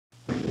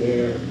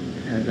Yeah.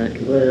 How's that?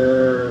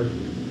 Well, I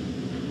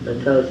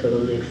thought so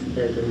mix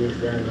that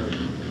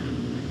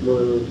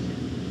more moves.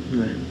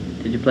 Right.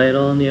 Did you play it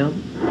all on the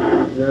album?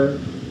 No?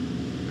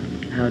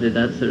 How did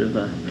that sort of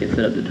get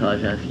set up? Did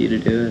Taj ask you to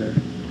do it, or?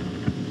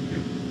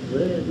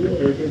 Well,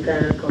 yeah, it just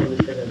kind of come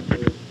set up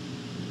to it.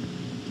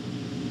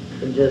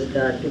 And just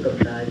pick up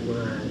Taj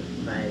more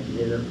vibes,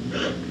 you know.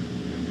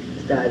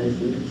 Start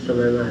listening to some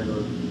of my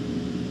album.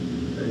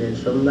 And then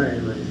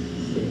somebody must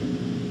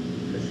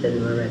send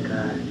him a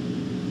record.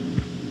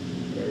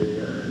 And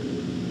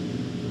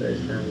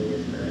first song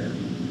is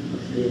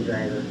Slave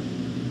Driver.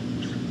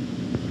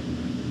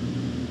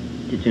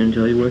 Did you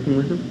enjoy working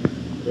with him?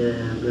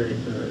 Yeah, great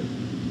song.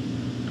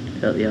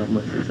 Felt the album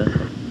was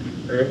successful?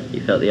 Right?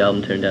 You felt the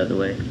album turned out the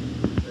way? I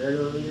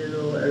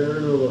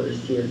don't know about the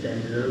sales side. I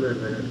don't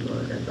remember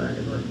about that part,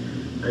 but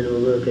I know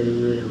work at the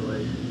music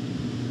was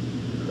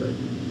good.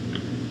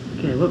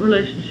 Okay, what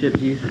relationship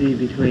do you see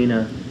between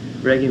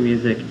reggae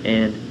music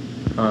and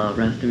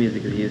Rasta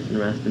music is used in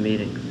Rasta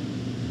meetings?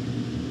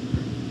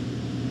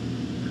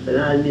 Well,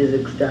 all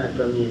music starts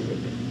from music,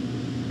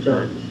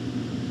 drums,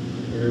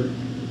 you know.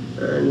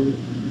 And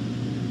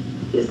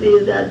you see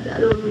that I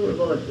don't know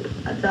about it.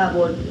 I talk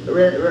about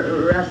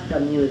Rasta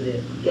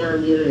music.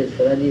 Can't deal with it,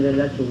 so I deal with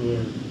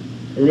Latin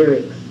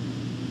lyrics.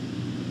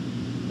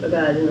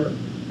 Because you know,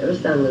 every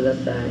song is a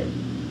side.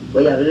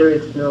 But you have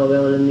lyrics now, we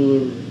don't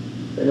mean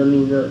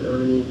nothing,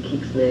 only mean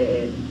kicks in the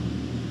head.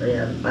 And you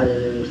have other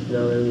lyrics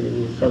now, we really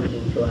mean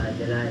something to our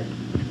life.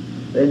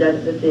 Well,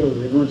 that's the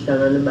thing, the good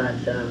song and the bad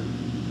song.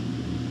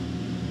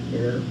 You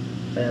know,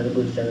 I have a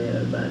good song and I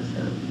have a bad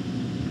song.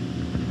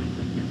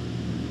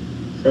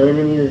 So in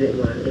the music,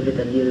 man, if it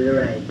can deal with the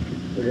right,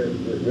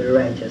 with the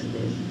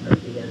righteousness, and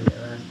you can say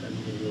Rasta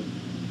music.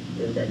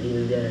 If that deal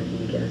with the other thing,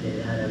 you can say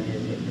the other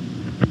music.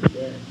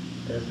 Yeah,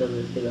 that's something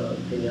to figure out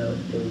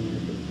to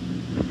music.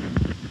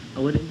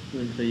 What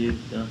instruments are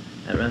used at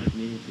Rasta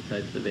meetings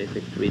besides the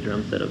basic 3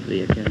 drum setup for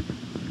the AK?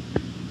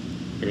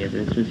 Any other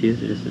instruments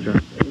used or just the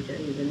drum? You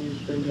can use an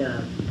instrument, yeah.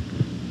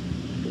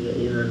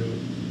 You know what I mean?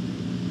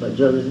 But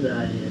drums is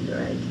not the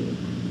right thing.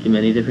 Do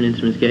many different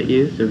instruments get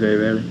used or very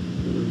rarely?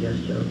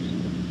 Just drums.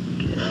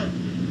 Okay.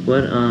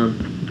 What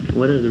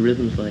are the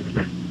rhythms like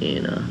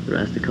in the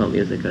Rasta cult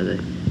music? Are they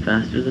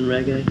faster than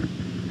reggae?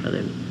 Are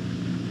they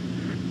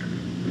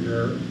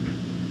No,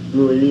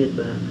 more laid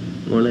back.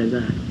 more laid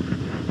back?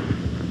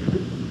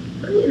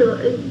 And you know,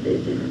 it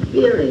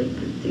varies.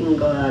 The thing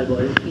go all about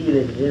the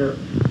feelings, you know.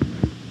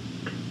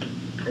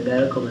 A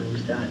guy will come and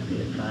start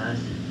playing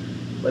fast.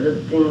 But the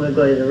thing we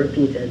go is a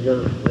repeated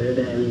drum, where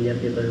the guy really have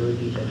people to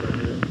repeat a drum,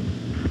 you know.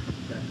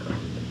 That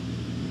counts.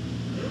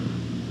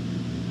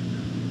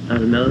 Are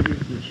the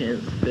melodies and the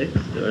chants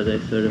fixed, or are they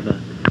sort of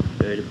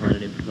varied upon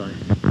and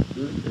improvised?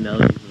 The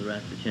melodies of the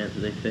Rasta chants,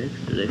 are they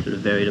fixed, or are they sort of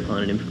varied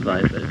upon and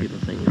improvised by the people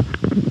singing?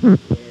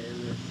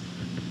 Yeah,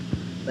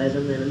 by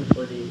sometimes it's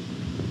funny.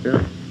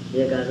 Really?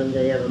 Yeah, because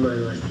sometimes you have a man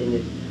who sing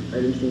it,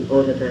 and he sing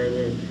all the time,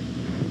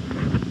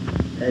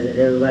 and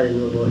everybody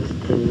knows about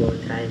sing more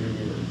timing,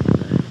 you know.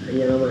 And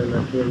you have a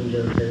man who playing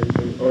drums and he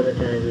sing all the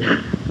time,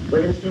 but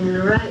he's singing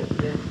right.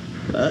 Yeah.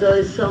 So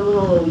it's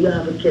somehow you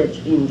have to catch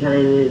in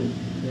timing,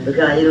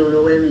 because you don't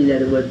know where he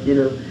is, but you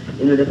know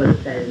the kind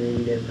of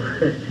timing there.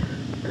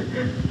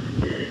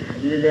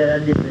 There are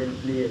different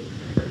places.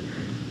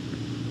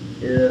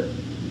 You know,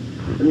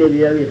 maybe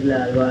you wait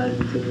like 1,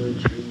 2,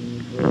 3,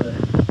 4.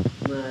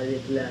 Marley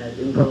lad,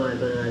 him come out on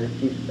the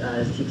 5th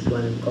or 6th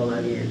one and come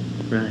again.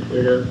 Right.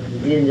 You know,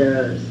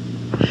 dangerous.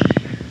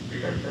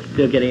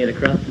 Still getting it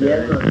across?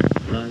 Yeah, man.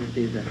 As long as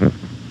he's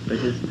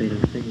participating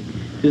in singing.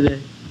 Do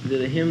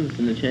the hymns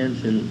and the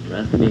chants in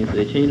Rasta meetings, do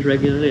they change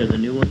regularly? Are there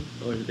new ones?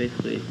 Or is it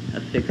basically a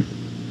fixed?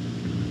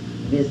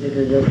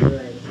 Basically just the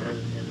right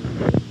songs and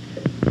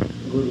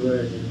good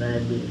words and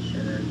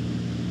vibration and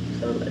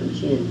stuff and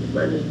change.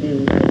 Man just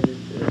being guided to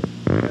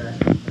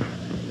Rasta, you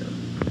know.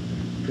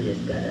 Praise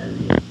God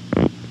and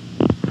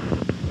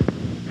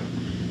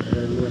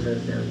most of the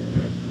songs.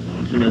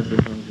 So most of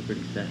the songs are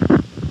pretty set.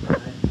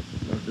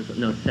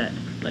 No, set.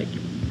 Like.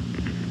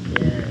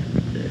 Yeah.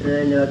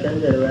 No, I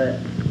can't tell what.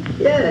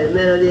 Yeah, the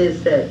melody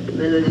is set. The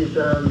melody is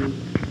from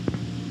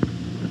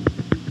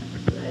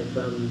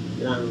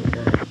long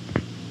time.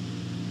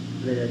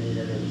 Melodies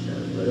of them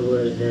songs. But the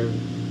words them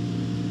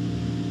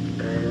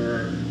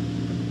kinda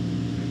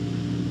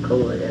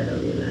come out that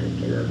way, like,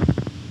 you know.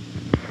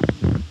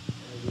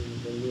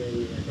 The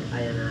melody of the I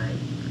and I.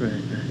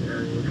 Right.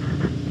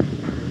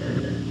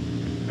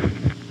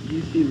 You Do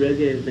you see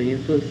reggae as being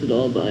influenced at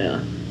all by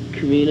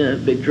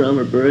Kamina, big drum,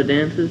 or Burra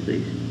dances? Huh?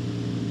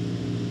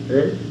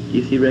 Do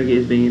you see reggae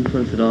as being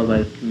influenced at all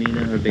by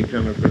Kamina or big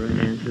drum or Burra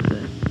dances?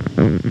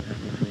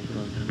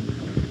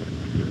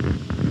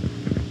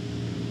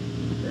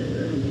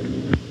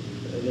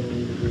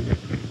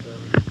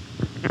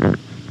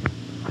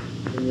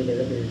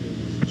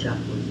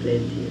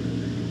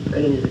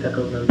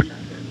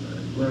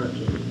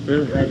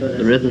 Really? Right,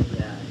 the rhythm?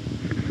 Yeah.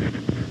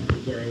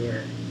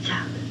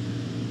 Chop,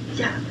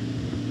 chop,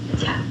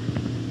 chop,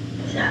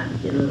 chop,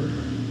 you know.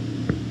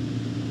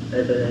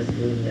 That's what I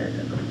slave that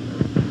come from.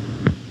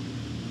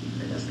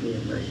 Like a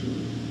slave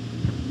machine.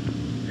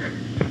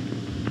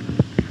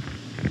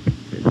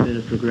 There's been a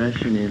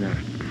progression in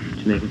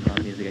Jamaican pop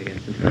music, I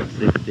guess, since about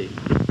 60.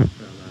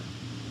 From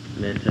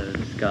Mento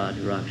to ska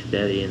to rock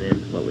steady, and then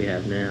what we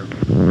have now.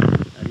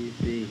 How do you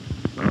see,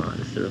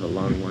 it's sort of a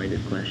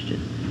long-winded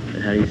question,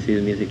 but how do you see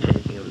the music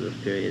changing over those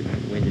periods?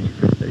 And when did you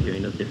first start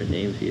hearing those different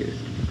names used?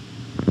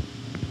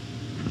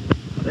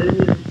 Well, the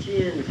music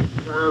changed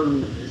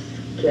from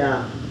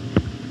ska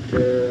to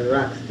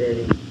rock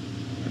steady.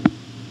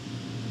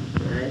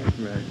 Right?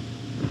 Right.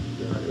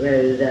 Where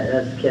is that?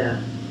 That's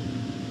ska.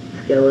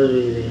 Ska was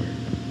really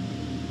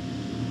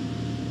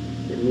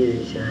the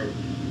musician,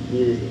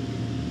 music.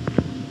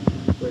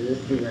 Was the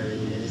singer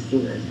really, the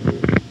singer's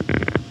music.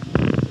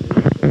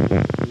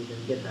 You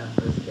can get off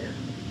on ska.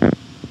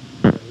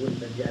 With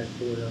the jazz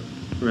solo.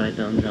 Right,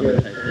 down drummer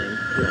type thing.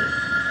 Yeah.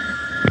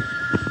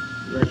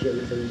 Mash up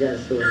with some jazz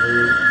solo.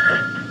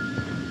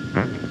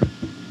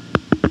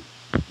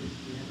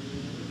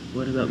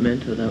 What about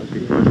Mento? That was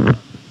before ska.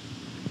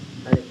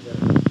 Calypso.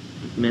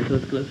 Mento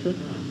was Calypso?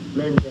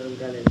 Mento and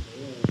Calypso,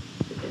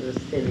 yeah. It was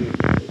steady.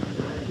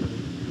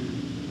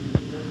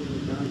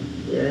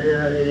 Yeah,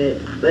 no, really.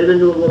 Well, we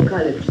know about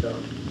Calypso.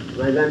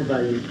 My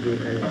grandfather used to do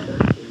Calypso in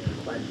a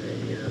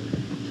quadrant, you know,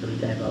 some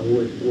type of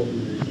folk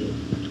music.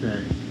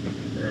 Right.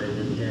 And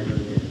some type of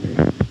music.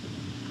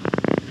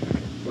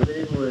 But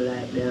it's more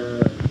like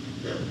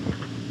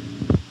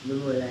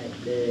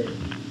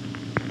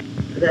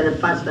because the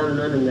fast down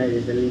on them guys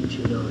is a little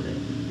tune out there.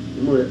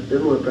 The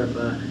more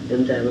prefer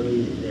them type of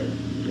music there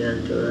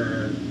than to,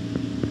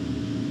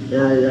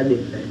 there's a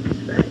difference,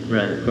 right?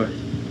 Right, of course.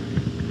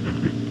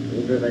 We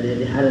prefer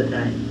the harder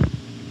type.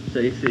 So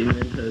you see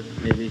Mento as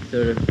maybe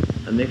sort of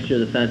a mixture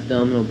of the Fats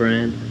Domino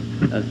brand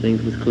of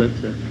things with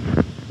Calypso.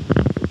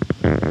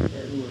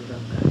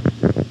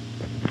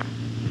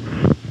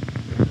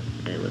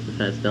 And with the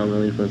Fats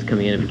Domino influence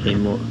coming in, it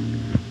became more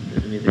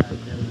the music.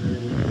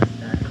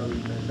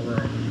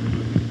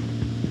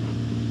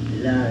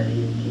 Larry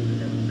and things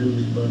and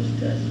blues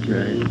busters,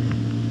 Right.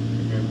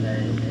 And them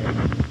guys like,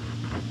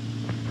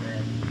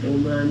 oh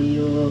man,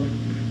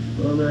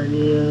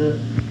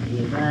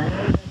 if I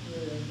had a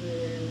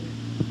friend,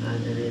 and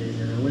then it is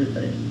an away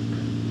for it.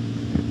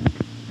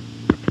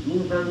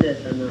 Move from this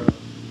and now,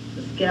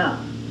 the ska.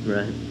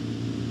 Right.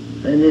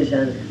 The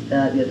nations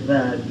start get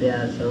back, play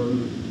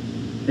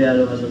all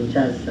over some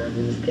jazz songs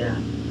in ska.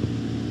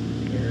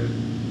 You know?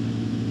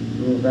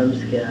 Move from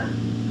ska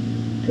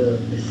to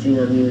the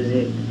singer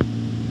music.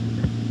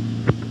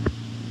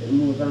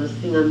 Move from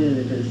singer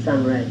music to the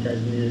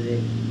songwriter's music.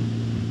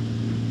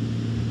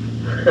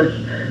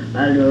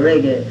 Although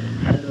reggae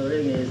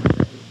is the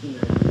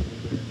singer music,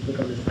 it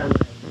becomes the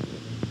songwriter's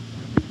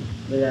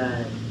music.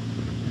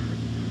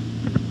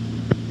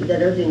 Because it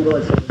doesn't go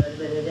so, because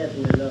when you're just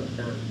in a love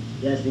song,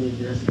 you're singing it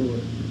in a soul.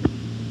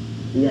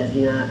 You're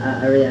singing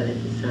a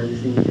reality song, you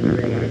sing it in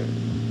reggae.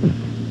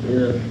 You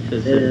know, so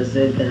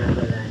it can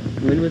happen like.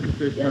 When was the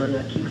first You're time?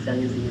 singing a kick song,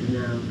 you sing it in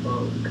a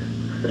funk.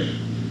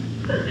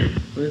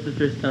 When was the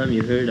first time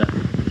you heard the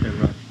term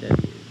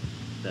rocksteady used?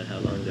 Is that how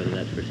long ago did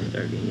that first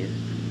start being used?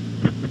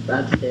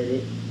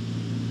 Rocksteady.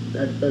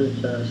 That was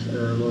just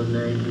about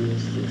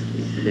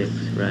 1966.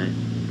 Right.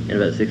 And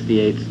about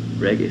 68,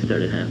 reggae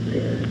started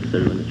happening. Yeah.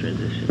 Sort of when the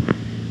transition.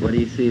 What do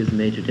you see as the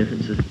major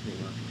differences between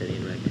rocksteady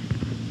and reggae?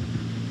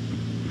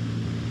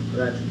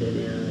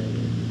 Rocksteady and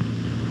reggae.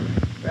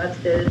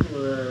 Rocksteady is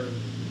more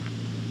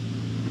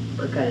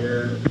a kind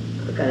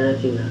of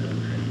thing.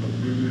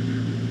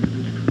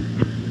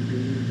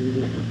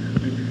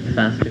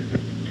 Faster.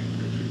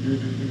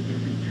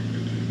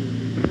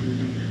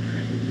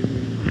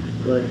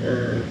 But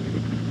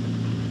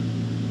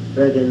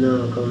reggae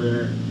now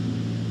coming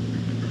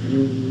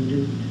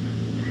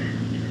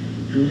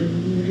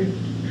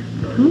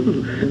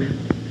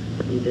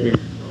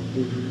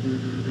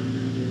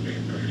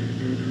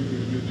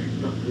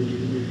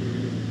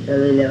That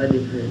really have a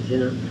difference, you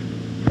know.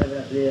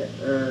 Definitely,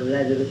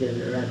 like you say,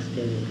 the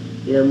rocksteady.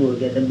 You know, more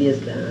get the bass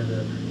line and go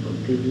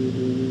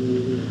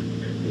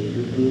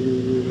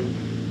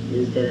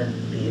instead of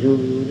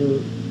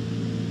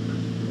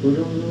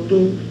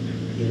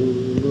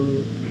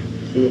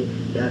see,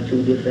 you have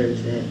two difference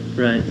there.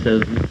 Right, so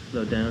the music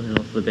slowed down and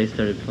also the bass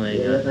started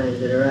playing Yeah, up. I find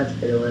the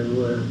rocksteady one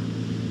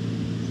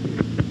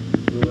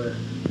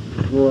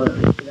more, it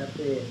can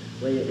play,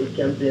 when it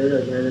can play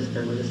without you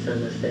understand what the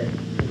song is saying.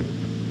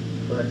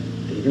 But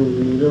you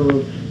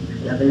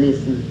have to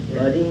listen.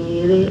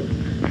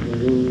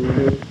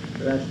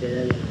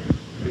 Rocksteady.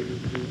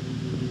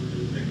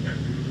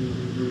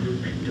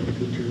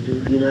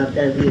 You know, I've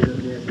done this on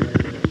this.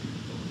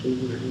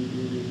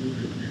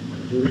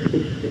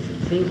 It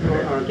seems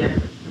more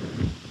organic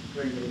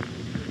when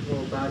it's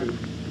more body.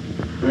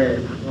 Yeah.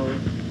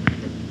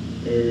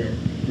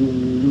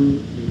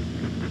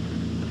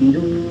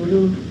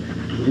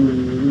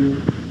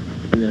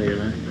 Familiar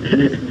line.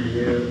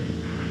 Yeah.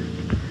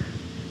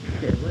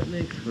 Okay, what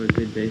makes for a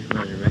good bass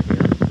line in reggae,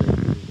 obviously?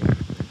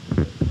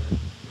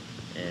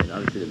 And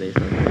obviously the bass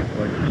line is very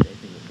important in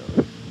shaping the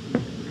song.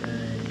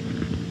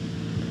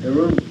 the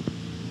root,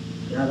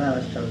 you have to have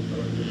a strong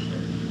foundation.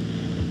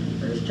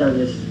 And the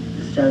strongest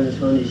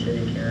foundation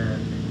you can have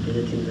is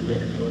the things that make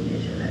the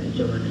foundation, like the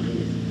drum and the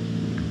bass,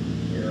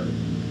 you know.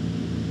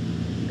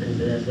 And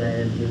so that's why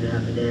everything you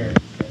have there is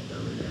like,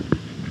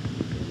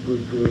 it's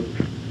good groove.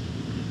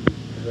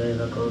 That's why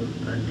if I come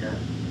on top,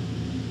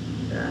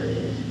 that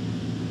is,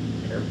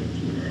 can fit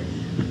you nice.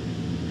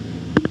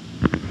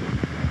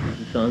 As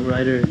a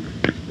songwriter,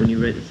 when you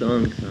write the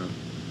songs,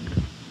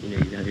 you know,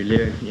 you have your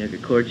lyrics and you have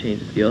your chord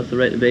changes. Do you also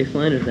write the bass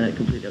line, or is that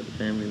completely up to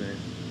family man?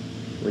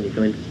 When you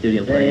go into the studio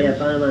and play? Yeah,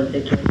 family man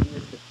take care of you.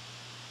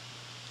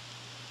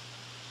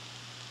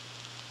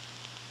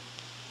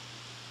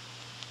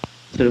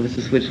 Sort of was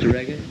the switch to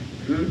reggae?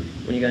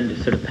 When you got into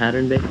sort of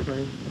pattern bass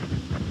playing?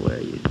 Where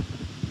are you?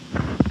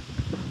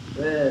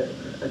 Well,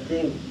 I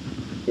think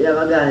you have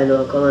a guy, you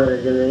know, come on, he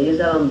used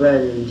to have a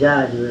brand named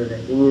George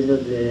Rivers. He used to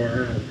play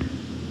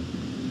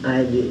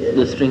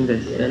The string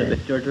bass, yeah. that a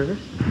bit George Rivers?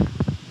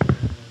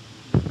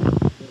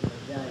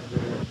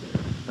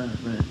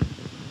 Right.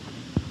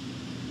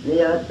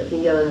 Yeah, I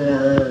think you have a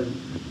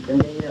and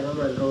then you have a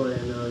man coming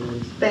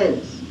named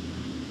Spence.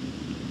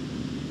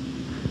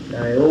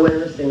 Sorry, who went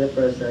to sing the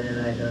first song,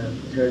 like,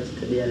 it hurts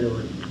to be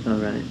alone. Oh,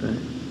 right. Yeah,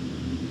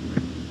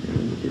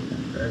 when you did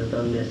that. And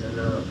from this and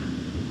now,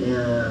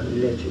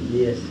 electric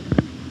bass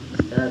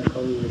start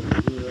coming in,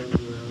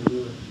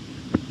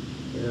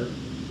 you know.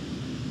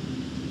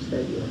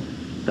 Said, yeah.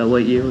 But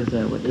what year was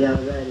that? What? Yeah,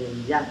 right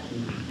in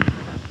Jackie.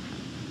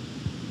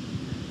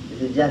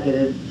 It's a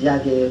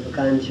Jackie for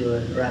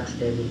control,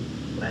 rocksteady,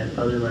 while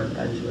family man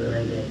control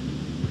reggae.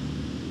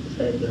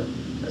 Said, yeah.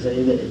 That's how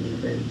you get the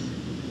difference.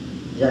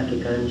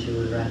 Jackie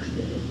control,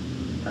 rocksteady,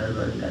 family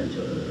man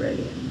control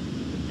reggae.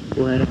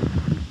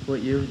 What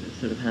year was it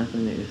sort of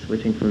happening that you're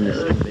switching from the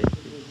string bass?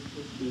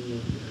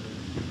 69,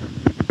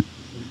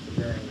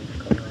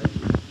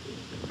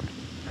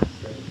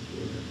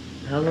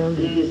 How long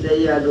did you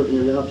say you had to be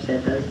in the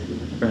upsetters?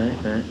 Right.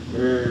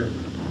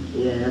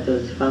 Yeah, that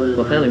was family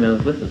Well, man. family man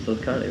was with them, so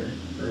was Carly, right?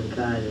 And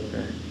Carly.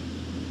 Right.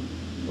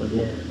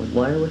 Yeah. Was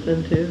Wire with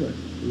them too? Or?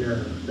 No,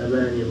 the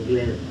man named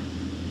Glenn.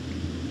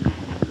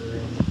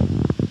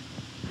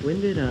 When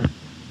did,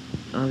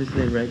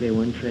 obviously in reggae,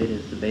 one trait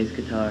is the bass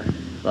guitar a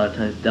lot of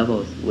times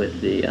doubles with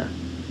the,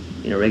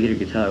 regular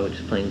guitar, which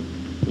is playing,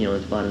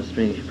 its bottom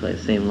strings. You play the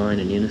same line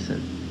in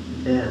unison.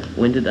 Yeah.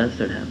 When did that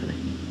start happening?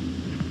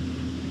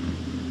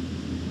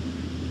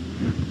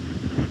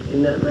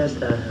 And that must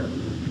start happening.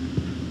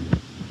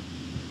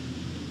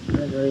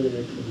 Not really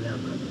too long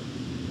ago.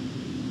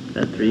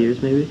 About 3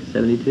 years maybe?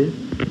 72?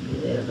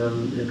 Yeah,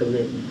 from the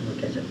commitment from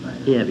Catch a Fire.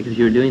 Yeah, because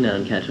you were doing that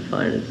on Catch a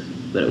Fire,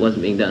 but it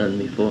wasn't being done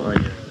before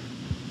on your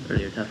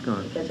earlier Tough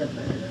Gone. Catch a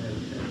Fire,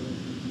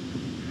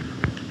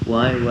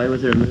 Why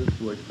was there a move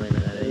towards playing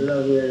at that I age?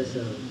 love your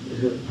song.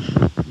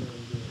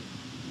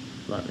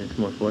 It's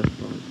more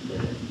forceful.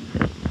 Yeah.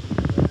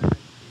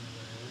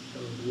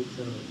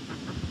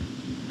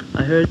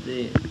 I heard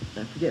I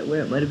forget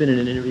where, it might have been in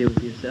an interview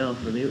with yourself,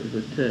 or maybe it was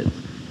with Toots,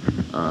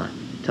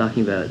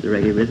 talking about the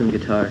reggae rhythm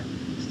guitar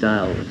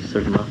style, which is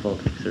sort of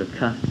muffled, sort of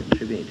cuffed,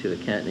 attributing to a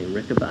cat named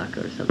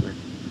Rickenbacker or something,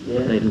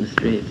 played in the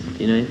streets. Do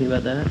you know anything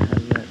about that? How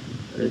did that?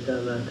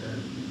 Rickenbacker.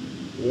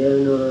 Yeah,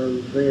 no, I'm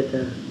afraid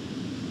that.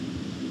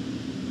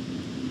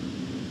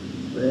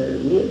 Well,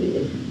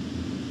 maybe.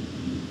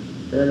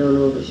 I don't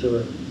know for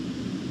sure.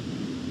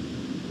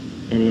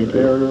 Any I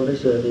idea? don't know for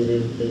sure if he's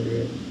in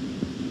favor.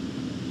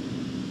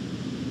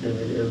 If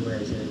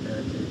everybody's in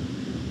that.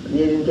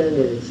 Maybe you can get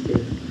it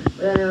still.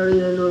 But I never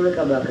really know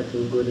Rickenbacker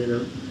too good, you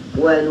know.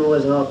 Who I know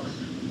was Hawks.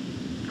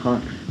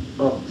 Hawks.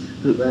 Hawks.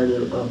 Who? Brand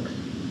new Hawks.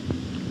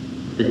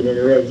 And then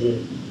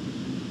Reggie.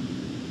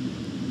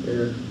 You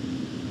know.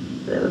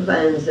 Let me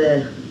find and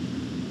say,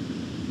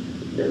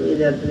 let me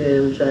play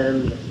them, try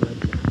and get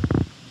much.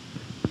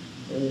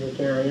 And you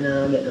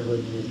can't, get the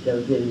good music. You have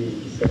to play the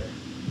music yourself.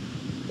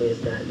 Before you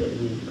start getting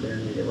the music when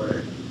you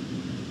want.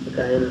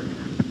 Because,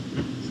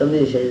 some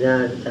musicians are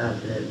hard to talk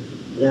to them.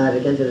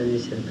 You can tell a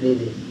musician, play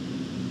this.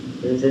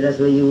 And say, that's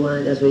what you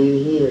want, that's what you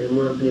hear. You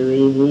want to play what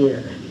you hear.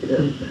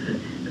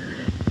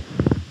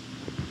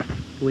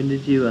 When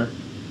did you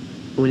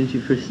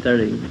first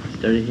started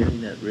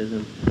hearing that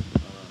rhythm,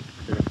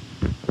 sort of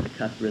the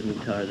cuff rhythm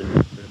guitar, the sort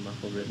of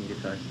muffled rhythm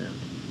guitar sound?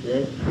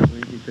 Yeah?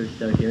 When did you first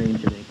start hearing in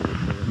Jamaica this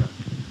sort of,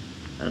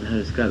 I don't know how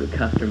to describe it,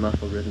 cuffed or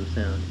muffled rhythm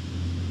sound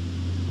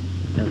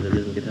of the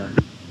rhythm guitar?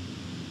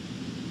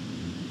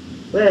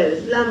 Well,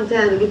 it's a long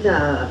time the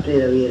guitar I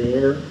played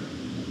really,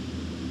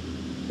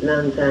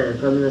 Long time,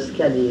 from the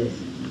ska days.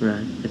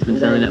 Right. It's been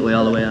sounding that way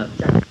all the way up.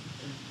 That's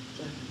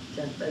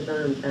a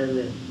long time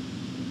there.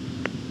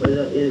 But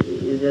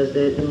it's just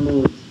the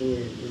mood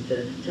here.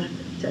 Instead of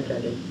check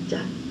again,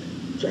 check,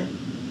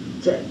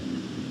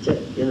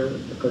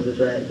 because it's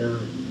right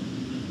down.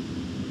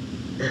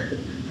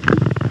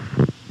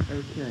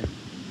 Okay.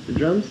 The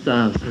drum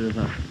style sort of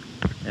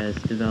has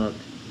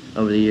developed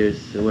over the years,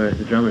 whereas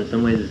the drummer in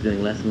some ways is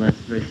doing less and less,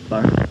 very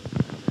sparse. With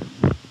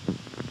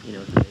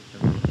the bass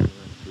drum hitting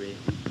on 3.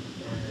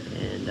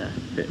 And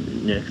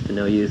next to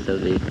no use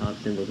of the top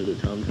cymbals or the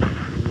tom-tom.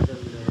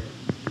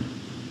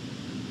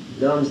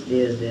 Drum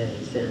stays there,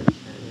 essential,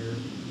 you know.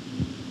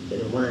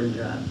 Get a one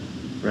drop.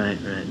 Right.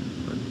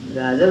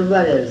 Because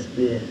everybody else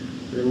play.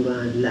 I'm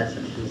going to do lots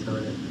of things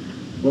on it.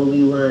 What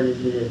we want is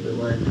to just be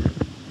one drop.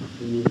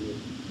 Music.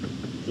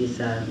 This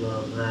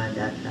album, that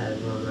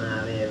album,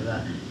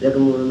 whatever. Look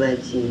more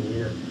might change,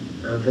 you know.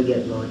 And forget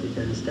about it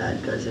and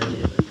start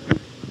concentrating on something.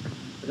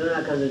 But don't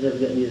not concentrate to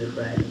get music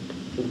right.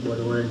 Think about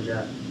the one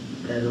drop.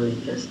 Because only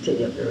can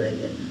steady up the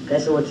reggae.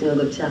 Because someone think I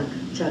go chak,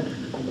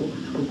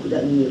 cuckoo,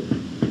 that music.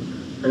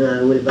 And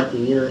I will back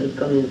in, you know, it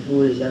comes in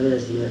foolish, I'm going to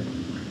see it.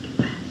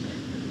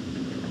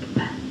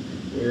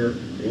 You know,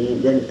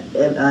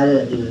 then all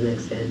other things make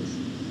sense.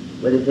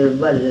 But if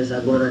everybody just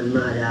are going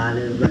mad, all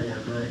everybody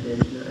are mad,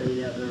 then it's not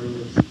really have no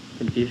rules.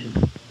 Confusion.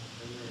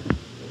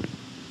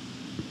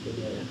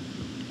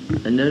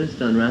 I noticed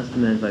on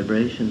Rastaman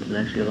Vibrations, and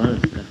actually a lot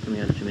of stuff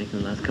coming out of Jamaica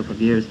in the last couple of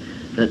years,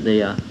 that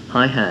the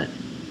hi-hat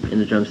in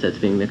the drum set's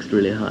being mixed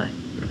really high.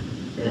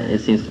 Yeah.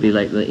 It seems to be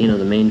like the, you know,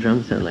 the main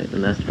drum set, like the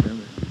master drummer.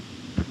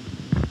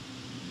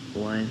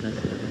 Why is that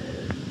so?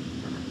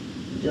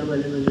 Drummer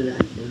never do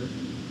that, you know.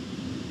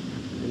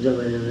 The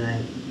drummer never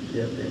like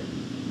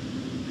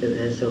play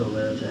that song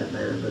where I'm trying to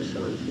find a good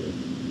sound for it.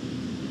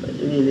 But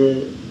really,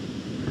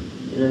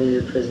 you know,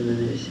 you're the present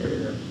musician, you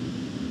know.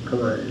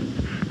 Come on.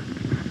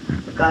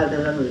 Because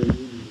I'm not really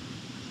easy.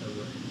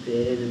 Someone play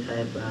any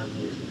type of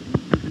music.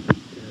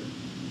 You know.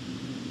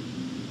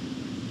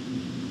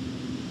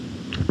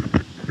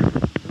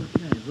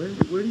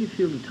 Okay, where do you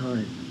feel the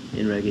time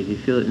in reggae? Do you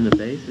feel it in the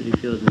bass or do you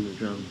feel it in the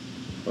drums?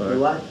 Or The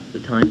what? The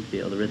time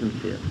feel, the rhythm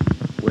feel.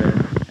 Where,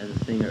 as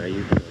a singer, are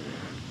you feeling it?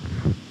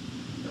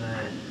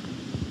 Right.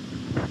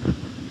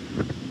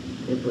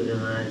 They put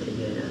them all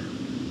together.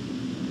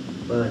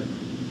 But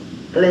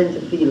plenty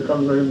of feel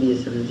come from the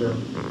bass and the drum.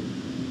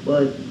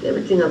 But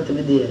everything have to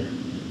be there,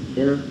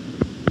 you know?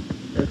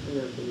 Everything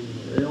have to be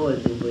there. The whole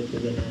thing put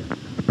together.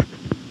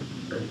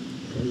 And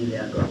so really I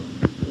go.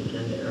 You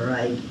can get the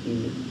right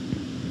feel.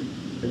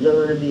 The drum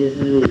and the bass is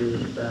really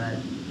which part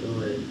the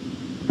whole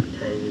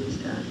timing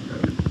starts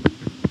from.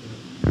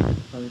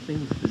 I was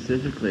thinking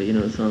specifically, you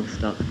know, the song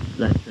Stop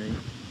That Train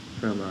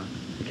from the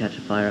Catch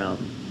a Fire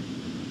album.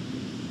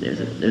 There's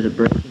a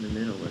break in the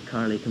middle where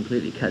Carly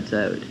completely cuts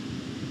out,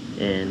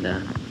 and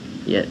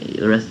yet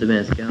the rest of the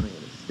band's going, and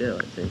it's still,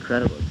 it's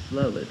incredible, it's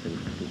slow, but it's in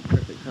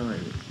perfect time.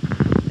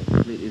 It's like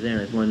completely there,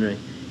 and I was wondering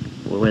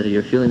whether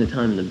you're feeling the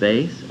time in the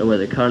bass, or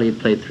whether Carly had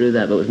played through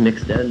that but was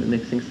mixed out in the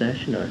mixing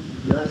session, or...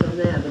 No,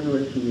 something I have to know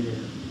the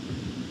feeling.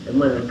 The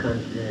man of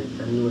confidence,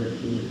 I know the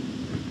feel.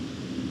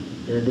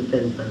 You know, it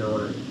depends on the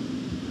one.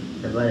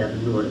 Everybody have to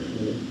know the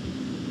feel.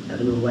 I have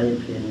to know why you're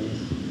playing this.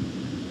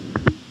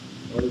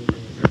 What you're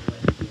playing this, why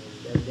you're playing this.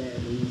 That's there,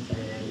 the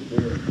inside, you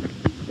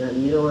know.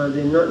 You don't want to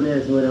do nothing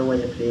else more than what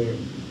you're playing.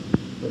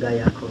 Because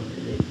you're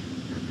confident.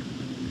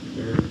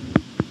 You know.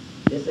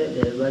 Just like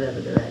that, everybody have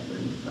the right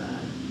one to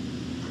pass.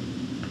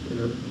 You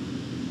know.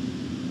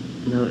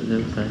 No, it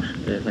looks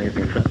actually, I think it's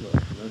incredible.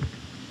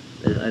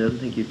 I don't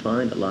think you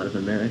find a lot of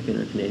American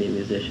or Canadian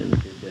musicians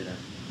who could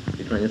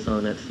be playing a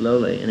song that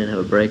slowly and then have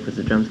a break with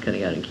the drums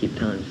cutting out and keep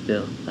time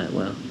still that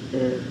well.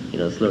 Yeah. You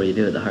know, the slower you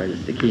do it, the harder it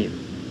is to keep.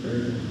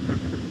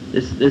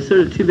 There's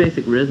sort of two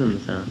basic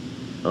rhythms,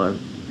 or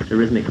the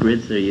rhythmic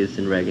grids that are used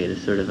in reggae.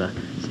 There's sort of a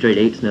straight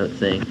eighths note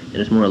thing, and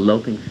there's more a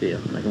loping feel.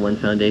 Like in One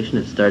Foundation,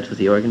 it starts with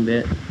the organ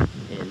bit,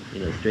 and, you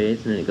know, straight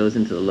eighths, and then it goes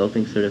into the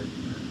loping sort of...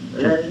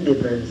 And that's a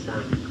different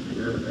song,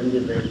 you know, and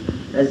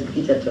different. That's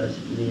guitar touch,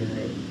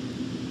 mainly.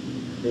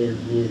 The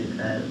music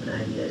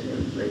ideas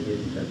and my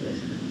music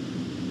progression,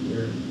 you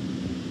know,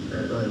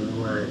 and all we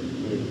want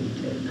music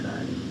to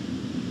card.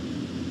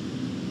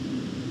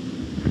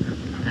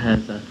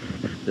 Has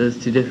those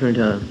two different,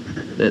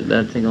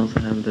 that thing also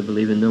happens, I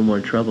believe, in No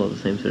More Trouble, the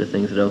same sort of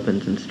things. It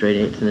opens in straight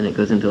eighths and then it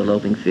goes into a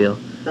loping feel.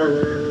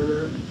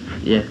 No.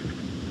 Yeah.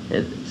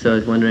 So I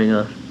was wondering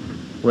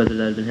whether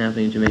that had been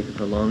happening in Jamaica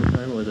for a long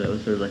time, or whether it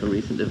was sort of like a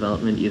recent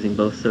development using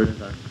both sort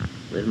of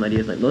rhythm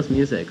ideas. Like most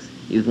musics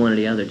use one or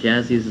the other.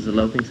 Jazz uses a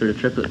loping sort of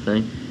triplet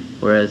thing,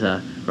 whereas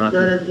rock...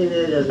 No, that thing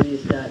they just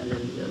restart and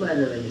everybody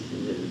never used to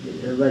do anything.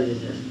 Everybody is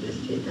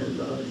just straight and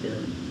bows, you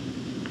know.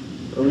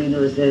 But we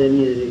know say the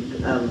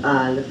music have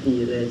all the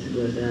feel that it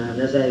goes on.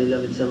 That's why we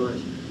love it so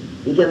much.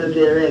 You can be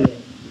playing reggae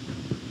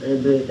and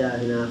you break it out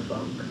in a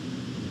funk.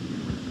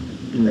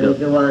 And if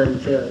you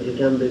want to, you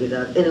can break it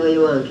out any way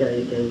you want to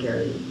carry, you can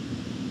carry it.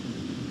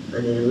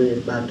 And then bring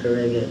it back to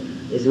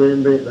reggae. It's when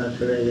you bring it back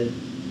to reggae.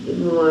 It's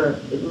more,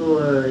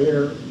 you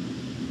know,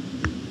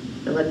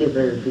 have a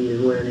different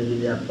feel more than if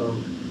it's a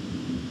funk.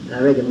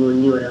 Reggae more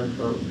newer than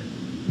funk,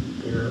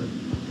 you know.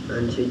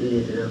 And treat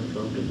later than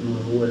funk, it's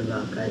more hold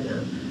back like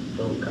a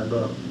funk a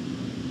go.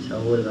 So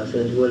hold back, so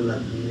it's hold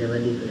back, you have a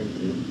different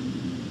thing.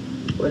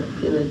 But,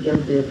 you know, you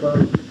can play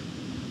funk.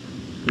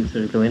 You can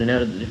sort of go in and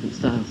out of the different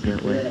styles in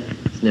that way. Yeah.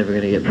 It's never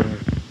going to get boring.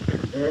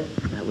 Eh?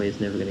 That way it's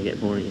never going to get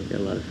boring. You've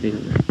got a lot of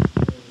freedom there.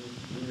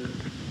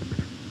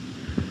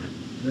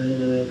 But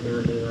anyway, you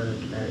want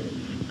to carry it.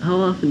 How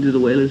often do the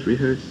Wailers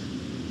rehearse?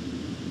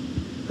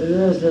 The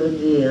rest of the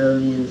day, I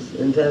mean,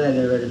 until I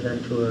get ready for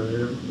the tour, you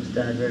know, we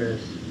start very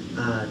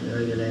hard,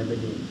 regular every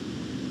day.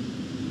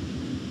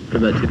 For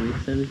about 2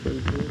 weeks then before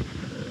the tour?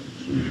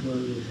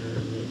 3-4 weeks,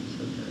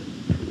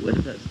 sometimes. What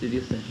about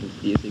studio sessions?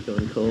 Do you usually go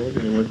in cold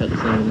and then work out the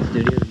song in the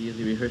studio? Do you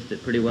usually rehearse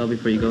it pretty well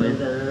before you go in?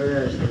 Sometimes I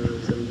rehearse,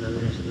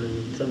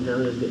 sometimes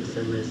I just get to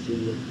send my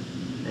studio.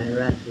 I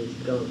write this,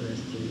 go to the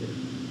studio.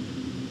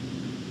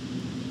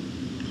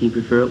 Do you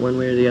prefer it one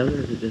way or the other,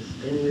 or is it just...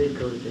 Anyway, it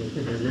comes in.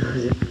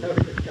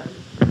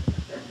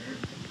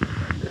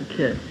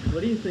 Okay,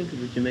 what do you think of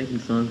the Jamaican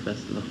Song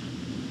Festival?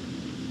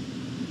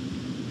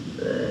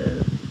 But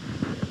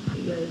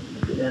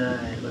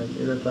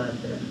in the past,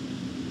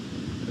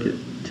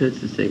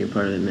 Toots has taken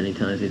part of it many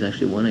times. He's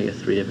actually won, I guess,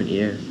 3 different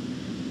years.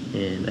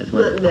 And that's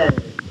one... Not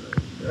bad.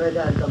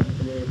 Record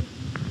company.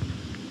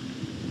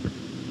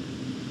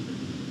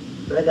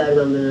 Record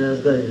company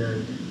was going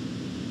on.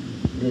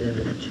 Did a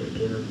bit of trick,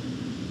 you know.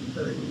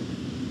 And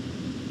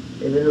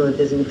even though it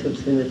isn't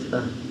Toots minutes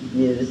for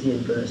me the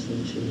same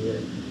person,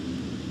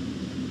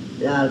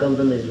 they all come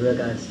from his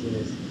record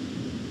scenes.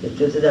 If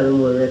Toots had a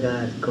more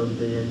record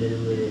company and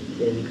then win it,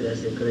 then he could have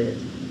said great.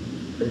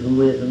 But if he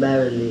win it for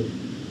Byron Lee,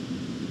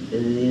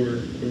 then, you know,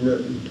 it's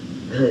nothing.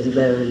 It's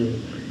Byron Lee.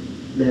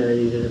 Byron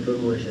Lee did the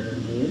promotion and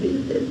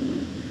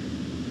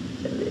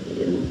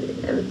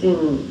everything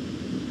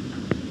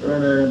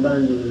run on a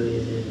band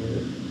ways, you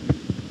know.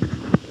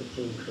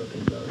 Everything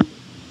crooked about.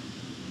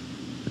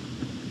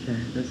 Okay,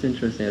 that's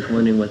interesting. I was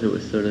wondering whether it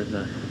was sort of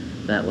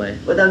that way.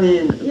 But I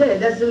mean, yeah,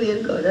 that's the way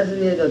it goes. That's the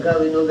way it goes. Because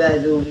we know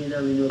guys who win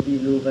and we know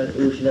people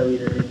who should have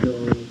win and they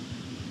don't win.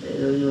 You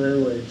know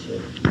the world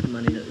shit.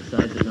 Money that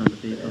decides it, not the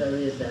people. It's a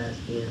race ass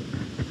game.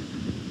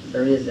 It's a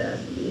race ass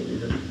game, you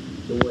know.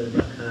 The world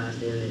back ass,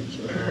 they let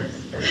you ass.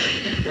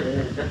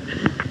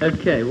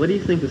 Okay, what do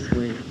you think of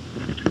swing?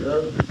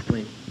 Well,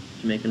 Swing.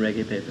 Jamaican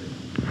reggae paper.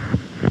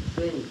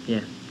 swing.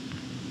 Yeah.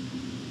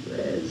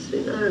 Well,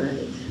 swing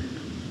alright.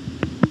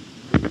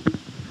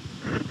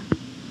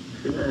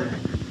 Swing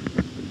alright.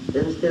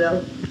 Them still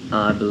out?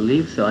 I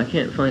believe so. I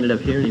can't find it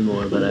up here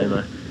anymore, but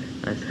I'm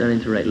starting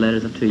to write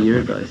letters up to a year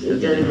ago. I still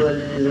Johnny get it.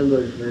 Golden is a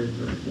good friend.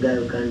 Guy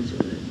who can't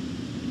swim.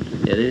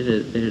 Yeah, they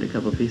did a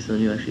couple pieces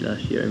on you actually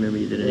last year. I remember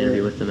you did an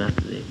interview with them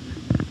after the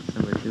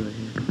summer tour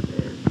here.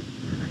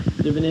 Have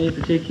there been any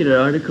particular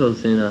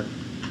articles in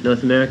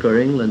North America or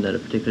England that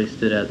have particularly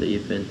stood out that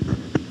you've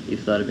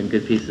thought have been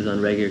good pieces on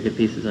reggae or good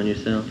pieces on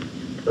yourself?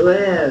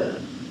 Well,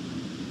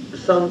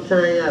 sometimes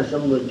I have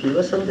some good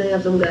people. Sometimes I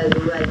have some guys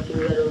who write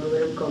things I don't know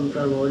where they come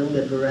from or them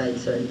get to write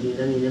certain things.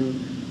 I mean, them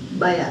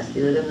biased,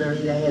 you know, them not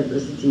really help the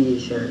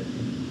situation.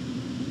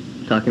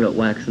 Talking about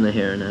waxing the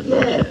hair and that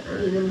Yeah, bullshit. I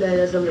mean, them guys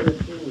are some of the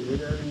fools, you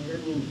know what I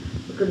mean?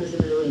 We couldn't sit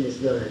in the window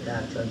sit down and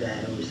talk to a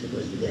guy who's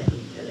supposed to be an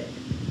intellect.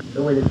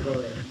 But when they go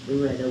away, they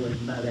write a one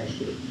bag of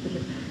shit.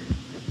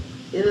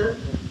 You know?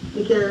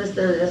 You can't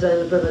understand it. That's why I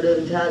prefer to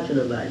even talk to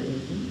nobody.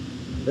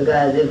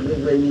 Because if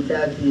when we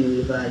talk to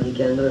you, you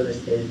can't go and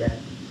say that.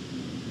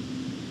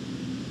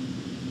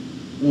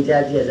 Me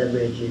talk to you as a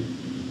virgin.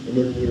 And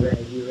then when you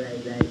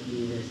write like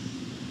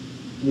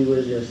you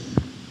was just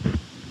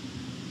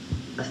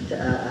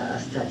a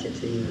statue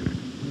to you.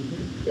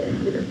 Yeah,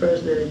 you're the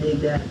person that dig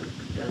that.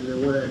 I'm the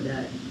one of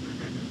that.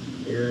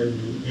 You know what I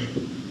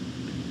mean?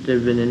 Have there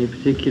been any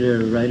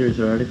particular writers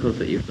or articles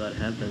that you thought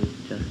have done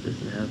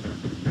justice and have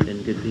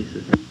been good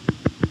pieces?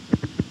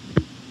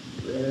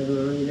 Well, I don't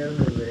really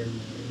remember them,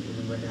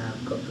 but I have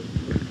a couple of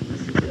good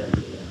pieces that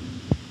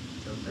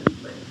somebody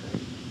might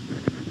find.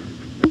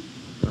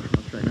 Well,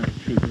 I'll try not to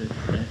treat you as a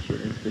statue,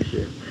 that's for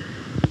sure.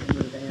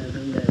 But I have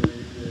some that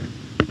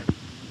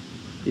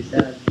You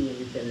still,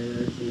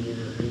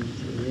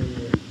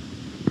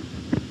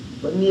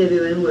 but maybe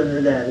when we're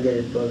going to get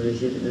it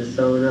published, the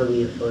song will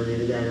be funny,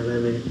 the guy not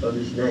going to get it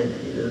published neither,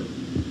 you know.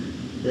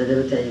 Not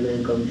every time you're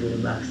going to come through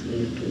the box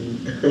real clean.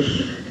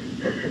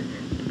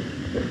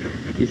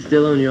 you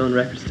still own your own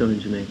record store in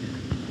Jamaica?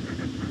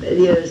 Well,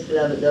 yeah, I still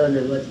have it down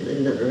there, but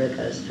it's not a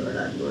record store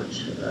that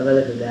much. I have a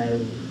little guy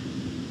who...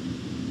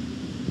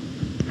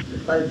 The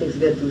politics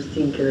get too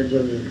stinking in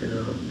Jamaica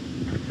now.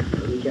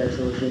 And we carry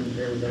so much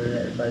influence and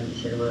let the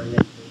politician man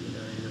get you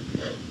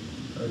know.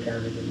 We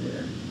can't make him do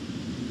that.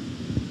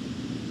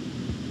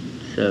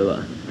 So,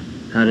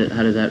 how did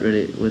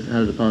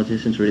the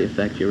politicians really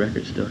affect your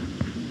record store?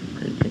 I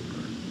didn't think.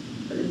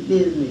 But it's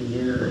business,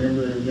 you know, and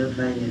everyone can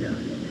find it out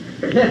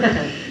there.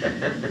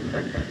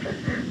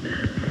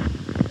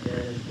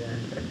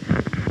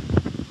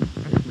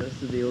 Is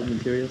most of the old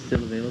material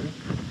still available?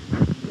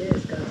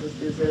 Yes, Council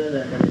still selling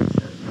that kind of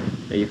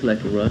stuff. Are you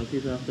collecting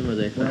royalties off them, or are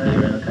they Well,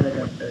 collecting I around? kind of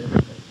got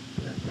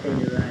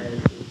penny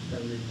royalties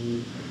from the G,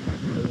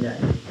 from that,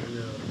 you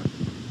know.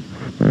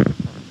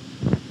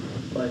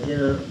 But, you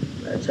know,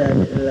 I try to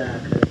get a lot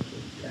of it,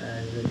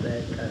 because it's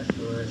like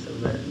customer or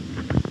somebody.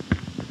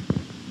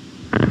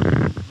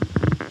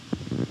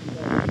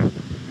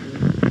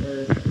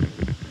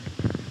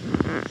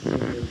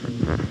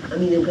 I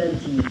mean, them can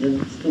teeth, them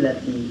still a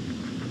teeth.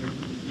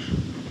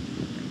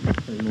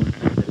 More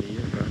times than a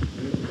year, probably.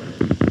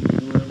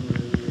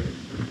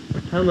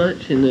 How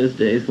much in those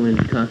days when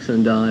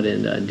Coxon Dodd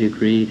and Duke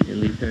Reed and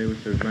Lee Perry were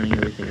sort of running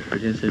everything as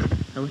producers,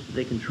 how much did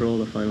they control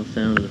the final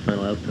sound and the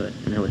final output,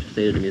 and how much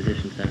say did the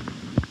musicians have?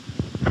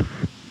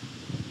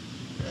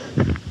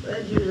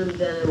 Well, during them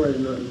time, it was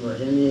nothing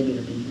much. I mean, you get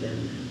the people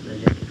and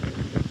just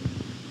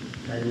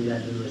because we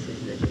got to know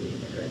system that you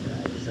need, right?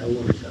 Just a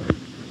warm sound.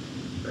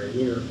 And,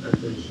 you know,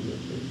 appreciate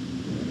it.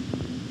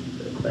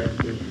 So, quite a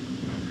bit.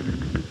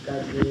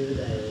 Got to do the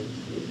diamonds,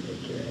 take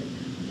care of it.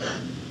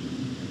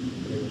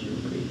 And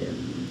Duke Reed them.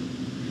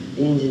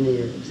 The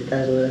engineer,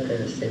 because we were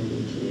kind of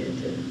semi-engineer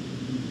too.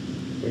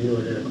 You know,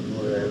 they could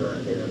go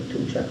around, you know,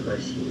 two-track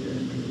machine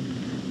and things.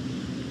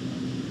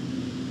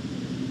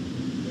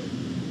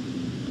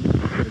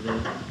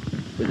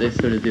 Would they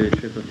sort of do a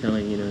trip of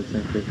telling, you know,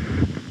 exactly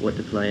what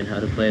to play and how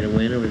to play it and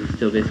when, or was it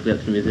still basically up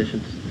to the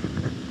musicians?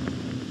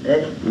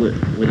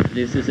 Were the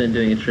producers then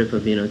doing a trip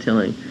of, you know,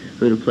 telling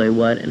who to play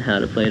what and how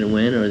to play it and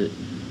when, or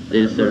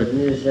they just sort of...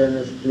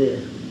 Musicians play.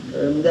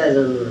 Guys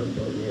don't know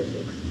about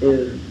music.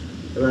 Still,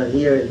 I'm not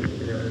hearing,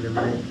 you know, on the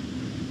mic.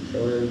 So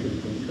I don't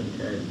think things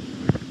sometimes.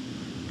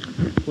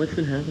 What's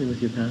been happening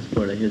with your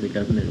passport? I hear the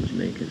government in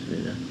Jamaica has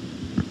been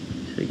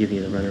sort of giving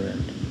you the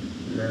runaround.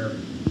 No.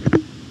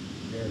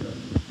 Never.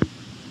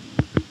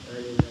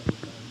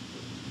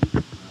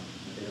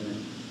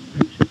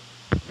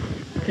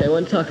 Okay, I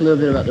want to talk a little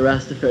bit about the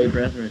Rastafari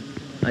Brethren.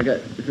 I got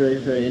very,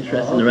 very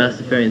interested in the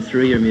Rastafarians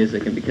through your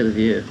music and because of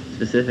you,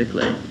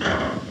 specifically.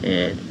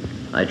 And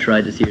I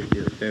tried this year to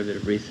do a fair bit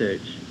of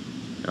research,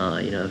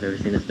 you know, of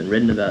everything that's been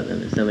written about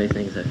them. And so many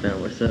things I found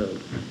were so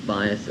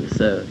biased and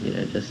so, you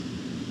know, just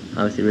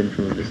obviously written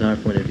from a bizarre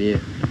point of view.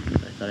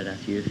 I thought I'd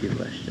ask you a few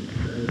questions.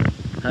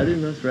 How do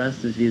most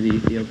Rastas view the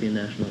Ethiopian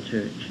National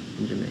Church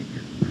in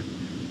Jamaica?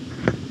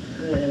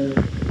 Well,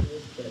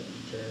 respect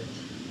the church.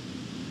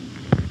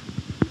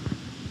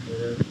 You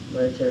know,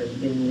 my church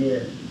been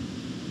there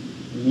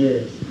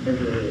years,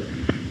 everywhere.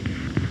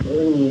 What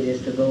we need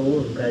is to go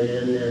home, because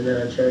there's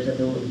not a church at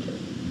the home church.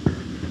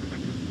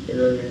 You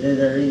know, there's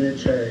a real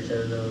church, I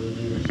don't know, we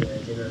do the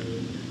church, you know what I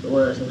mean? We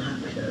want some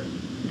action,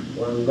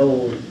 we want to go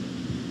home.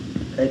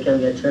 I can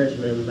be a church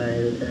member by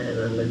any time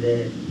I'm go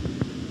there.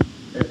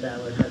 That's how I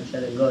would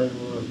actually go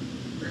home.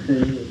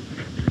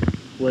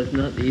 Was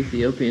not the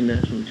Ethiopian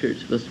National Church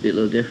supposed to be a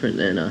little different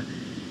than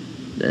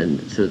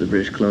sort of the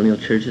British colonial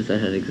churches that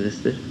had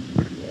existed?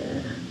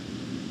 Yeah.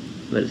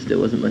 But it still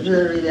wasn't much. It's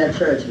not really a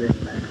church member.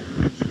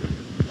 It's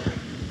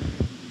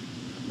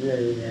not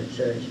really a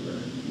church,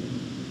 man.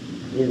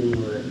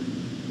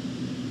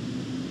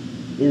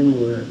 It's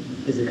more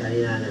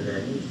physically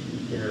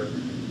organized, you know,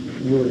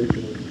 more the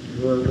thing.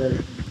 You want to go to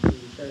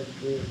church,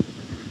 please?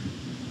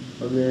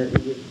 But you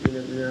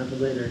don't have to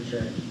go in our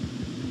church.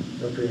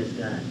 So praise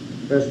God.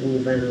 First thing you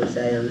find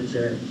outside of the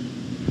church,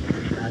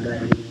 I got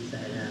to be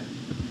inside out.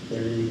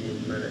 Every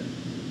living man.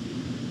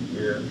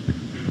 You know?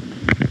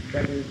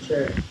 That's the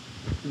church.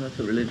 Well, that's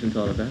what religion's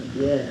all about.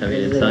 Yeah. I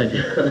mean, inside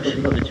the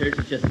church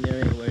is just an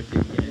area where to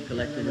get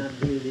collected.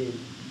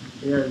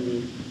 You know what I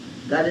mean?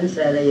 God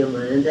inside of you,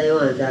 man. Inside you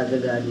want to talk to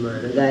God,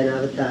 man. A guy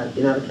never talk.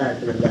 You never talk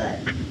to the guy.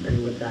 And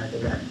you will talk to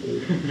God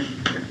too.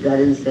 God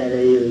inside of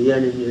you. You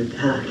don't need to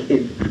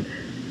talking.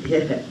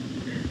 Yeah.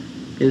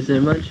 Is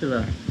there much of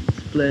a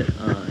split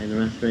in the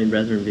Rastafarian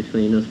Brethren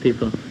between those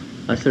people?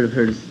 I sort of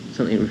heard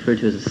something referred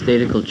to as a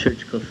statical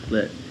churchical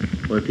split,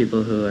 where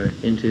people who are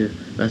into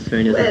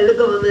Rastafarianism... Well, the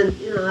government,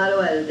 you know,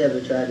 otherwise the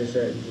devil tried to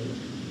certain things.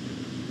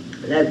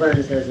 Like for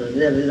instance, the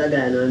devil is a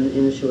guy, you know,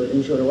 him show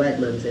the white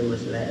man say he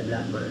must like the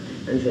black man,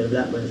 and show the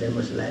black man say he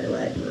must like the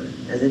white man.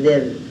 As the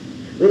devil.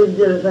 When the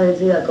devil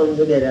finds you come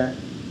together,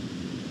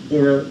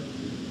 you know,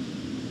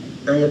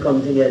 and you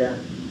come together,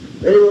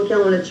 well, you can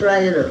only try,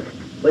 you know.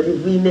 But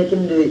if we make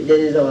him do it, then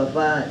it's our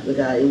fault,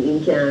 because he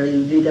can't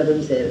really do it of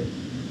himself.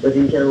 But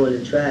he can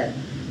only try.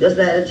 Just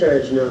like the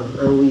church now,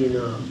 and we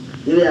know.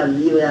 You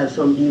will have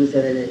some people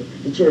saying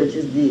the church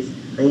is this,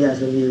 and you have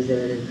some people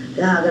saying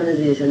the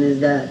organization is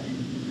that.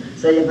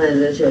 So you find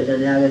the church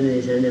and the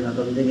organization never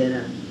come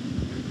together.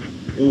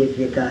 If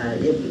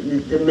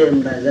the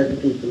members of the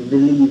people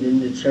believe in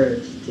the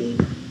church thing,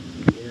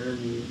 you know what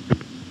I mean?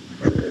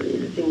 I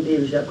really think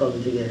people should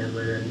come together,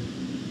 man, and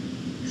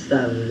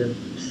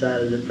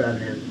solve the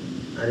problem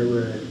of the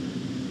world.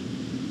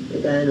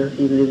 Because, you know,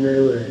 people live in the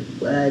world.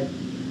 Wide,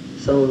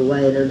 sound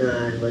wide and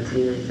hard, but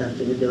you know, it has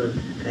to be done.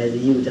 Because the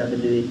youth have to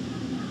do it.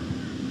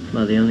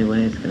 Well, the only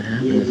way it's going to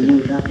happen Yeah, is... the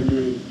youth have to do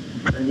it.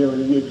 And the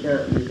only way it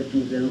can't is the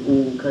people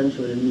who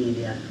control the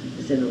media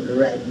to send out the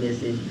right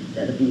message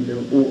that the people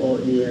who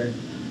out there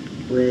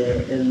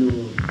where they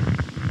know,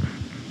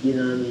 you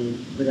know what I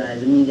mean? Because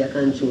the media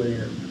control, you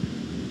know.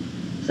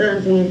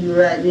 Certain things if you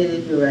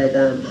write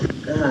an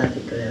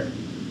article,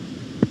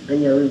 and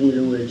you reveal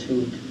the whole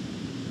truth.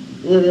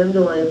 Maybe them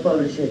don't want you to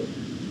publish it.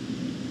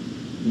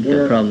 You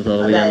know, problems all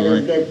the way down the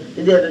line.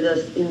 The devil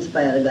just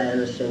inspire the guy on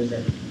the street and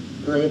say,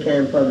 no, you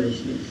can't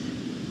publish this.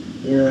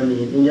 You know what I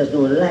mean? You just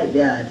don't like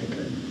the article.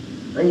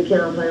 And you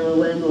can't find out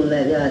why you don't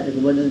like the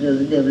article, but it's just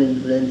the devil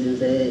influence and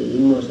say, hey, you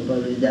must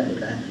publish that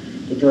because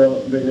it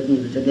will bring the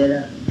people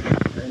together.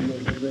 And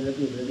make it bring the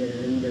people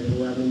together and then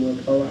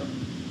power.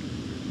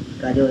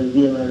 Because the only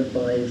game of the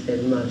power is that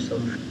we have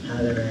some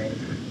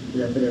organized.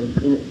 You have them,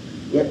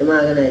 yet them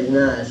organized in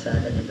all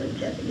sorts of different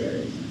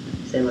categories.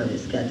 Same as the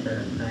scatter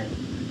and fight.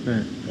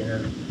 Right. You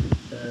know.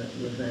 So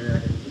you find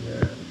out everything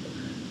around.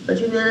 But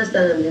you may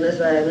understand them, that's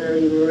why I'm going to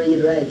even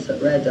read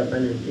right up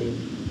on anything.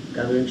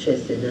 Because I'm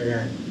interested in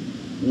that.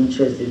 I'm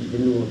interested to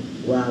know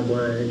what I'm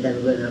going and then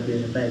I'm going to have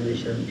this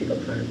vibration and pick up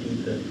from the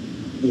people.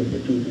 If the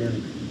people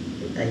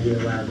I hear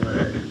what I'm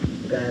going.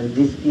 Because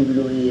these people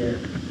don't hear,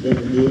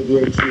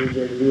 their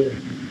children live.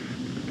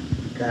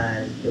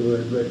 Because the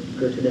word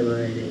go to them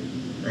already.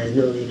 And there's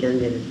no way you can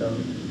get it out.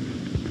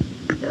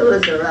 That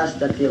was a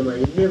Rasta to you, man.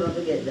 You never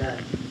forget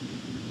that.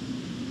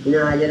 You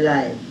know how you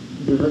life.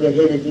 You forget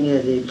anything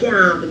else, you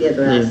can't forget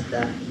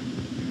Rasta.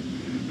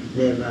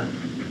 Never.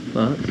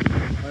 Well, it's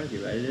part of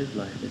you, right? It is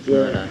life. It's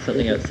not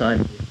something outside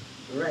of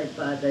you. Right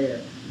part of you.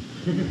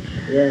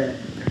 Yeah.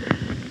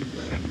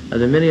 Are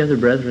there many other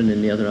brethren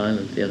in the other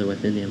islands, the other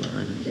West Indian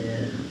islands?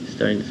 Yeah.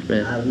 Starting to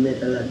spread? I've met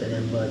a lot of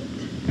them, but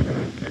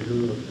I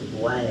know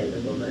why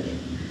over there.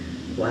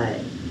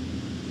 Why?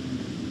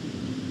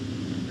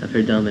 I've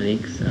heard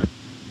Dominique's. Yeah. A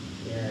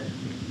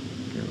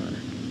lot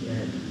of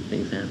Yeah.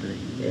 things happening.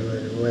 They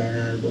were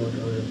well all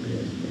over the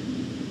place.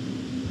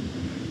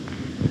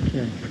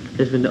 Okay.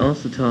 There's been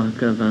also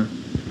talk of one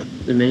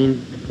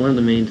of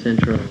the main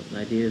central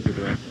ideas of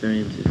the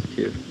Rastafarians is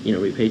to,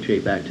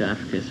 repatriate back to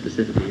Africa,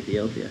 specifically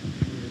Ethiopia.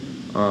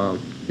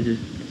 Is there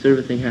sort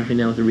of a thing happening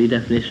now with a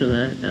redefinition of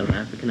that, of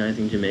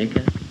Africanizing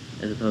Jamaica,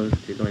 as opposed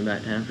to going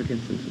back to Africa,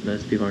 since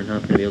most people are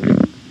not going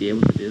to be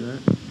able to do that?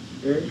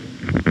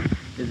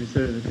 Is there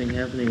sort of a thing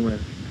happening where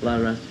a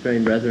lot of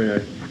Rastafarian brethren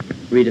are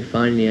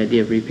redefining the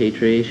idea of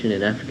repatriation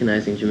and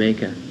Africanizing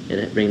Jamaica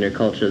and bringing their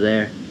culture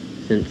there,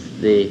 since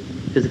the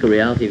physical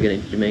reality of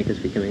getting to Jamaica is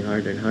becoming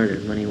harder and harder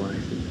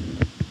money-wise?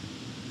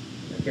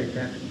 Get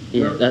that.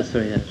 Yeah, that's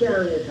right. Yeah. Can't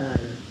get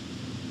harder.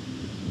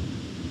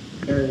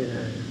 Can't get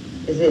harder.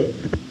 You see,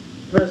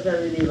 first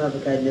time we leave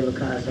Africa, it never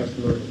cost us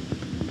money.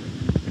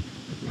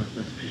 Well,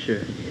 that's for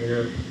sure. You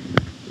know?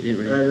 You didn't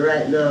really... And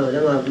right now,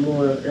 them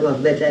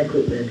have better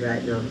equipment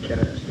right now to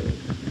carry us through.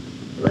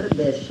 One of the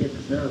best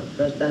ships now.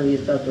 First time we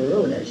used to have to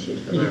roll that shit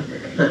from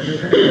Africa.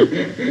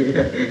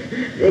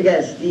 They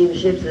got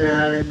steamships and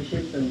all them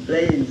ships and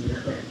planes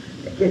now.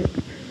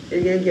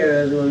 They can carry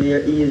us over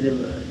here easy,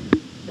 man.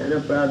 Not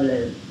a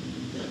problem.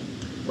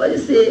 What you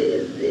see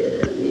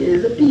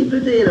is the people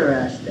doing a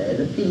Rasta. It's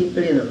the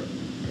people,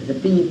 It's the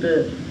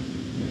people.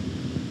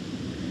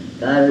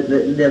 God,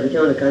 the devil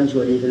can't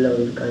control you if you love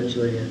him to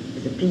control you.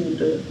 It's the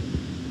people.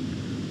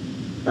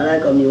 But I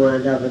come, you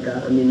want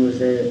Africa,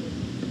 say,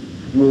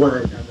 you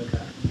want Africa.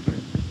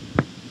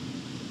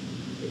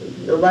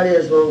 Nobody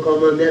else won't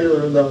come and me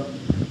alone and go.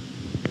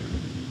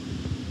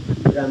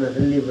 Because I'm not to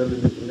live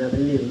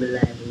my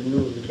life. I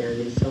know we can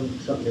live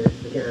something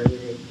else. We can't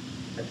really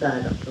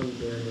attack of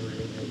something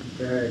and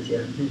to hurt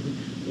you.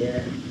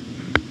 Yeah.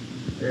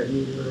 That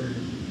means, man.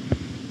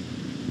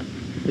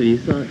 Have you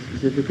thought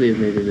specifically of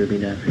maybe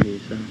moving to Africa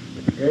yourself?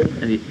 Eh?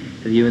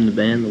 Have you and the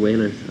band, the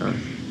Wailers,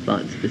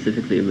 thought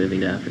specifically of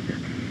moving to Africa?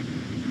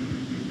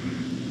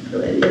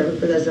 Well, yeah,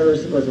 because I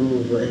was supposed to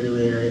move for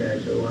anyway in the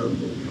earth, so one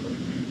move.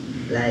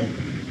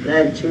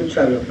 Like to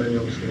travel up and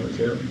down so much,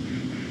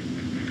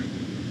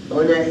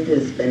 How nice it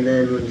is to spend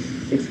 9 months,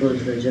 6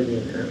 months in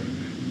Jamaica.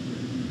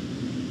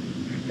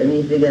 Let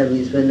me figure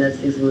we spend that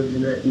 6 months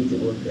in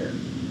Ethiopia.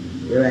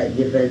 You write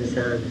different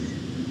songs.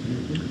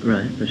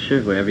 Right, for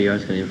sure. Wherever you are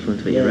is going to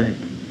influence what you write.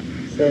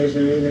 So you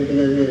should really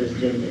figure this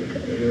Jamaica,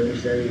 you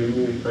should really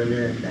move on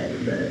there like a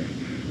bird.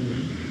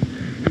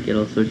 Get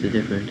all sorts of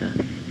different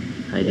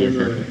ideas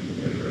Yeah, happening.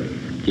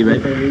 man. Do you write?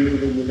 You can really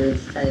live in different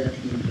style of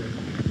people.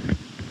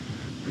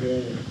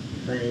 Yeah,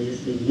 find you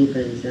sing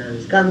different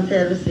songs. Come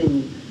tell us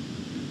sing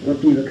what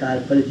people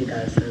call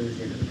political songs,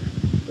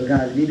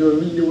 Because we don't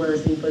really want to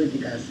sing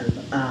political songs,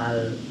 but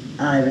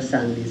all every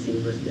song we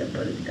sing must be a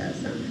political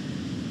song.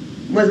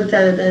 Most of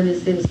the time we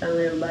sing song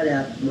everybody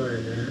happy,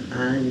 man.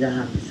 And it's a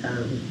happy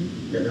song.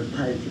 Not a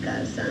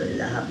political song, it's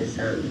a happy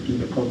song.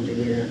 People come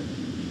together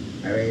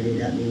already.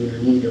 That means we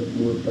don't need a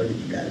more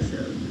political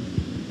song.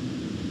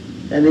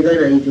 Then we're going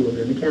to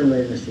Ethiopia, we can't go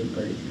and sing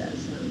political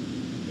song.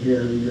 We're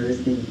going to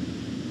sing.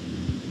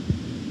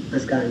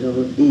 That's kind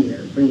of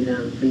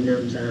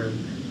freedom song.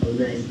 How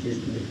nice it is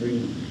to be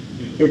free.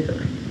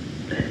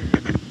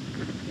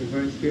 The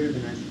Burning Spirit,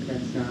 and that's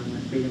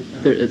Freedom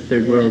Song.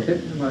 Third World.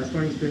 Well, it's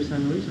Burning Spirit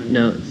song originally.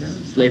 No,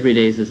 Slavery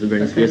Days is the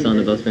Burning Spirit song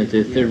that both went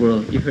to. Third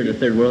World. You've heard the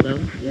Third World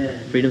album? Yeah.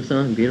 Freedom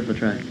Song, beautiful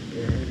track.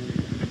 Yeah.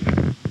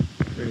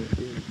 Pretty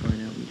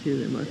fine album too.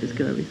 There, Marcus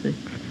got everything.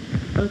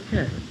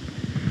 Okay.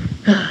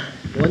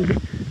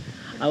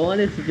 I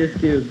wanted to just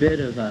do a bit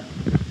of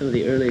some of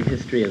the early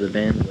history of the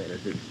band The Wailers.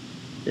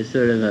 It's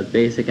sort of a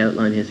basic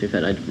outline history. In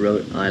fact, I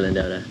wrote Island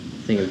out a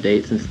thing of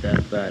dates and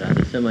stuff, but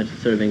there's so much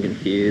that's sort of been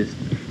confused,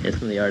 and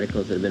some of the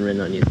articles that have been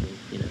written on you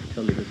seem,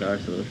 totally bizarre,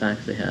 some of the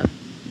facts they have.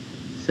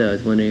 So I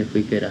was wondering if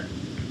we could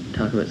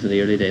talk about some of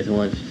the early days. I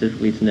wanted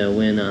specifically to know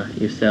when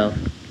yourself,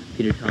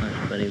 Peter Tosh,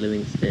 Bunny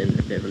Livingston,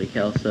 Beverly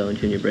Kelso, and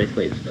Junior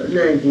Braithwaite.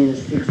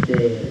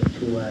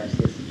 1962 or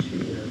 63,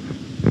 you know.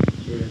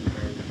 During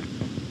time.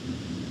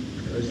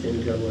 I was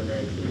in trouble in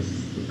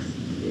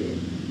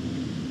 1960.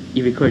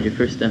 You recorded your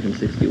first stuff in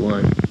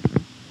 61.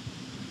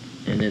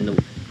 And then,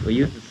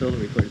 you as a solo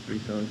recorded 3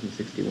 songs in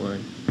 61.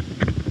 And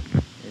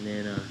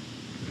then,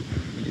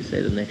 did you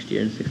say the next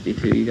year in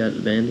 62 you got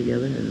the band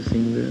together as a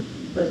singing group?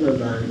 What's my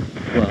band?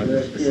 Well,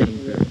 just the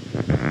singing group.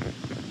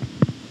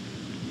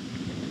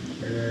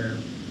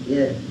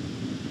 Yeah.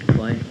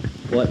 Why?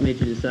 What made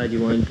you decide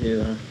you wanted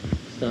to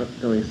stop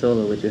going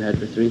solo, which you had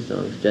for 3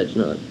 songs, Judge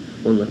Not,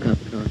 One More Cup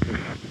of Coffee,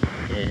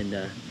 and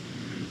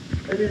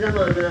Every time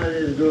I'm in all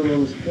this group,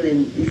 I'm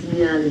playing, it's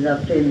me and these are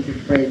plenty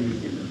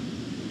friends, you know.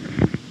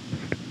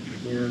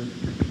 You know?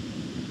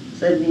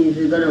 So it means if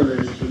you go down on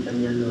the street and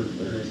you're alone on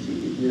the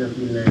street, it may not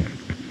feel nice.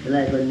 I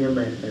like when me and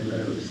my friend go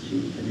down the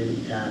street and then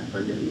we talk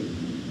on the way.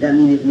 That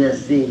means if me I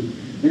sing,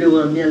 we don't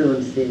want me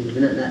alone sing,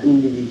 we're not that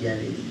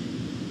individualist.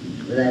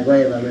 But like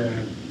whatever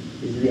man,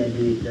 is the way I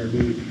do it, not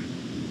me.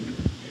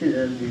 You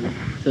know what I mean?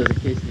 so it's a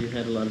case that you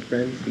had a lot of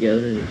friends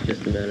together and it's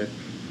just a matter.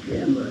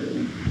 Yeah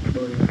man,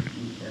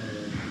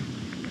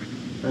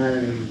 all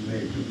of them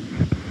friends.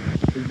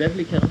 Is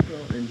Beverly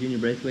Kelso and Junior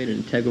Braithwaite an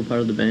integral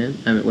part of the band?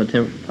 I mean,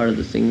 part of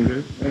the singing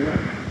group?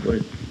 Were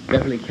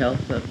Beverly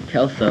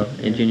Kelso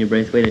and Junior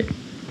Braithwaite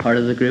part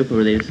of the group, or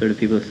were they just sort of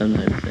people who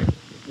sometimes sing?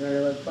 No,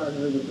 they were part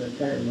of the group at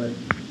the time, but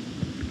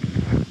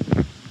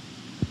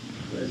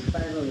it was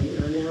 5 of you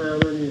know, the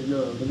harmonies,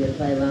 no, forget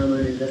 5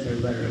 harmonies, that's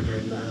everybody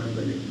remember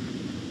harmony.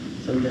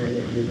 Sometimes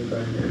it's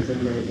difficult, and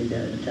sometimes you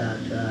got to talk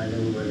to all the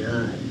woman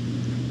hard.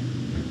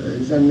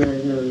 And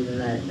sometimes you don't even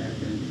like that,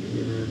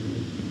 you know what I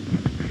mean?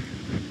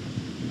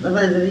 I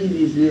find the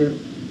easiest way,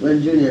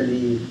 when Junior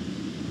leaves,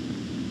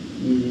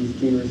 easiest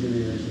thing was to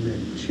be a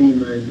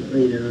 3-man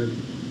later on.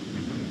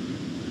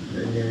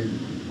 And then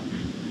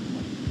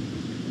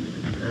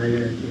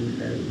other things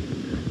that we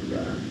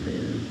got after,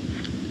 you know.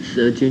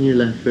 So Junior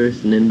left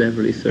first, and then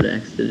Beverly sort of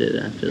exited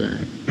after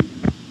that.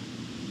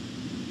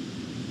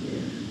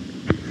 Yeah.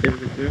 There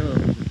was a girl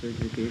on the first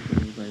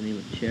vacation by the name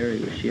of Cherry.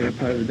 Was she ever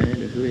part of the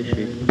band, or who is she?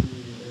 She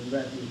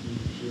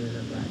was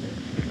a partner.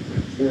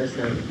 Sing a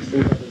song,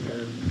 sing a couple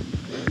songs.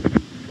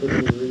 Put me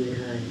really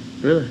high.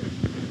 Really?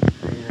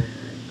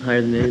 High.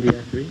 Higher than anybody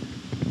after three?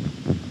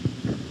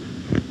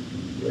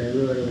 Well, I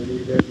know what I was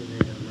doing, I don't know.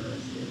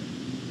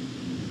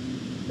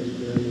 But you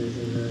know,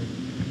 sing high.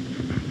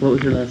 What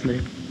was her last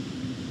name?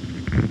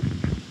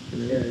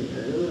 Cherry, I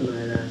don't know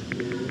my last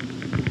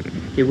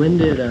name. Okay, when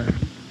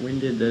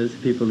did those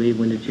people leave?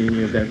 When did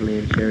Junior, Beverly,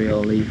 and Cherry all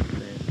leave the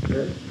band?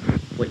 Huh?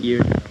 What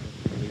year did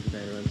they leave the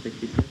band? Around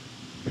 66?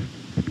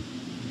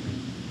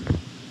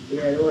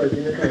 Yeah, it was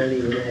in the kind of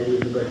leave when I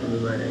leave to go to my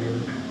mother, you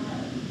know.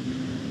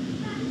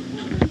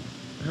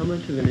 How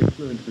much of an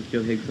influence was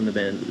Joe Higgs on the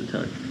band at the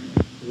time?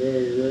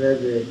 Very, really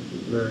great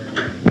man.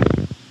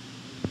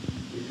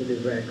 Used to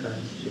live right across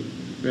the street.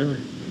 Really?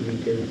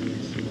 Drink everything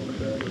and smoke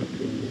club and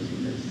play music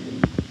and sing.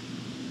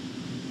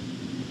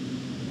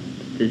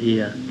 Did he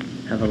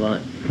have a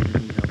lot?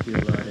 Did he help you a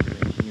lot in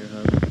arranging your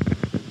home?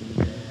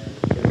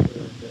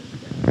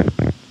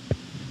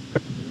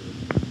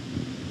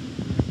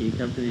 He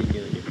accompanied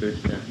you in your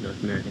first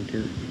North American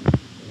tour.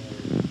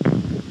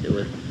 It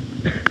was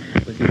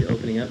he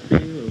opening up for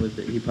you, or was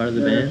he part of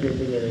the band?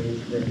 Together,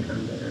 he's very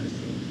calm down and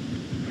sing.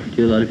 Do you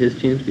do a lot of his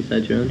tunes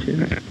besides your own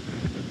tunes?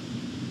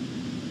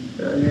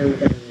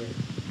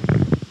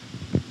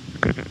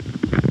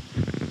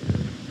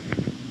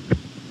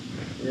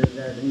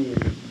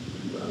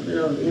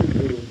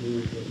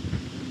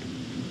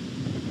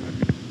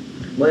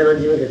 Boy, I'm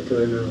on the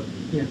tour now.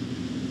 Yeah.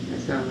 I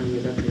saw when he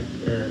was up here.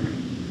 Yeah.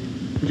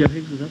 Joe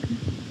Higgs was up here?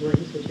 Well,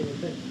 he's switching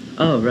his head.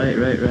 Oh, right.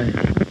 That was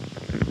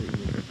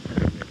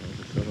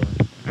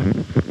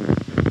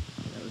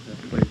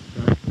quite a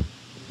surprise.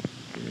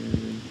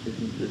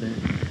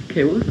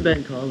 Okay, what was the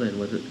band called then?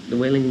 Was it the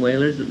Wailing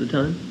Wailers at the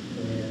time?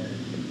 Yeah.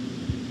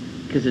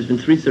 Because there's been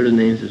 3 sort of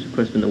names. There's, of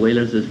course, been the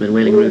Wailers, there's been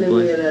Wailing Root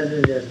Boys. Wailers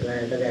is just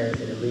like the guy that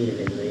said the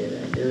Wailing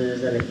Wailers. It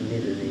was like a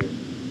middle name.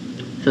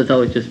 So it's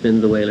always just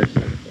been the Wailers.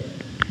 Yeah.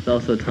 It's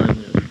also a time when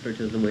it was referred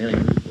to as the Wailing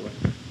Root Boys.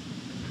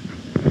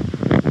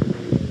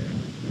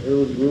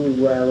 Rude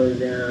Boy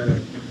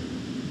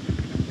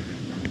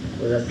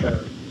was a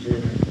song.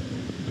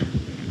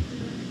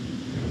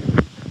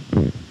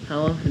 How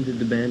often did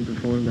the band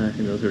perform back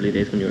in those early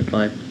days when you were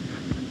 5?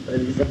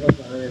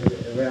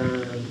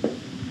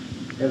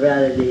 Every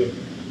holiday,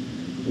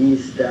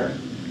 Easter,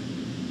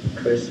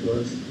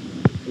 Christmas,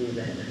 things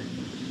like that.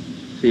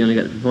 So you only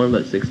got to perform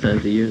about 6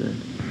 times a year then?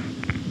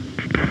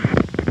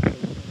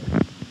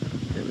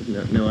 There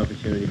was no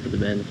opportunity for the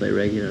band to play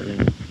regularly.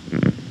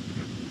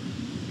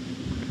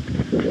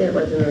 Yeah,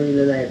 but I don't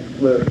really like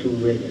work too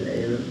regular,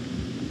 you know.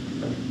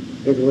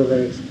 Get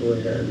over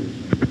exposure and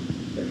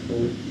the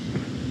food.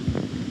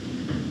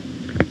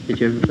 Did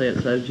you ever play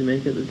outside of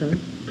Jamaica at the time?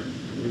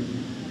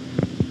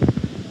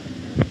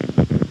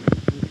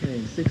 Okay,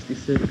 in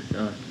 66,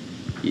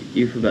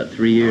 you for about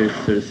 3 years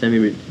sort of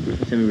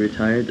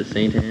semi-retired to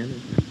St. Anne.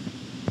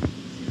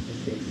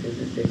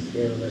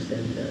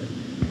 100%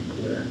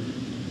 cool out.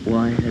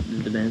 Why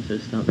did the band sort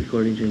of stop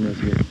recording during those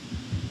years?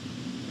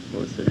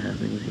 What was sort of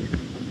happening with you?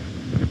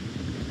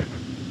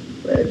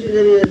 Well,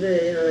 actually,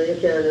 you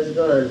can't just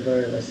go on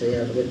forever, so you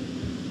have to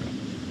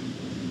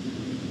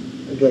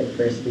get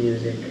fresh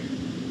music,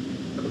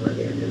 come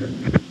again, you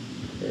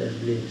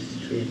just live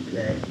straight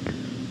like,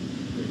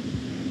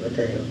 what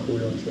time you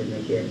cool out here,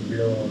 make it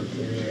blow out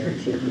here,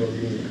 take more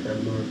music and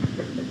more,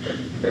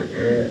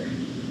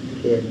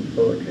 get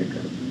bored,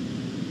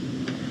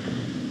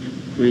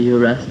 Were you a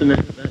Rasta man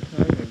at that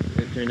time,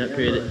 or during that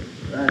period?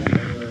 Rasta man.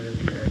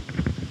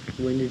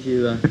 When did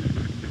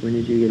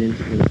you get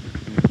into it?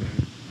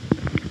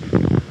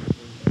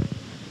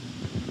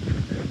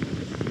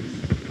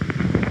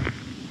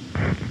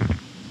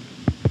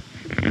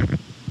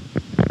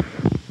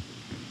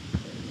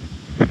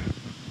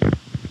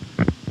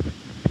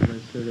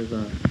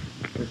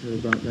 What sort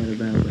of brought that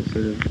about?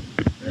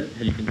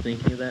 Had you been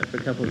thinking of that for a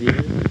couple of years?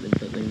 Or has it been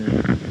something that...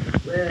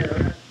 Well,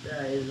 Rasta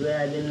is where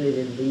I've been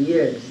living for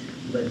years,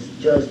 but it's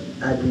just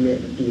I've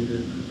met people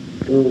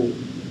who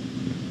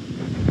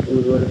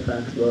know the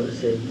facts about the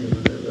same thing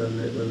when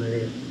I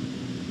live.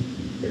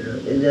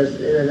 It's just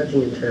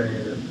nothing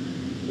internal,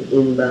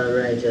 inbound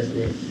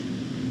righteousness,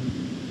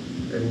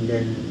 and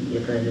then you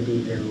find the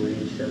people who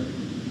live so,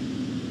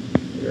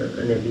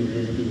 and then people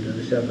is the people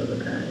who suffer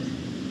because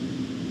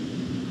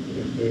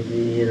if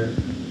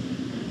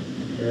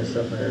they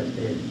suffer as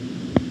they.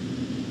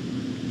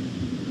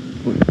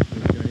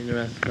 Joining the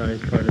Rastafari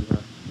is part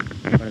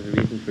of the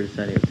reason for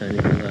deciding it's time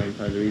to come out, and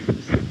part of the reason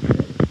to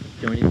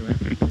joining the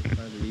Rastafari is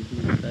part of the reason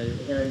you decided?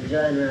 You can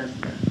join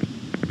Rasta.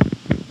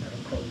 Have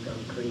a cult on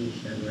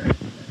creation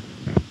Rasta.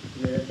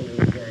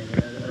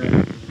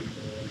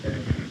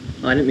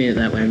 Oh, I didn't mean it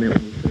that way. I meant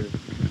when you sort of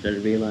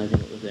started realizing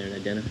what was there and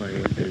identifying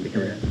with it and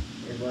becoming...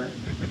 What?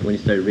 When you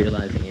started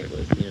realizing it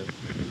was,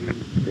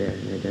 there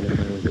and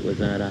identifying with it, was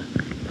that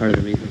part of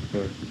the reason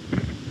for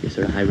your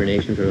sort of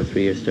hibernation for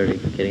 3 years, starting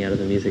getting out of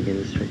the music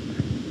industry?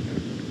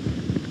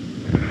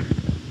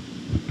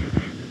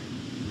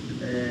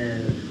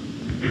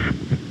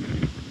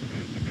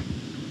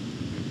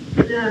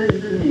 Yeah,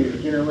 it's the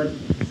music, but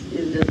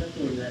it's just a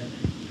thing that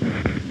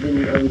been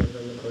away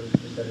from the country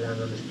for so long,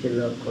 and I still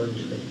love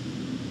country.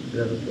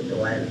 Love to put the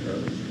wild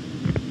flowers.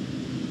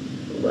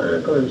 Go on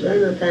the country, I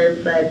know time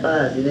fly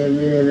past. You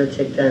never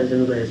check time, so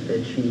I'm going to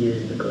spend 3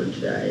 years in the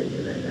country or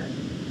anything like that.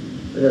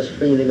 We're just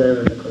freely going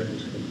around the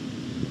country.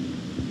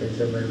 And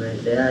somebody might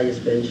say, you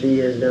spent 3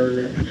 years down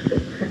there.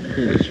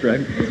 You just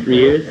shrug. 3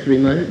 years, 3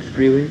 months,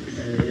 3 weeks?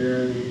 You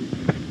know what I mean?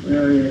 We're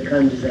not really the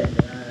countryside.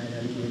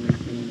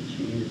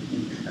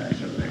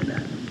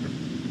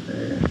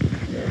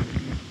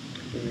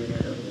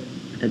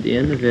 At the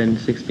end of it, in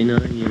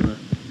 '69, you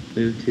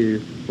moved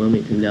to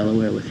Wilmington,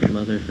 Delaware with your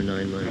mother for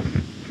 9 months.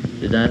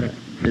 Did that,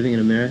 living in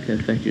America,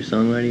 affect your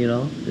songwriting at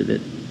all? Did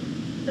it?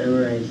 I didn't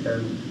write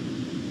songs.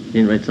 You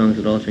didn't write songs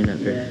at all during that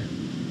period?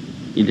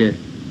 Yeah. You did?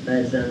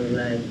 Write songs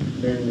like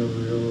Bend Over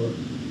Low,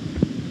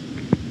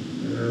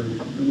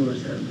 more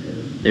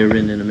songs, They were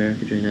written in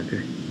America during that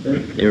period? Huh?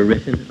 They were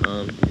written,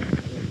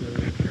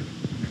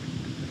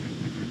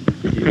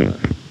 did you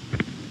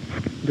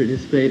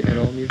participate at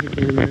all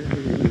musically in America?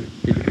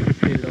 Did you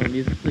participate at all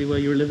musically while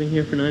you were living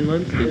here for 9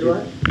 months? Did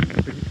what?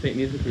 Participate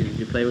musically? Did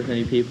you play with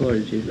any people, or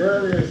did you?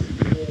 No,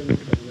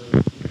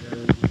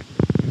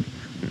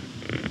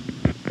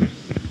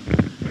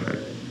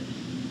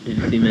 Did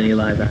you see many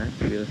live acts?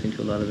 Were you listening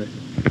to a lot of it?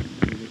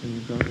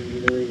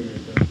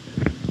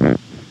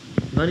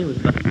 Money was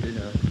busted, was he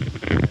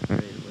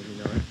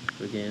not?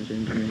 For Ganja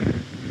in Jamaica?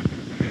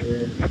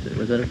 Yeah.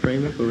 Was that a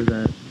frame-up, or was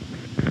that?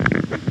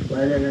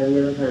 Well, then I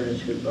never found the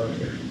truth about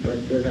it, but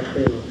it was a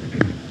frame-up.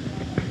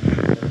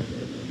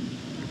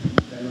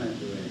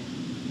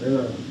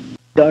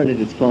 Started,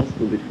 it's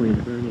possible, between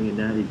Burning and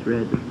Natty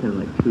Dread, there's kind of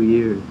like 2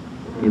 years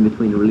in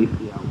between the release of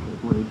the album. I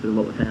was wondering sort of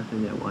what was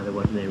happening there, why there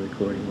wasn't any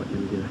recording, what you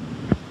were doing.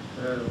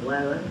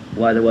 Why what?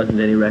 Why there wasn't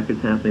any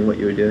records happening, what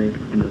you were doing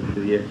in those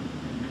 2 years.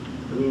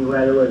 I mean,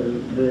 why there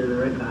wasn't doing the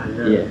record,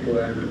 Yeah.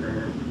 before,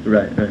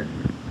 Right.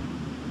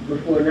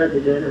 before Natty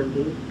Dread, I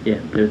think. Yeah,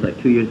 there was like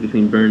 2 years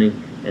between Burning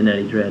and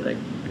Natty Dread, like...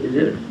 Is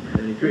it?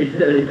 73,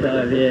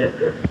 75, yeah.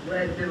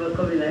 Well, they were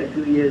coming like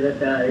 2 years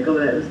after, they come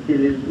like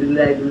still, it's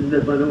like it was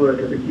not going to work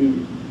every day.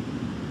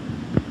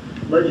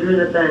 But during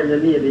the time,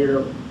 that maybe,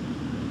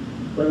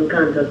 when we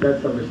can't touch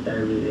that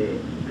summertime, really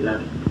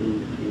last between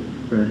the two.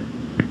 Right.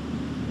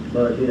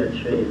 But we had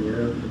train,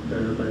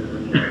 turn up and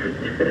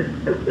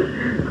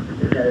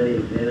it's how it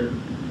is,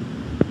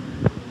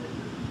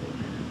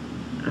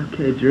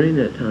 Okay, during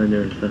that time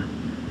there was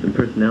some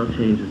personnel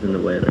changes in the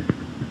Whalers.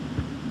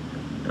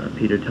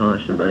 Peter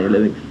Tosh and Bunny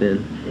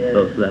Livingston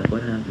both left.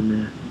 What happened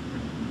there?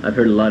 I've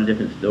heard a lot of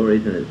different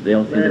stories, and they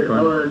all seem to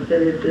I want to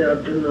tell you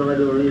up to now, I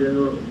don't really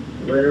know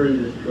what the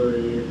real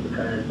story is,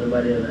 because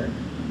nobody ever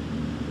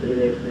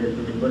really explains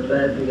to me. But what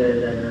I figure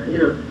is that,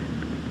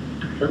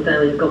 sometimes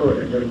when you come out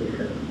of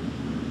Jamaica,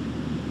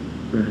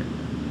 right,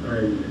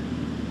 and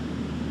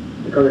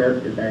you're coming out to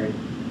the back,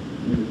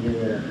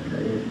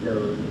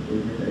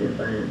 you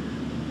find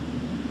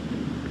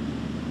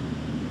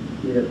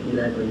you don't feel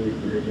like when you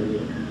used to in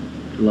Jamaica.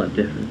 It's a lot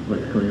different.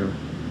 What's going on?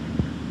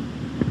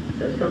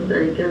 So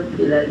sometimes you can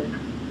feel like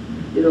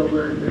you don't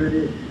want to do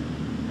this.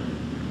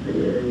 And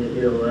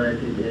you don't want it,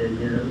 then,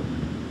 you know,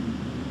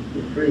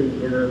 you're free,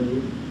 you know what I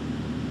mean?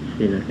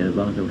 So you're not going to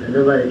bother with And it.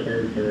 nobody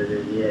can say, well,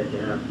 yes, you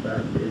have to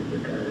practice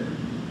because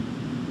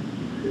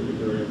you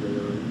don't have to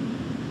know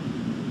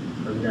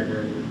from that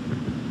on.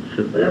 So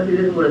But I feel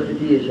it's more a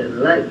situation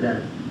like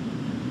that.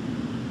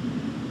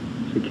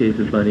 it's a case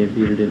of Bunny and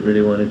Peter didn't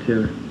really want to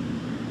tour.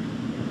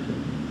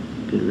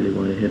 Didn't really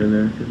want to hit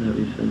America, is that what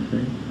you've been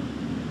saying?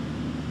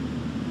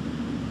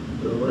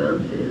 But what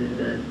I'm saying is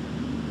that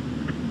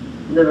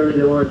never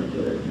really wanted to.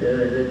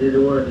 They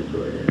didn't want to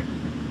tour there.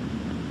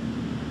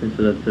 And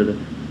so that's sort of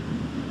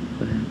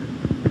what happened.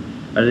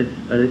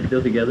 Are they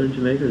still together in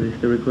Jamaica? Are they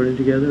still recording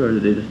together, or are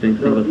they just doing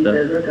So single he stuff?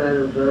 says we're kind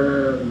of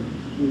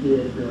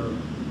CBS now.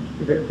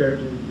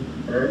 Virgin.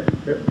 Huh?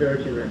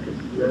 Virgin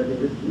Records. No, I think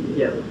it's CBS.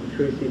 Yeah,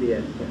 through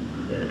CBS.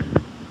 Yeah.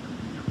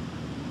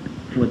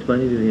 What's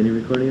Bunny doing? Any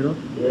recording at all?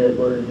 Yeah,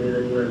 going to do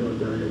anyone who's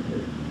doing it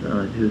too.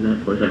 Who's that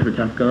for? Is that for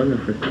Tough Gone or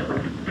for?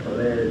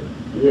 Well,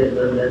 yeah,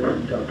 no, that's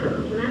talk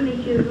about. Can I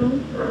make your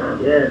room?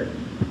 Yeah.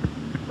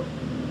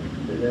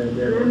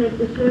 Can I make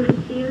the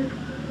service here?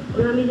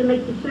 You want me to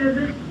make the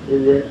service?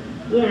 In there?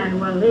 Yeah,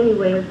 well,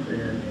 anyway,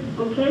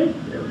 Yeah. okay?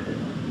 Okay.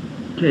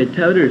 Okay,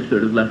 Towder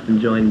sort of left and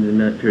joined in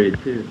that period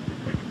too.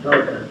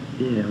 Okay.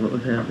 Yeah, what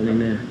was happening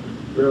there?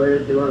 Well, I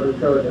just want to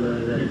talk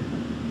about that.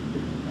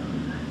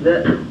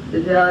 This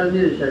is how the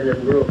musicians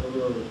them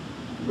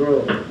grow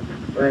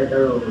right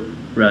around.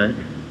 Right.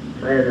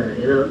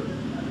 You know?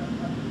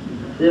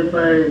 So you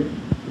find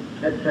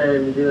at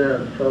times you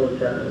have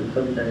Fauta and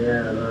sometimes you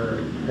have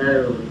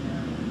Tyrone.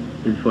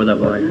 Before that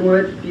But was. more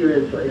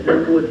experience, it's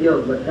not both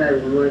young, but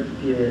Tyrone more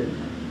experience.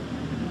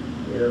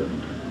 You know?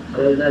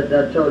 So that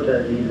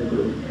Fauta leads the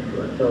group.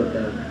 But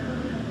Fauta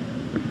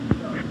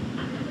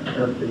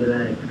have to be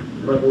like,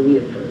 but we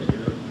wait first, you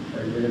know?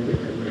 And then get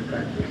some more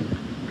practice.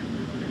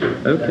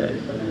 Okay.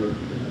 Practice some more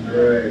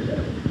words.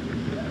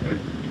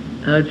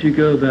 How'd you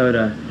go about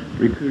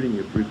recruiting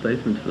your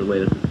replacements for the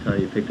weight at the time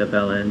you picked up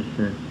Al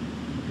Anderson?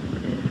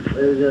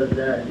 Well, it was just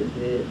that, you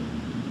see,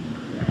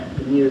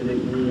 the music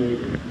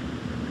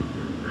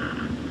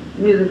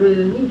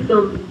really needs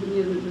some, the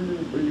music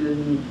really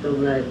needs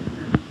some, like,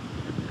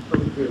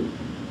 something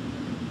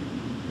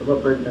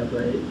up on top,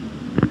 right?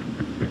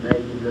 Like,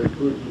 in the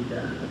good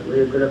guitar, where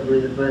you could have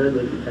really find a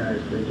good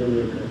guitarist in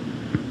Jamaica.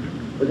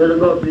 We're gonna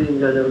go up to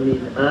England and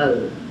meet Al,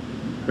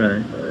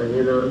 Right. and,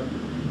 you know,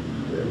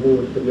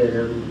 move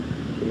together and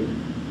see,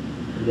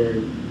 and then,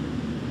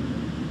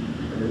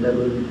 and that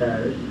good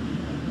guitarist.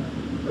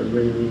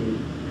 Really,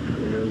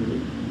 you know.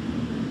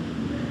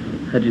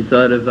 Had you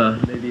thought of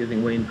maybe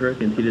using Wayne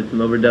Perkins? He did some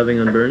overdubbing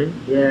on Burning?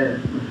 Yeah.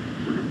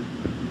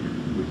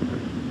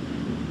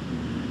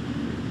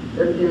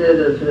 Everything that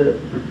does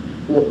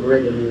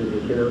reggae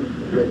music, you know,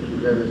 let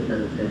people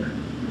understand that.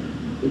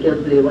 You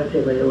can play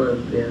whatever you want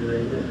to play on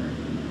reggae,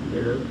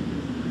 you know.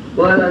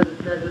 Well,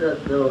 that's not us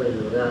now, you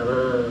know.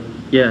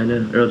 Yeah, I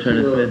know. Earl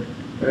Turner Smith.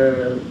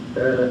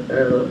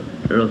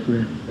 Earl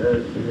Smith.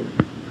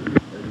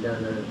 And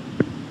Donna.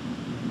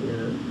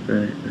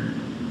 Right.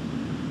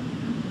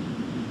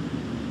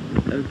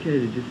 Okay,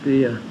 did you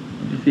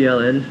see Al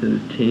Anderson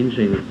was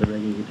changing the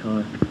reggae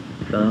guitar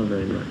style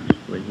very much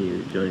when he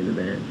was joining the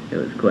band? It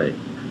was quite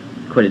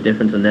a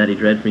difference on Natty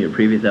Dread from your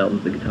previous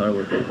albums, the guitar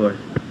work, of course.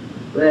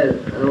 Well, I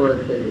want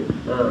to tell you,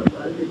 on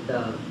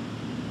guitar,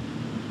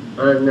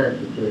 I'm not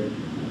to change.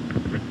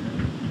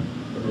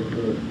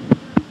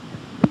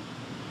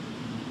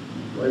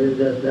 Well, it's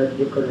just that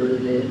you couldn't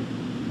really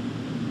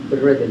put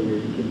reggae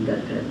music in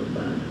that type of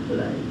band,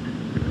 like.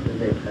 The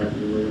next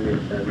album, when the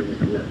next album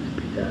is not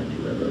guitar, you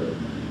know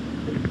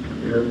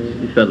what I mean?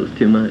 You felt it was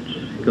too much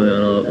going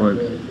on all at once.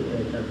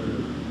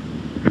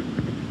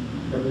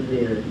 That was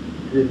there,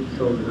 it's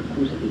some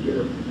acoustic, you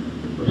know.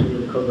 Or so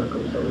you come back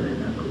up something like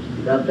that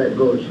acoustic. After I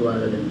go through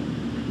all of them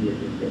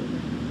phases, the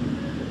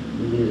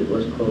music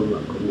was called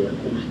back on the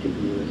acoustic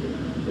music,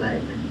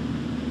 like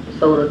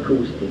sound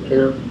acoustic, you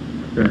know.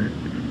 Right.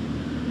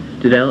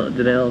 Did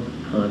Al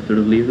sort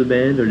of leave the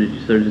band, or did you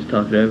sort of just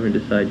talk it over and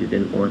decide you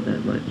didn't want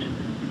that much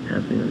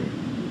happening on you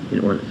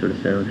didn't want that sort of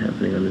sound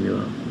happening on the new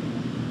album?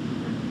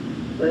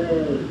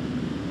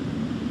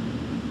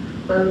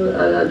 Well, I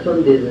had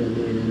some days in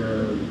England,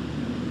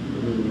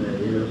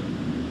 you know.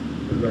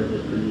 I'm not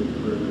just believing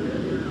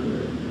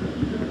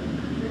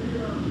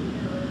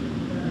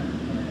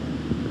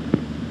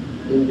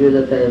in during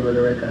the time on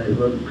the record,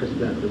 when Chris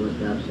Blackley must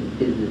have some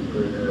business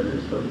going on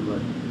or something,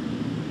 but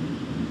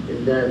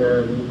it's that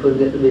he couldn't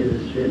get the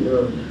business straightened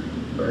out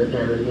by the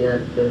time when he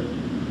had to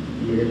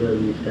be the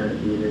drum, he started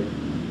being it.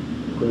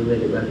 Couldn't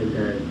make it back in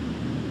time.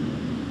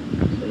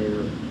 So, you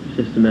know. It's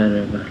just a matter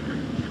of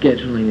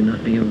scheduling and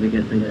not being able to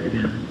get things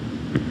together.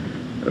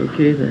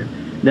 Okay then.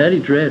 Natty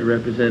Dread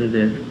represented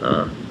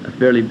a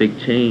fairly big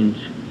change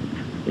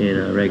in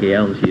reggae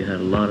albums. You had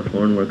a lot of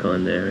horn work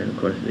on there, and of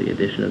course the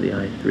addition of the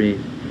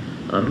I3s.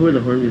 Who are the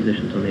horn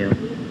musicians on the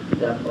album?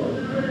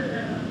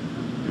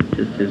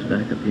 Just his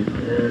backup people.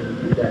 Yeah,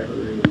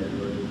 exactly.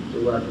 So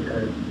what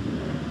kind of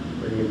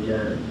money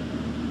John?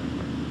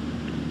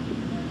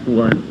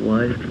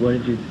 Why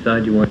did you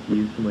decide you wanted to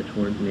use so much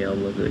horns in the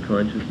album? Was it a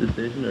conscious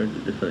decision, or is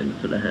it just something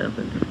that sort of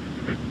happened?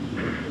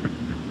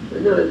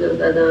 No, it's just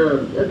that,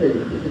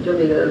 it's a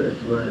Jamaica that was a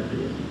small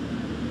place.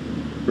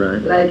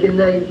 Right. Like in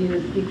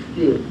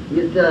 1960,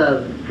 you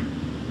have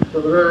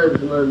some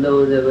handsman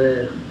down there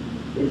where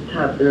it's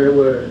tapped in the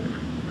world.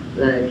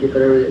 Like you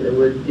could read the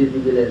word Dizzy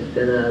Gillespie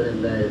and all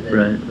them guys.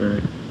 Right.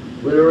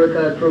 When the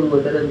record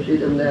promoter, them treat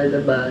them guys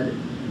are bad.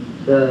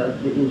 So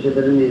the interest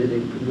of the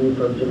music moved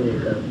from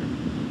Jamaica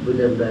with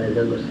them guys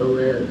and go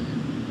somewhere else.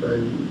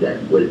 And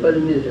that good for the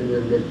musicians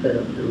and they set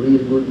up the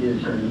real good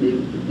musicians,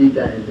 big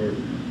guys and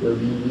where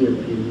we hear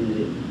play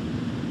music.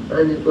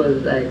 And it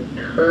was like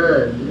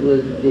Khan, it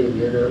was the thing,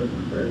 you know,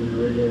 and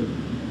really.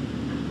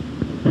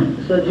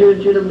 So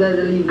during them guys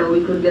are leaving,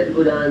 we could get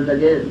good hands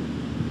again.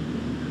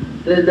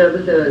 So it's not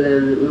for sure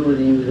then we would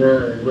use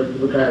hands, but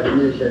because the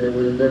musician it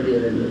was not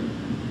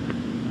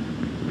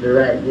the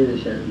right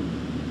musician.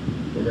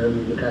 You know,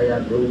 because you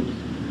have roots,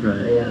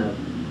 Right. you have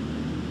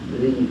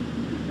leaves,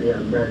 you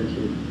have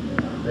branches.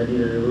 And you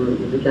know, the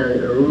roots, if you can't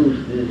get the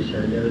roots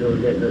musician, then we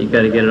don't get nothing. You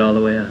got to get it all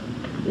the way up.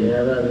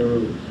 Yeah, about the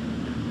roots.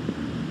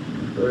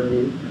 You know what I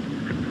mean?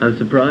 I'm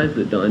surprised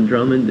that Don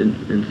Drummond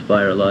didn't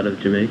inspire a lot of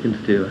Jamaicans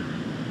to,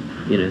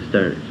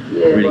 start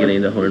really getting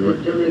into horn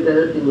work. Jamaica,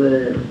 that's the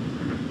where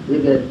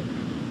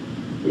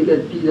you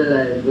get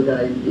penalized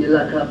because you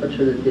lack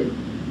opportunity.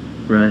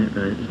 Right.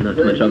 There's not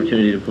too much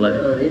opportunity to play.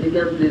 If you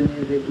can play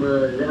music,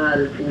 man, the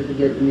hardest thing is to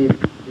get music.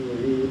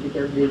 If you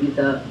can play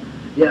guitar,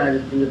 the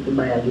hardest thing is to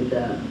buy a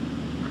guitar.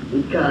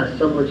 It costs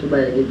so much to buy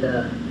a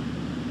guitar.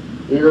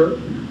 You know?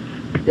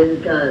 Then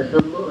it costs so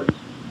much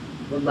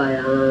to buy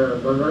a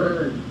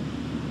hand.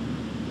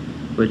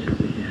 Which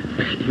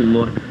is even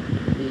more.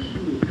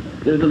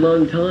 There was a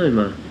long time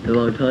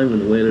when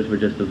the Wailers were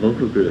just a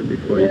vocal group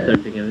before you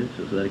started picking up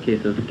instruments. Was that a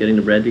case of getting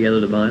the bread together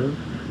to buy them?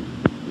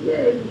 Yeah,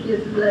 it's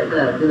cases like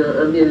that, you know.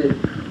 I mean,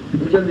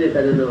 in Jamaica,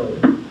 I don't know.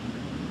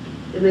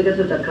 They make a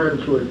sort of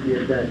control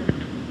place that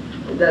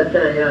at that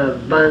time you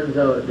have bands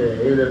out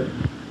there, you know.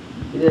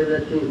 You never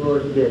think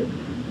about to get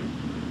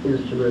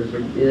instruments,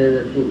 you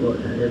never think about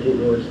that. You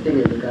think about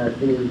singing because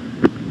singing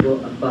go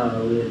far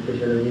away,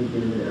 especially when you're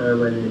dealing with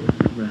harmony.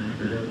 Right.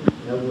 You know,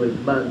 you have with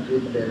back to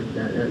itself,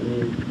 that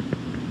means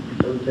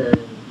sometimes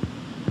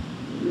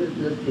you're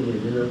just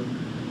singing, you know.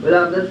 Well,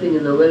 after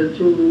singing, well,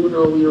 too, you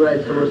know, we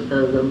write some more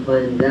songs and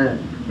find that.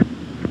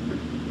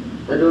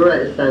 I don't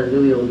write the songs the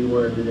way we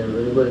want to them.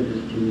 When we go into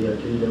the studio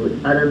to do them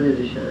with other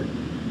musicians,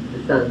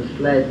 the songs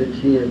slightly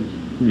change.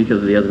 Because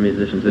of the other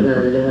musicians' Yeah,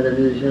 influence. they had a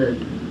musician.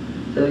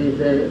 So you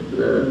say,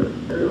 no,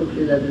 I don't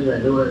feel that is right.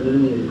 I don't want to do the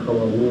music come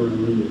our own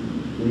way.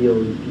 We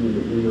always feel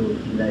it, we always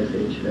feel like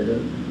it should have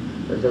done.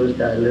 And so we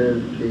start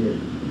learning to play it.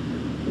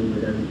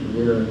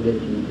 You know, and get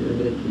in,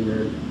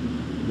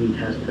 beat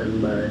has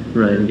stand by.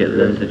 Right, and get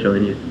them to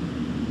join you.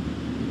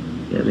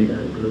 Yeah,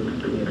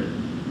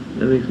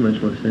 that makes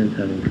much more sense,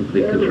 having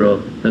complete control.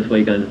 That's why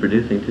you got into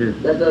producing too.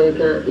 That's how you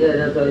can,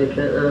 that's how you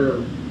can,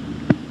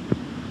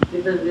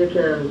 sometimes you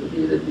can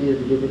feel the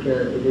music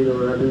if you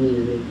don't have the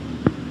music,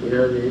 you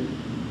know what I mean?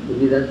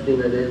 Maybe that's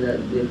thing and then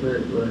that's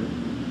different, but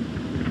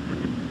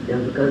you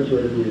have to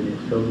control the music,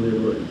 so we know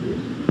what it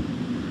is.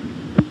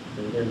 So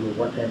you can know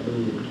what type of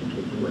music you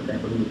get, what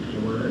type of music you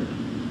want.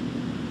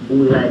 Who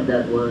like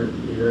that one,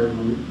 you know what I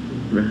mean?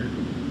 Right.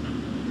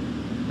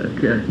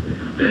 Okay.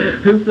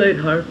 Who played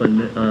harp on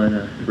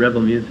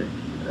Rebel Music?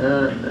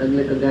 I'd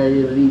like a guy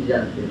named Lee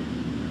Jaffe.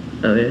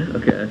 Oh yeah?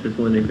 Okay, I was just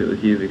wondering if it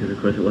was you because of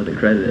course it wasn't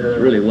credited. It's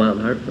really wild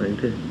harp playing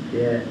too.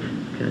 Yeah.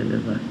 Kind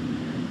of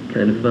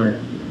fun.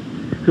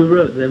 Who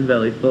wrote Them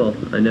Valley Full?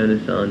 I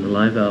noticed on the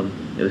live album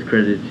it was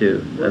credited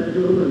to. I don't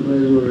remember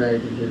who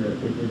wrote it, you know.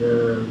 It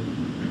is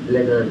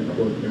Leonard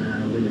quote,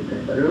 Willie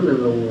type. I don't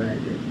remember who wrote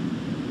it.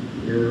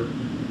 You know?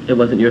 It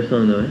wasn't your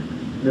song though, eh?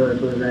 No, it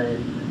was like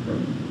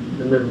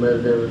the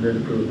members of the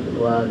group,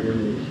 wild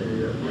musician,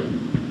 you know.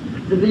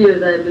 The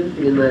years I've been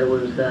singing my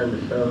own song,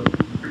 so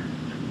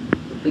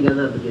I think I'm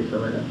not to give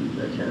some other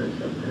people a chance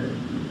sometimes.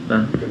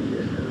 Sing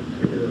their songs,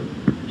 you know.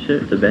 Sure,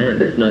 it's a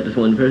band. It's not just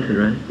one person,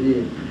 right?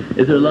 Yeah.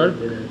 Is there a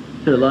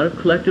lot of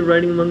collective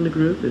writing among the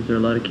group? Is there a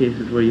lot of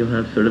cases where you'll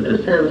have sort of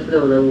just... Every time I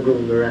slow down, I'm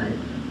going to write.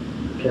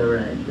 I can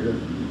write, you know.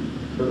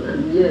 So,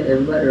 and yeah,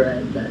 everybody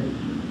writes that.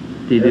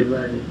 Do you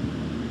Everybody.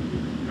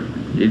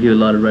 do you do a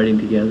lot of writing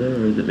together,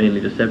 or is it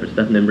mainly just separate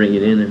stuff and then bring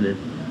it in and then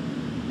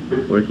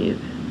working it?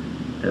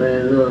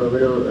 Well, no, we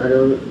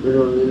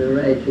don't really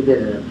write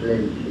together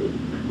plenty,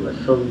 but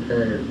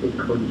sometimes it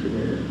comes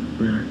together.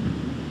 Right.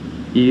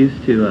 You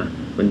used to,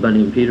 when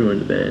Bunny and Peter were in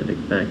the band,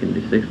 like back in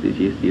the 60s,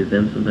 you used to use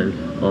them sometimes,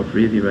 all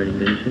three of you writing,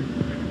 didn't you?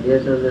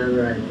 Yes, sometimes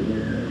we write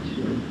together,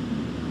 actually.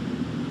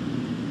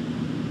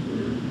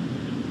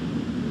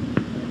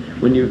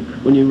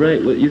 When you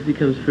write, what usually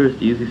comes first?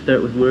 Do you usually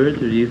start with words,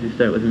 or do you usually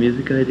start with a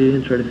music idea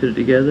and try to fit it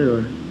together,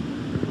 or?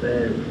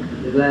 Well,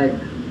 it's like,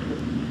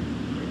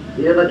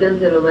 you never can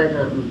tell what might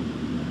happen,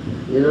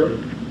 you know?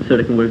 So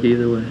it can work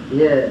either way.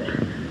 Yeah.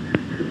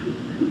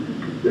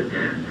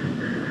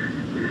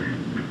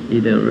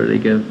 You don't really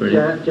go for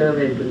it.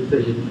 German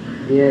decisions.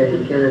 Yeah,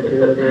 you cannot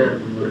do that.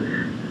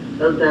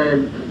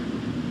 Sometimes,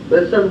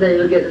 well, sometimes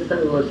you'll get the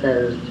song outside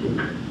of the street.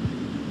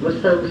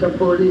 What song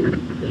support it?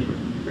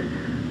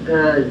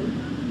 Because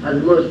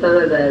as most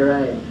songs I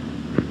write,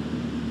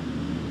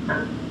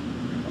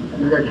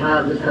 not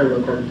half the song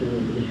will come to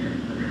me.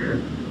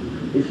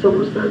 It's so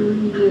much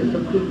song,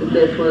 so quick, the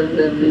best ones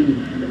that leave.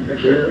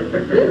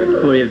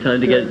 Before you have time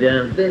to get it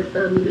down. Best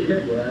song you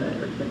leave, boy.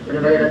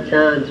 Never get a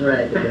chance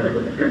right.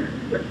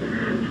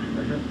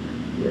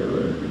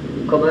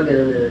 Come again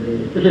another day.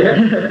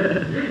 Yeah.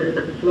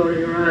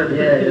 Floating around.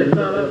 Yeah, It's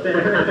all up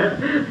there.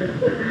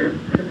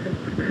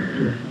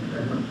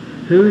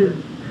 Who is...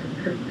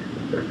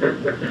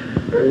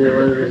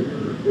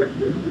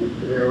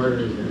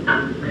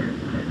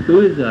 Who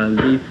is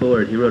V.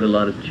 Ford? He wrote a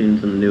lot of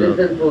tunes on the new album.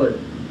 Vincent Ford.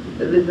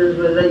 Vincent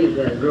was like you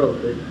said, grew up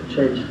with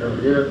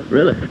Trenchtown, you know?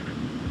 Really?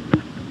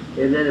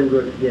 And then them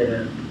go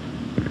together.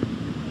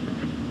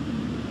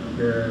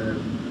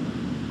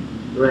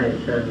 Right,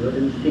 son, what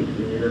in sick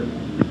me, you know?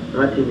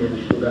 Nothing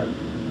in sugar,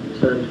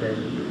 sunset.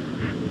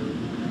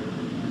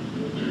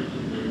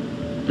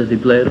 Does he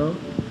play at all?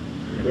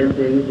 Him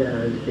play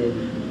guitar and sing.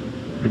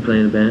 Does he play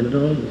in a band at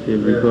all? Does he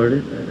ever record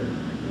it?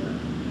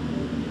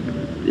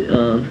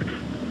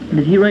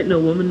 Did he write No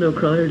Woman, No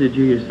Cry, or did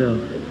you yourself?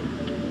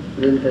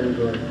 Vincent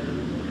Ford.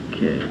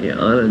 Okay, yeah,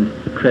 Ireland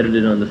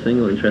credited on the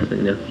single,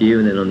 interestingly enough, to you,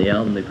 and then on the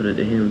album they put it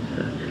to him,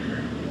 so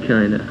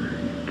kind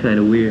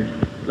of weird.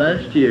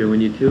 Last year when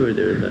you toured,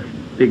 there was a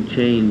big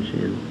change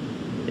in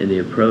the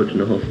approach and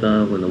the whole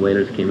style when the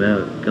Wailers came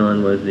out.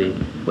 Gone was the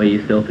way you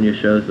used to open your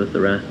shows with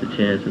the Rasta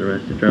chants and the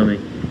Rasta drumming,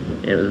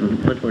 and it was a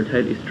much more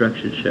tightly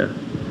structured show.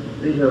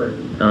 Which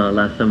one?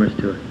 Last summer's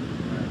tour.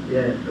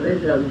 Yeah,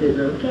 this is something,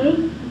 no? Okay?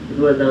 It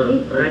was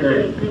on, Thank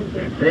night. you.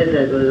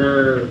 This was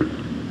on,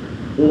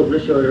 open the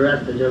show, the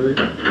Rasta drumming.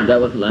 That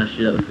wasn't last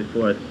year, that was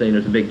before. I was saying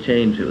there was a big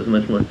change. It was a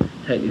much more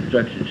tightly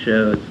structured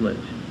show. It's much,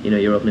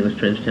 your opening was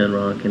Trenchtown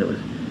Rock, and it was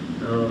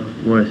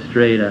more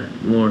straight,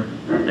 more,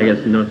 I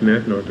guess, North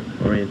American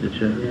oriented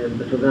show. Yeah,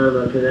 but we're going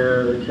back to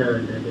the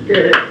chant.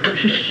 Good.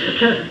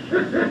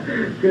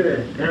 Good.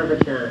 Have a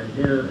chant,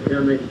 it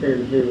don't make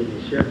sense, really.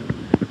 Sure.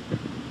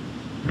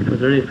 Was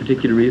there any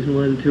particular reason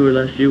why the tour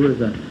last year was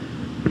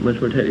much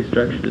more tightly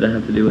structured? Did that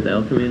have to do with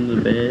alchemy in the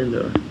band,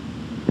 or?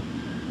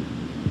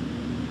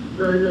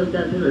 No, it's just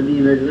that we don't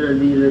deal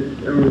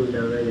with a road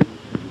already.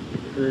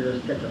 So we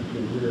just set up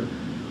things,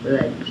 we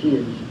like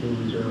change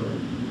things around.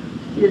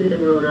 Change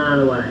them around all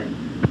the while.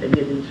 They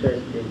get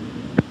interesting.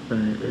 Right.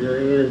 You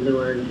just don't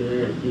want to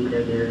see it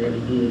again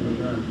every day.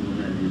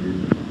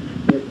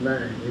 Get by,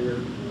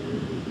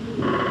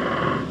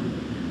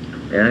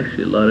 Yeah,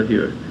 actually, a lot of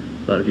your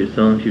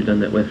songs you've done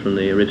that with from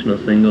the original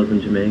singles in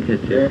Jamaica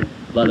too. Yeah.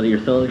 A lot of your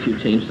songs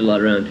you've changed a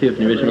lot around too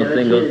from the original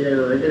singles.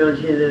 If they don't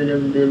change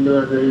them, they don't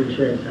have no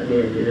interest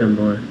again, Come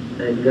on.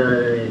 They're gone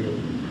already.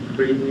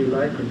 Breathe new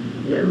life in.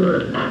 Yeah,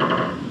 man.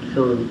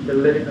 So, It's a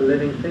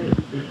living thing.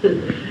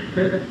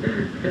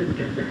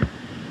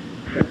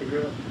 Got to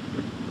grow up.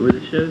 Were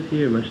the shows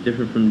here much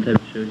different from the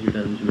type of shows you've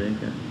done in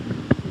Jamaica?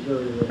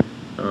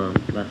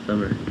 Last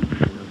summer.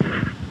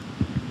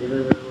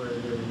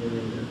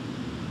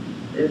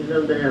 It's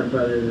something I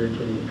probably in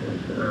Jamaica,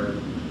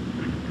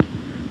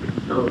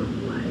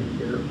 sound-wise,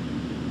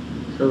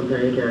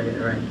 Sometimes you can't get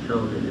the right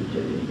sound in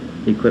Jamaica.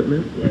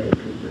 Equipment? Yeah,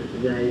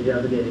 equipment. You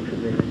have to get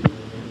equipment in Jamaica.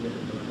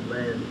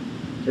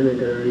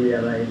 Jamaica don't really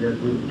have like the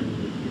good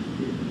pieces,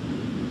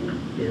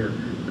 you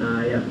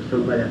have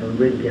somebody have a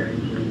great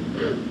guarantee.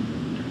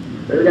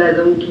 But the guys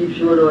don't keep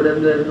showing out,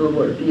 them don't know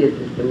about the PA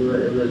system, they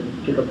just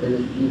pick up in the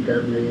speaker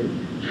and play it.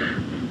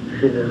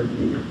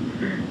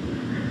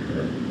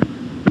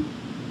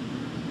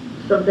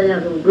 Sometimes you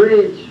have some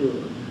great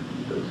shows,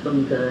 and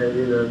sometimes,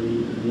 the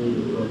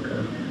work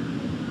out.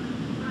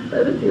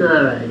 Everything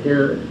alright,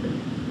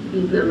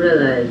 People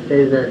realize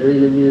there's not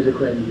really music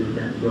quality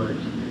that much,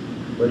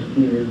 but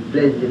still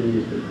plenty of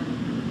music,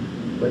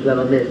 but you have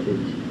a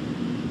message.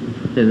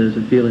 Yeah, there's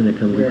a feeling that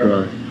comes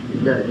across.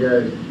 It's not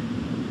just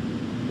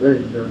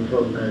some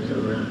funk and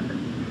some rock.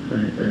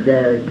 Right. The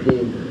direct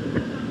thing,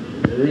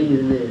 the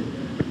reason is,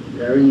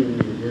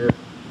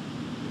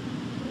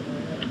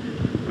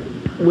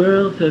 Where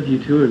else have you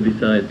toured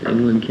besides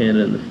England,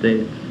 Canada, and the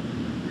States?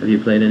 Have you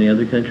played any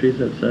other countries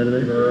outside of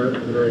there?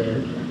 No,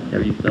 yet.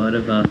 Have you thought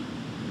of, I'm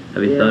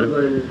going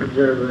to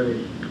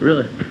Germany.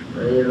 Really?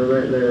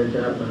 Right there in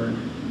Japan.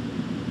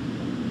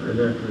 And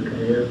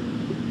Africa,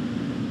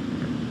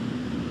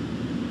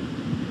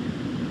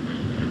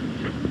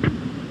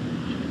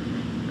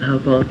 How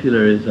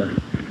popular is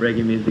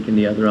reggae music in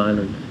the other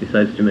islands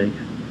besides Jamaica?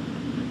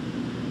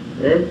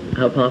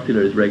 How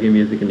popular is reggae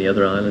music in the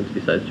other islands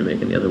besides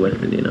Jamaica and the other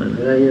West Indian islands?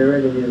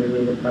 Reggae music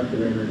really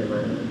popular in the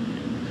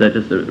islands. Is that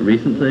just a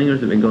recent thing, or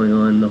has it been going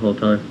on the whole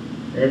time?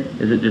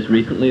 Is it just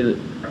recently that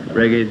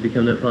reggae has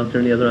become that popular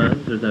in the other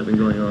islands, or has that been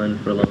going on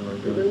for a long, long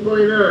It's time? been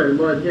going on,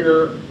 but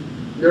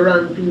the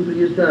wrong people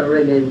used to have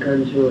reggae in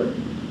control.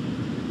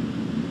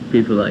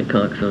 People like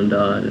Coxsone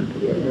Dodd and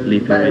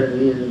Leaping Byron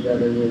Lee and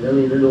Jordan Lee. I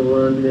mean, I don't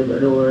want to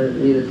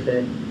really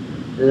say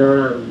they're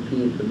wrong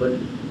people, but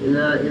in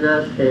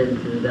a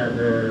sense is that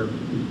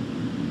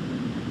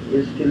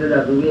you still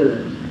have the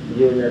winners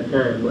during that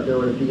time, but the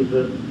only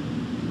people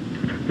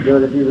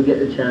get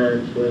the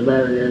chance was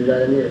Byron Lee and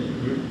Jordan Lee.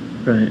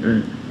 Right.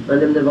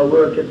 And them never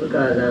work it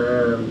because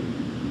a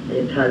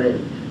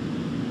talent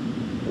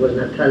was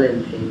not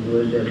talent thing, it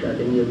was just that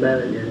they knew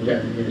Byron Lee and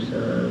Jordan Lee,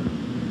 so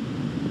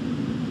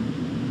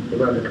they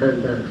have the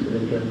contacts so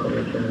they can come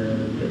and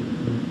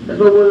that's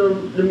why we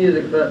want the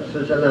music for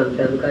such a long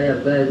time, because you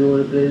have guys who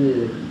want to play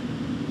music.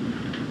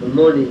 The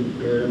money,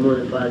 the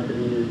money part of the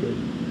music.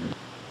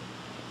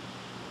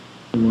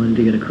 You wanted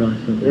to get across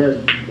something. Yes,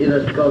 you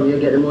just come, you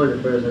get the money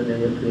first and then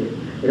you play.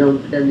 You don't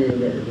pretend you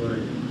get the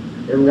money.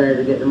 Them guys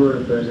that get the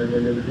money first and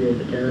then they play,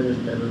 but you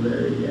understand what I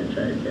really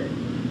try to say.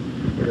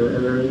 You know,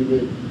 and I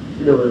really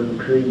sit down and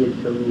create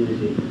some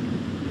music.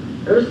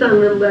 Every song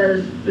them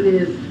guys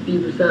play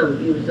people song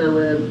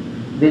where have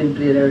been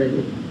played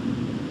already.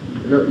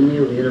 Nothing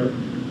new, you know.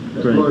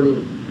 That's money.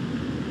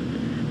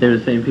 They're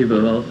the same people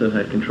who also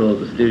had control of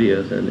the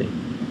studios, and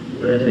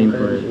Yeah, same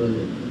kind of point.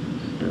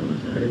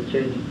 It's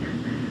changing.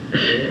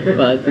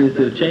 Well, it seems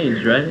to have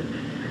changed, right?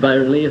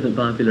 Byron Lee isn't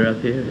popular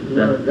up here.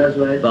 No, that's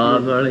why it's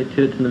Bob Marley,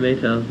 Toots and the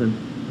Maytals and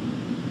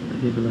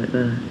people like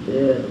that.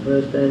 Yeah,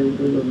 first time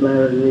people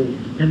Byron Lee.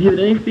 Have you had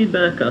any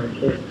feedback on?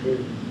 Have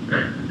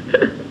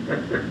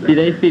you had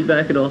any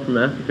feedback at all from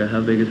Africa?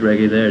 How big is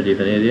reggae there? Do you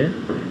have any idea?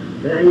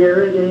 Yeah,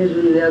 reggae is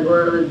really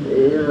going on,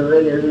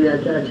 reggae really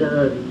attach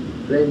on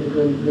playing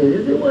different things.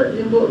 This is one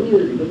thing about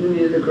music, if the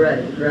music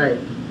right.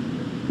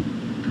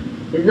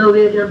 There's no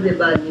way you can play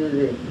bad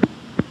music.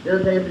 The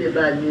only time you play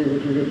bad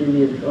music is if your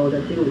music out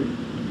of tune.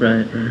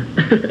 Right.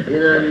 You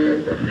know what I mean?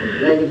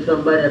 Like if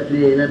somebody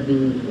playing a B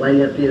while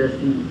you're playing a C,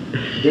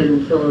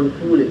 then sound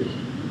foolish.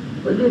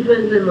 But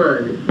differently,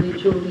 man, if you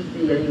tune to C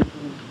and you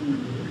tune C,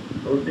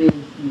 or play C,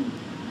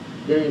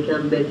 then you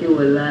can bet you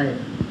will lie.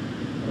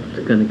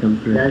 It's gonna come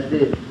through. That's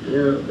it. You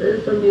know,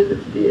 there's some music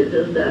still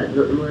just that,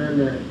 nothing more than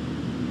that.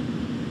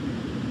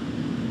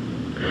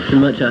 Is there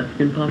much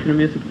African popular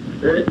music?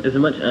 Is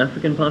there much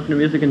African popular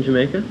music in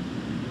Jamaica?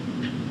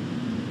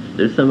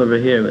 There's some over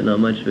here, but not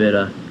much of it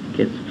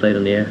gets played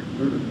on the air.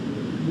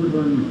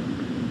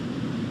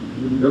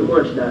 Not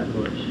much that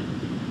much.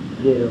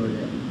 You know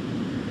that.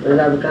 Well,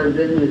 African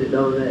play music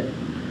down there.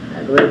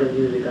 Like reggae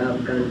music,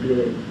 African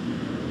play.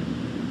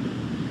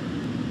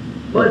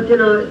 But you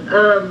know,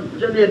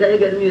 Jamaica, you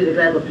get music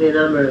like we play in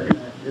America.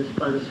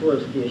 Just on the soul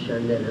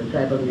station then, and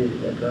type of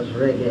music that was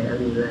reggae. I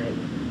mean, like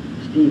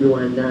Stevie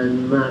Wonder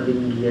and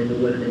Marvin Gaye and the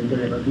whole of them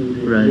type of people,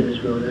 James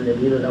Brown, and then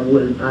you know the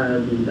whole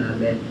R&B back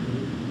there,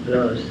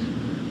 plus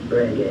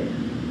reggae.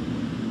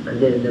 And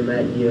then they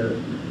might hear,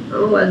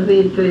 what's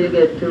been till you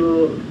get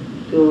to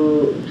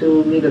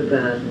middle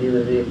class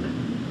music,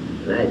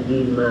 like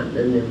Dean Martin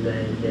and them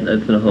guys. Then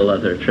that's a whole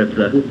other trip,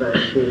 though. Different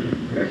thing.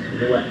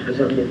 For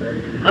something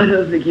different. I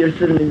don't think you're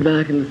sitting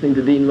back and listening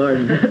to Dean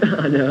Martin.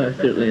 I know, I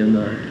certainly am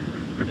not.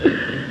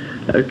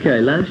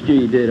 Okay, last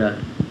year you did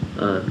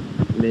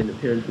made an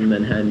appearance in the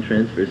Manhattan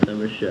Transfer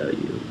Summer Show.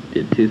 You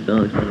did 2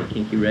 songs, one with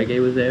Kinky Reggae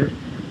was there.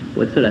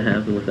 What sort of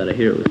happened with that? I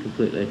hear it was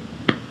completely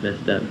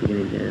messed up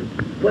beginning to end.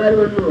 Well, I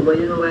don't know, but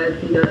you know what I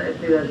feel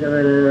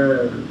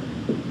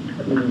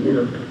I mean, you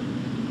know,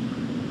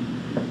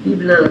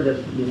 people now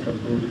just be so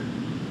good,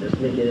 just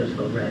make it just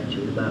go right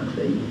through the box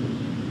so easy.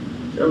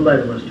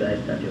 Somebody must try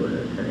to stop you one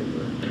at a time, you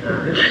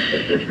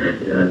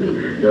know what I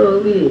mean? No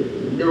way,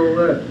 it don't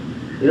work.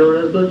 You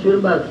don't just go through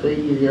the box so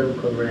easy and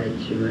come right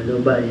through and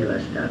nobody ever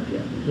stop you.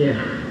 Yeah.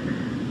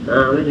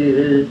 We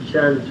do the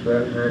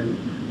transfer and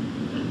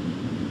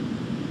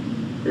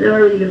I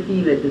never really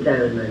feel it the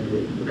time I do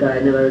it because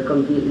I never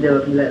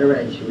feel like the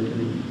right show to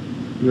me.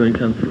 You weren't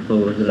comfortable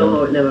with it all?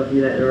 Somehow it never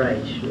feel like the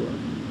right show.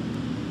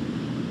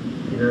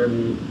 You know what I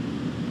mean?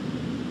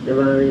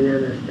 Never really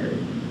understand.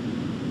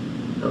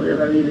 I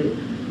never really,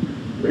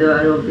 I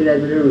don't feel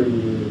like we're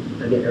really,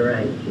 I get the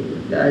right thing.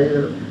 Because, you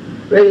know,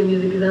 reggae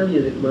music is a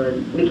music,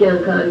 man. We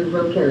can't call you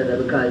from Canada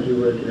because you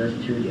work in a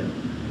studio.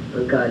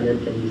 And call you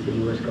and tell you say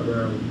you must come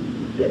around,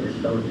 get the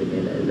sound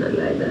together. It's not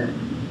like that.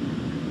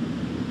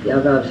 You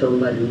have to have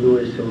somebody who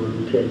knows sound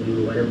who tell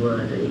you what they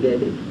want and you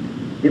get it.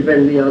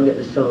 Differently you get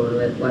the sound,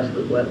 when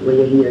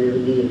you hear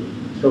every day,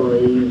 sound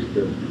that you used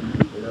to.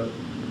 You know?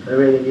 And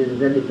reggae music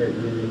is a different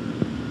music.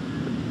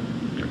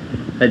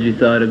 Had you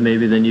thought of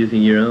maybe then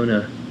using your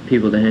own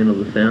people to handle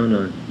the sound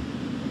on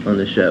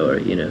the show, or,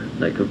 you know,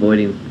 like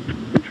avoiding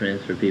the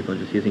transfer people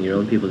and just using your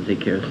own people to take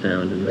care of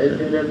sound and I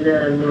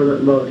know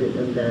nothing about it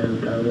sometimes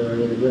because I never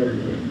really good at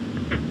it.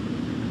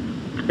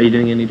 Are you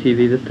doing any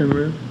TV this time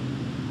around?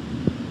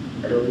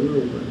 I don't know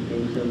it, but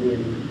things are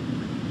really...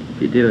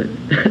 If you do it,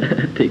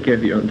 take care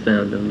of your own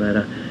sound, don't let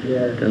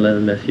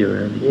them mess you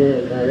around.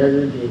 Yeah, because that's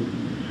the thing.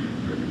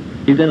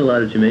 You've done a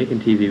lot of Jamaican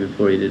TV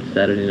before. You did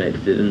Saturday Nights,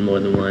 did it more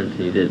than once,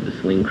 and you did the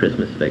Swing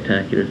Christmas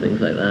Spectacular,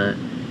 things like that.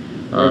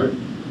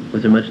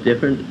 Was there much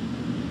different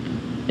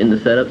in the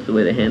setups, the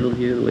way they handled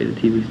you, the way the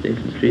TV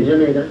stations treated you?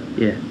 Jamaica?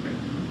 Yeah.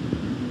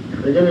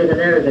 The Jamaican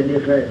America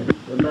different.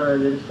 The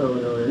band with the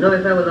sound on it. Now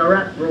if I was a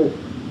rap group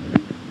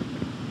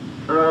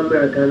or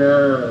American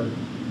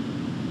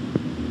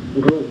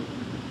group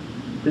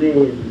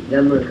playing the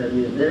American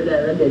music,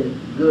 then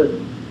it's good.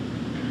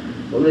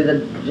 But with the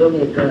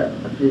Jamaica,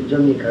 after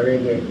Jamaica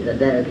reggae,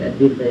 it's a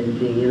different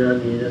thing, you know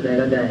what I mean? It's like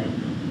a guy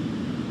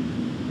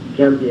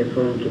can play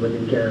funky but he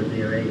can't play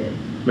reggae.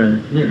 Right,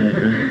 yeah,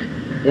 right.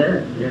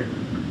 Yeah? Yeah.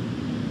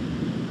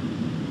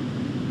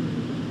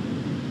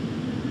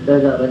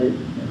 That's how it is.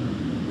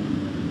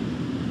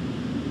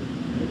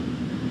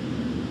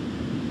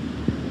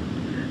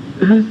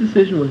 Whose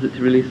decision was it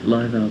to release the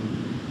live album?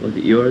 Was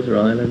it yours or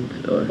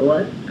Ireland's? Or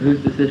What?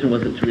 whose decision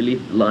was it to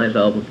release the live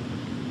album?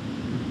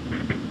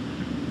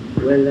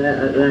 Well,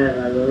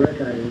 I was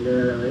recording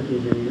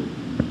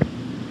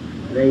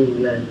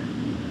England.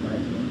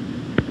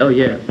 Oh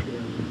yeah.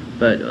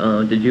 But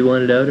did you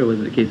want it out, or was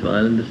it a case of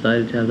Ireland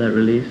decided to have that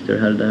released, or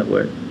how did that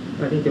work?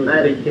 I think there was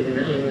a big hit in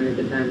England at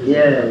the time.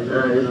 Yeah,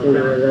 this thing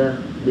was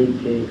a big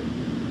thing.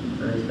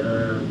 I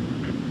saw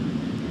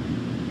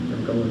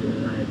come out to the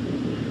live thing.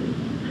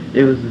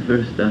 It was the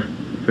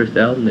first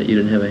album that you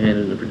didn't have a hand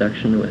in the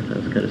production with. I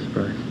was kind of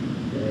surprised.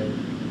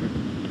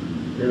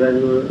 Never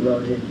knew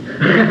about it.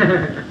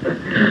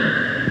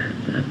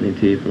 It's happening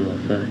to you from all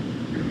sides.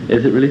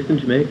 Is it released in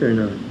Jamaica or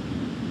not?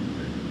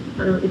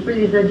 I don't, it's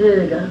released in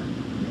Jamaica?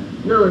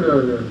 No. I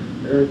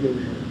don't think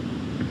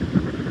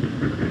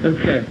so.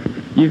 Okay.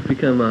 You've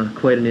become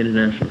quite an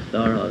international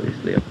star,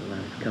 obviously, over the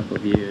last couple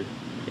of years.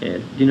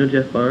 And do you know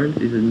Jeff Barnes?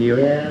 He's in New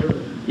York. Yeah.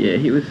 Yeah,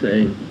 he was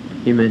saying,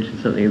 he mentioned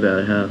something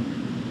about how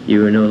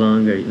you were no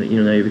longer,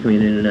 now you're becoming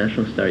an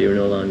international star, you were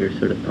no longer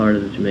sort of part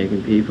of the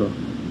Jamaican people.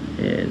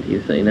 And he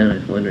was saying that, and I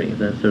was wondering if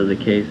that's sort of the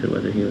case, or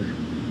whether he was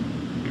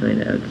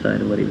kind of outside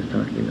of what he was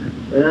talking about.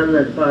 Well, I'm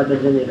not part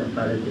of Jamaican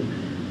politics.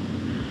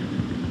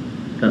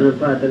 I'm not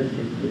part of the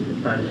system, the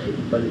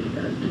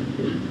political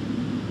system.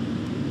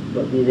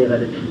 But we never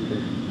the people.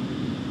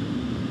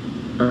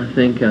 I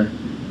think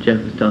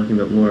Jeff was talking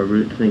about more a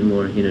root thing,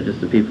 more, just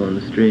the people on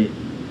the street.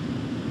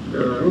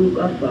 No, roots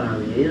go far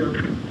away,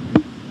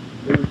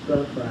 Roots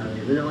go far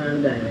away. We don't want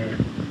to die there.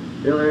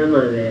 We don't want to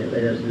run there. We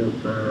just look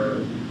for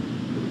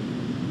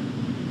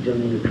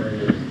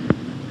Jamaicans.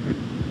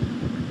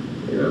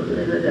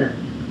 Like that.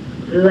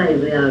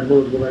 Lively are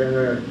both over the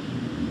earth.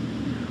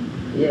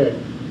 Yeah, it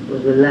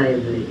was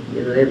lively,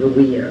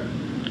 everywhere.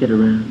 Get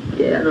around.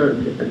 Yeah, I know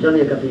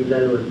Jamaica people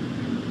alone.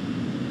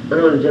 I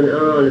know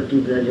all the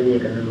people in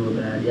Jamaica don't know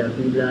God. Yeah,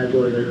 people are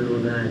going to know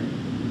God.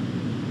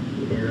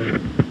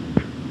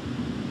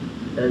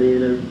 I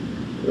mean,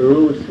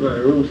 roots, man,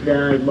 roots they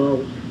are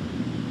about.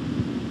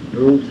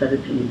 Roots are the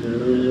people,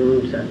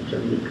 roots are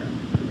Jamaica.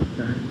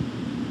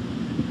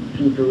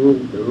 People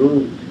root, the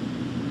root.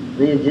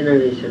 New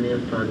generation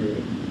and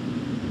family.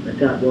 I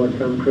talk about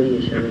from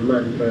creation, when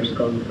man first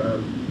come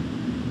from.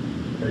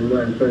 When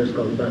man first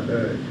come back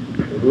earth.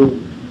 The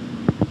roots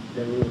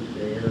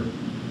there,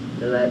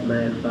 Like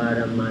my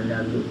father,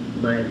 mother,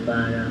 my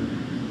father,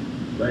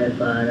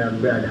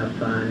 brother,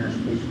 father,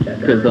 sister.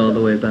 Goes all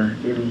the way back.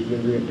 There is your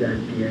great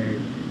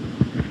grandparents.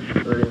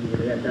 You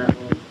got that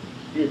whole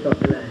straight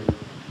up line.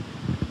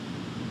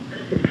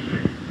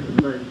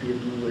 Man,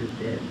 people would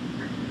say.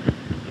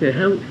 Okay,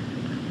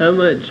 how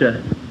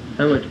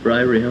much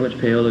bribery, how much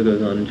payola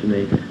goes on in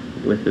Jamaica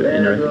with the Well,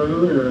 I don't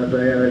know, but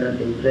I heard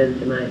nothing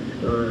plenty might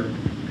go on.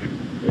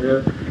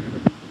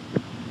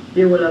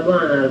 People are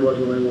going all about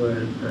one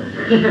world.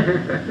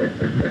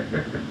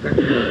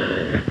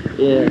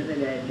 Yeah. The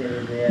guy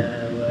tells me,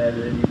 well, I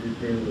don't need to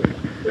say word.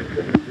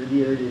 So the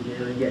other day,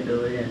 I get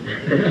over here.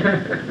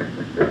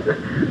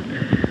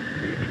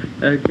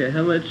 Okay,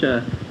 how much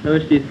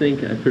do you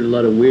think, I've heard a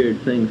lot of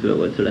weird things about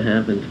what sort of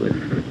happens with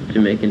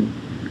Jamaican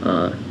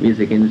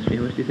music industry.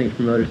 How much do you think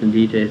promoters and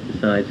DJs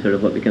decide sort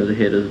of what becomes a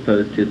hit as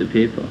opposed to the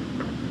people?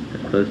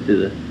 As opposed to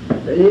the...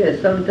 Yeah,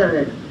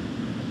 sometimes.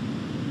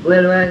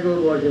 Well, what I know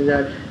about is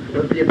that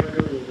when people are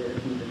doing it,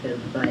 people can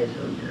buy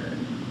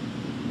sometimes.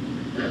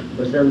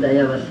 But sometimes you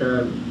have a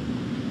song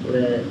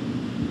where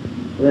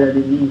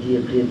the DJ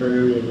plays on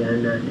the radio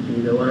and not the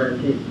people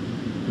want it.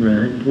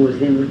 Right. And force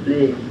him to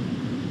play.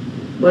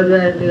 But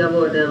what I think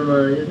about them,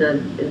 it's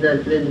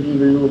not plenty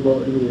people know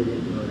about the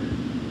music,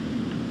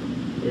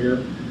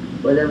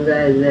 But them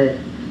guys there,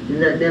 it's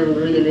not them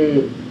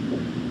really,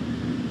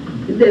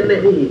 they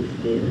make the hits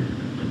still.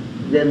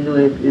 Them know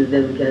it's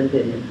them can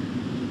tell you.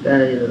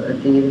 I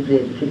think if you play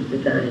it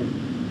 50 times,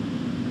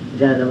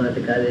 it's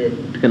automatically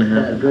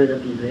start going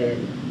up people's head.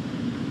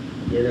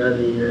 You know what I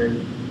mean? And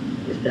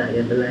you start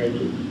getting to like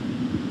it.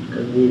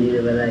 And really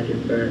never like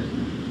it first.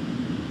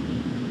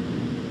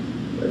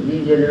 But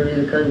DJ don't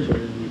really control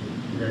the music.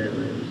 That's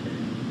what I'm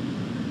saying.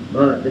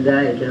 But the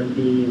guy can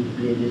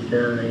play this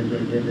song and play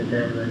it every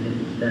time and then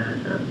it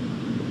starts up.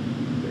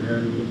 You know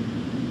what I mean?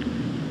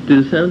 Do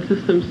the sound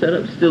system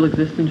setups still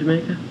exist in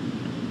Jamaica?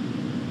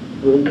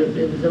 Well, you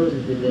play the sound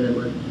system there,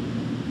 but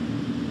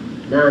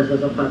dance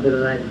was a popular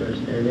like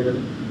first time,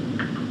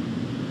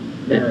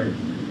 Dance.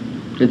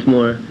 It's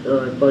more...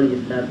 So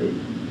police stop it.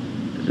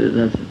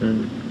 That's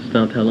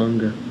stopped how long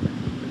ago?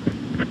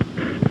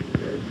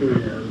 still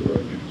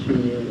about 3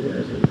 years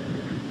or something like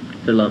that.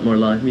 Is there a lot more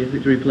live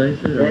music to replace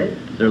it? Or Right?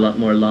 is there a lot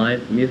more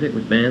live music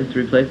with bands to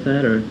replace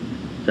that, or is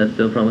that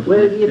still promising?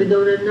 Well, maybe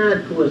down in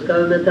North Coast,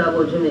 because we're not talking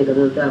about Jamaica,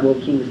 we're talking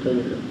about Kingston,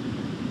 you know.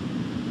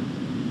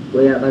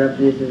 We have other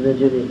places in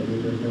Jamaica,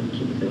 we don't have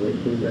Kingston, where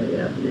things are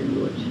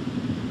happening much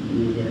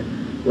easier.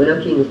 We're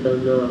not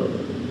Kingston now, we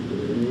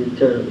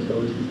turn up the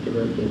sound system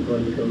and think, oh,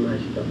 you can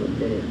mash it up up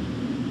there.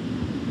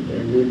 You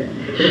can't do that.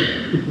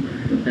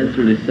 That's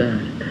really sad.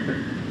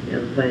 You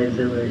have to find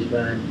somewhere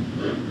spot.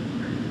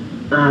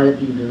 All the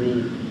people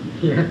read.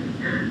 Yeah.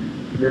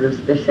 None of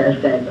special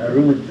type of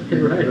roots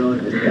Right. around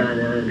this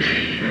corner and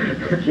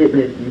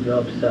straightness you go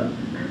up so.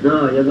 No,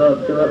 you go up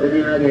to up with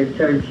him again,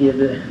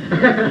 turntable.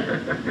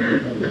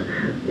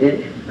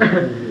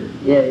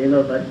 Yeah, you go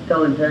up at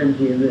town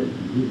turntable.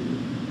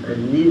 And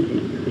this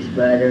is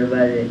why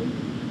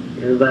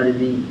everybody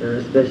beat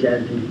special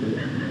people.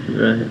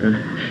 Right,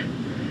 right.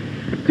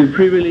 Do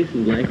pre-release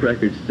and blank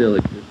records still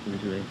exist in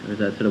Jamaica, or is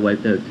that sort of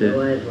wiped out too?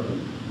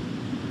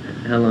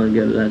 How long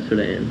ago did that sort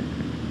of end?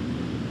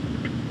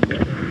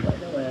 Quite a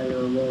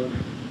while, about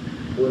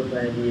 4 or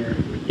 5 years.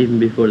 Even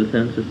before the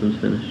sound system's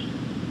finished?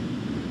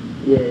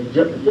 Yeah,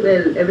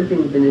 well,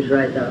 everything finished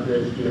right after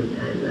the same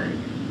time, like.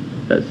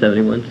 About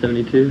 71,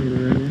 72,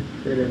 around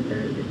there?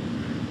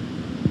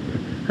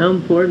 How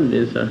important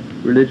is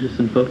religious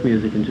and folk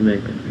music in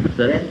Jamaica? Is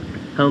that, Yes?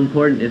 How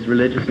important is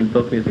religious and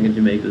folk music in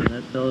Jamaica? Does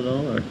that sell at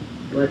all, or?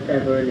 What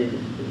type of religious?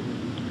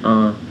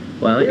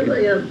 Well, Yeah,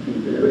 but young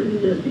people,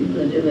 religious people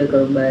in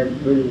Jamaica buy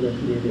religious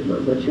music,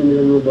 man. But you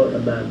don't know about the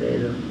Bible, you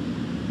know.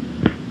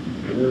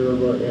 You don't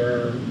know about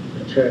the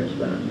church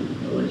Bible.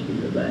 How much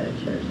people buy a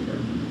church now.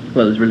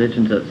 well, there's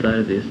religions outside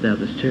of the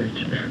established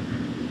church.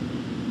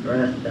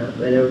 Rasta,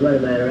 well, everybody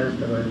buy the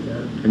Rasta ones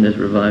now. And there's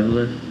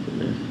revivalists, and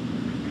there's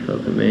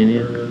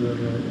folkomania. No.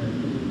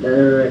 That's a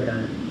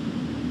record.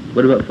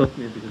 What about folk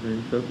music? Is there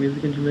any folk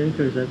music in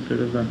Jamaica, or is that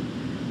sort of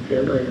See, I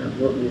might have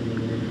folk music in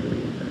Jamaica.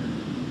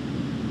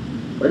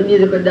 What the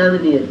music would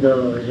dominate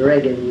now is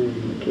reggae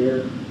music, you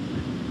know.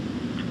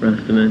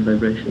 Rastaman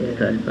vibration Yeah.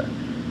 type? I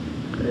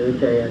will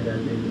tell you that the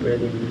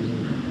reggae music,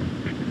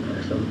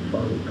 some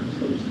funk,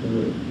 some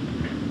soul.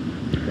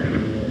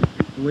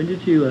 When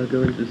did you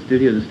go into the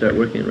studio to start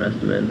working in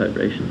Rastaman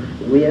vibration?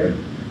 Where?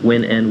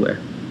 When and where?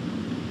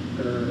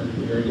 In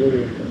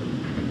Jamaica.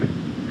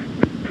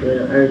 We're in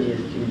an RJ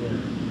studio.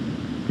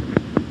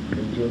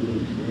 In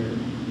Jamaica studio.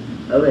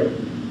 Oh wait.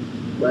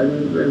 Why do you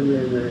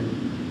remember?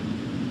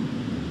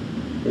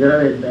 You know how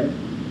it's bad?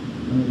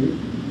 Mm-hmm.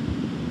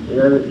 You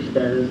know how you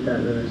start in the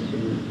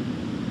studio?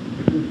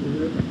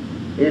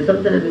 Yeah,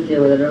 sometimes it's here,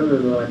 but I don't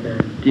remember what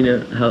time. Do you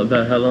know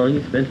about how long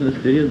you spent in the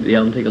studio? Did the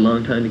album take a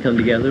long time to come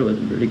together? Was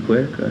it pretty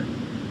quick, or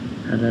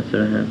how did that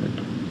sort of happen?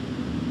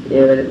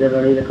 Yeah, but it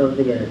never really comes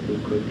together too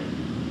quick.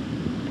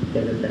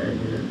 Take a time,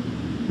 you know.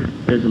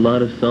 There's a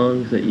lot of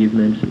songs that you've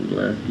mentioned the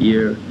last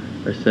year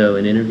or so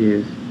in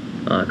interviews.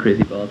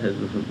 Crazy Baldheads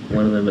was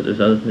one of them, but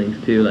there's other things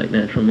too, like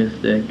Natural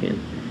Mystic and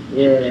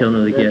Yeah, Children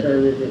of the that's Gift. why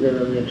music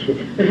never make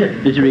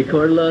it. Did you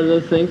record a lot of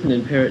those things and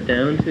then pare it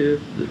down to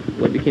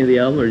what became the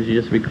album, or did you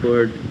just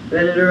record?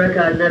 Well, in the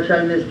record,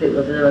 Natural Mystic,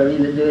 but I never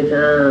really do it, I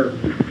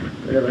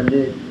never do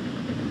it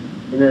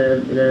in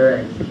a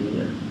right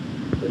studio.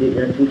 We did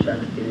it in a 2-track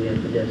studio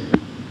for just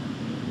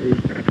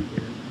listen, you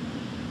know.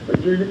 But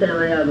during the time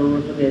I album,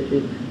 we forget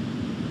it.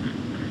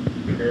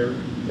 You know?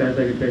 Sounds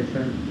like a great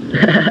song.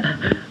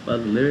 Well,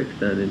 the lyrics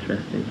sound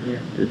interesting. Yeah.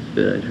 This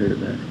bit I'd heard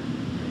about.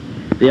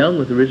 The album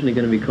was originally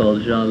going to be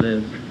called Ja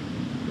Lives,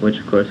 which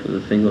of course was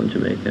a single in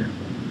Jamaica.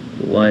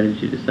 Why did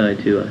you decide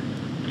to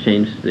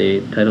change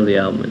the title of the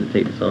album and to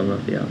take the song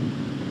off the album?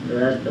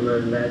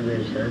 Rastaman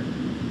Vibration.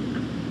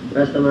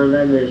 Rastaman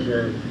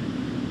Vibration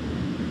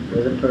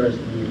was the first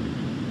name.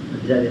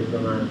 Jolly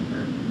from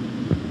after.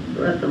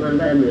 Rastaman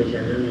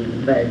Vibration, I mean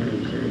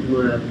vibration. It's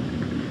more of...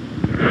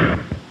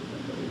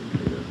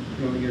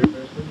 You want to get a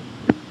person?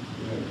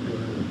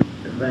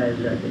 The vibes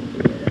that get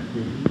together.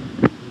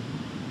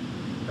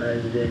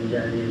 As then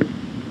Jolly.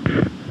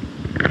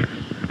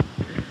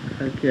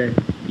 Okay.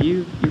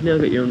 You've now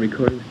got your own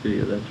recording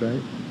studio, that's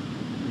right?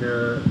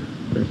 No,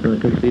 That's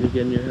not completed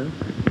yet in your house?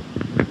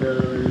 no,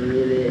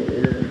 really,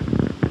 you know,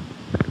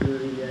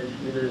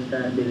 we don't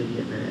start building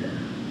it now.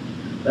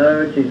 But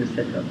everything is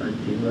set up and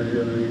things, but we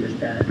don't really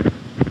start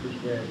push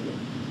there again.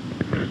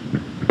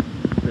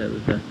 That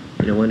was,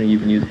 wondering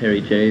you've used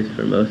Harry J's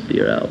for most of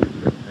your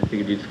albums. I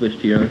figured you'd switch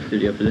to your own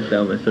studio for this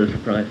album. I was sort of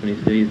surprised when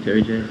you still used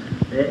Harry J's.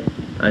 Eh?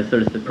 I was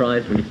sort of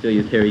surprised when you still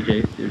used Harry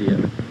J's studio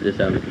for this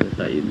album because I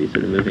thought you'd be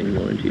sort of moving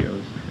more into your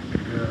own.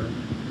 No.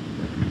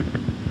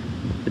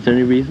 Is there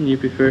any reason you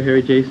prefer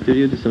Harry J's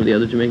studio to some of the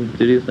other Jamaican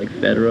studios like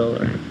Federal,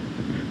 or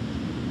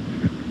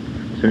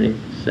is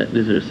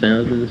there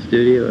sound in the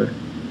studio, or?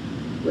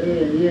 Well,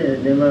 yeah,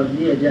 they have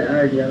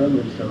RJ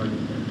good sound.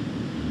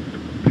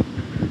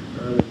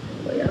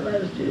 But yeah, my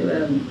studio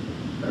have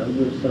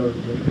good sound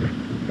too.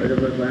 But the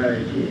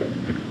variety.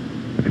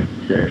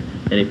 Is there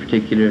any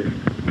particular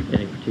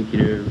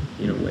particular,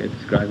 way of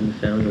describing the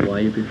sound, or why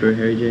you prefer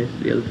Harry J's to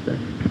the other stuff?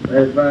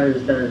 Well, for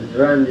instance,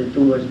 Rand is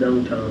too much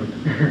downtown.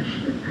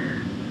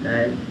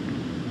 Right?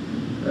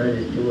 Rand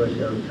is too much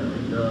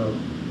downtown. No.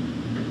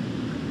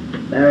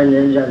 Baron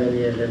and Dragon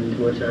is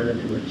too much under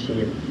too much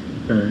chains.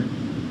 Right.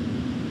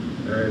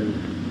 And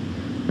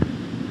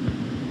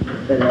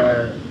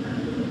fella,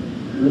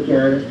 we can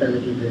understand the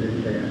people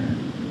in there.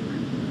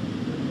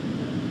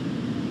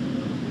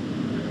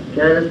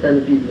 Can understand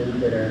the people in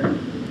there.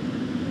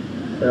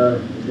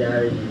 So it's the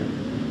origin.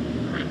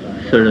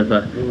 Sort of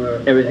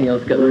everything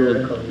else got rid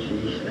of.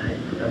 Country, like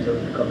that's what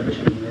we cover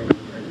tree.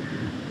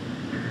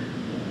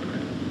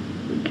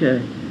 Okay.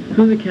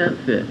 Who the Cat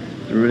Fist?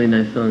 It's a really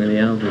nice song on the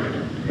album.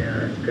 Yeah,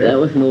 that's great. That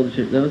was an old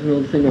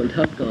single on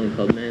Tough Gong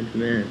called Man to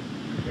Man.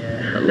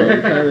 Yeah. A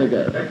long time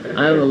ago.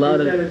 I own a lot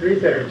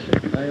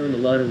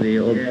of the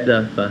old Yeah.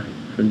 stuff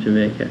from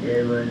Jamaica.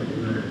 Yeah, man.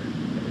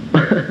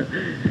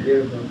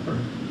 Beautiful.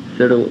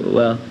 Sort of,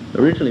 well,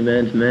 originally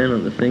Man to Man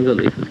on the single,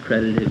 at least, was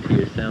credited to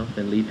yourself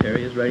and Lee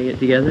Perry as writing it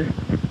together.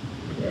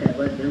 Yeah,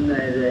 but them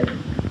guys,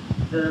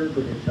 don't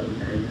put it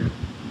sometimes.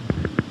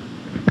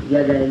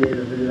 Yeah, guys, they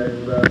don't feel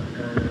like go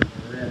kind of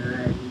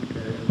right,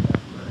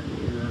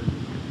 you know.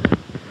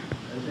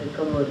 I said,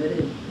 come on with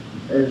it.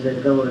 I said,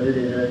 come on with it,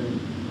 and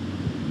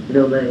you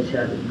don't mind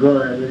shopping. Go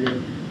on with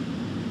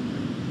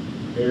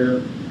it. You know.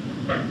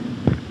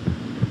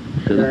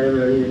 So I don't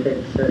really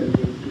take certain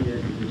things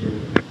seriously.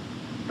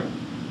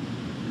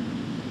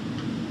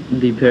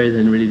 Lee Perry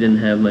then really didn't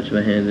have much of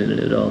a hand in it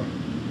at all.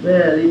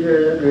 Well, Lee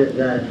Perry's a great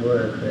guy to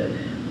work with.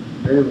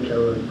 And him can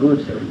work good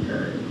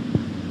sometimes.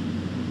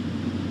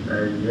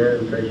 And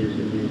young produce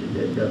the music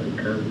that Duffy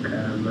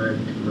Conquer, Man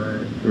to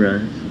Man,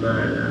 Right. Small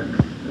Axe,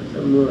 and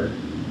some more.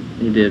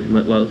 He did,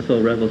 well,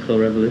 Soul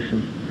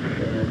Revolution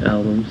Yeah.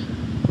 albums.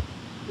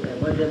 Yeah,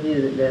 but the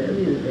music there is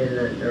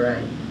not the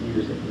right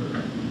music.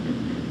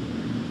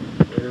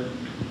 You know?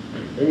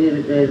 The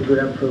music there is good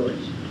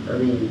approach. I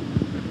mean,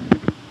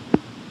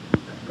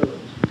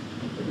 approach.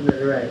 It's not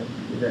the right,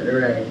 it's not the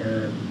right,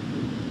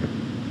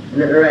 it's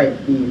not the right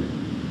feel.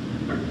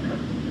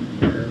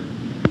 You know?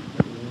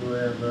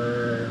 More of I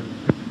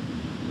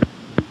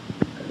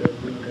don't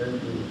think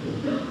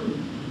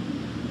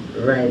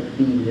the right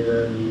feel, you know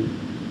what I mean?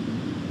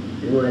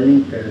 It's more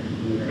leaper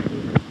feel, I think.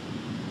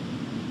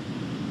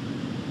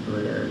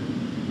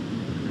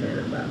 Kind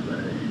of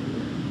Bowman.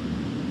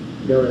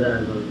 Those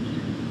albums,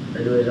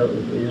 and those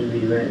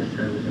usually write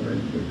songs about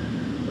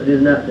it. But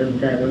it's not them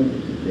type of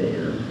music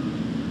there,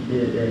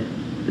 you know.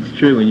 It's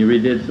true, when you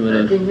redid some of I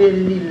those... think maybe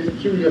even the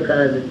studio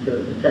calls it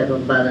the type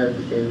of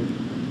balancing.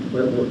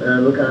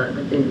 Because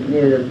I think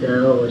near them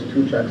time always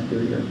 2-track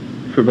studio.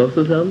 For both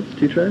those albums?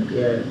 2 tracks?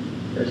 Yeah,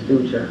 there's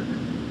 2 tracks.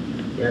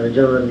 You have a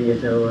drum and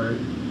bass on one,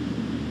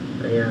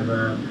 and you have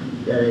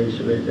the other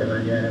instruments on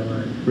the other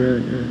one.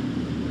 Right,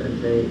 yeah. And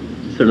say,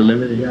 Sort of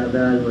limited. you have the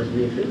almost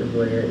mix it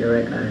before you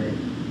record it.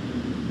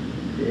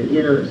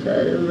 You know, so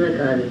the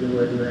record it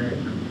was like,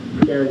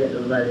 you can't get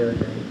no value out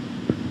of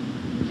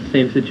it.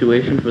 Same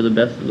situation for the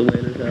Best of the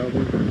Wailers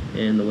album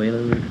and the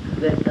Wailers.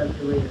 Best of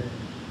the Wailers.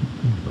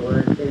 I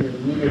want to say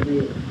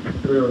immediately,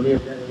 maybe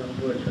that is a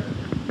 4-track.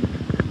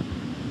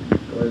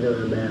 I was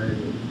doing a band.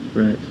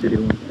 Right, Studio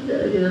One.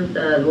 You know,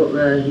 start what my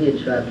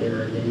 8-track in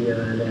on the year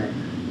and that.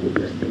 It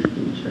was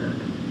 16-track.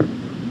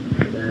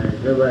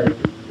 Nobody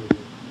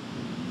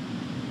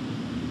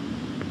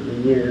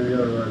we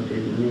don't want to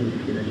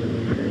music in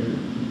Jamaica, you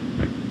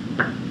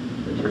know.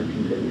 But you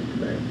people used to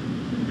like.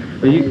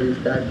 Well, you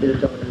start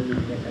filtering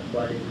and get that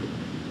quality.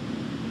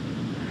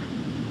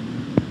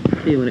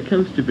 see, when it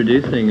comes to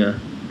producing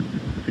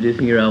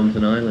your albums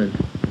on Ireland,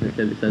 as I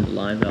said, besides the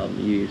live album,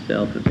 you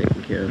yourself have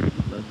taken care of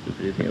most of the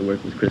producing. I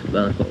work with Chris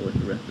Valancourt with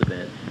the rest of the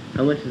band.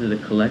 How much is it a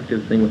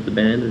collective thing with the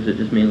band, or is it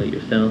just mainly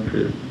yourself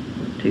who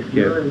takes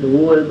care of it? The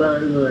whole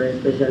band,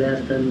 especially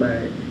Aston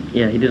Barrett.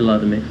 Yeah, he did a lot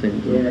of the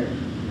mixing. Yeah.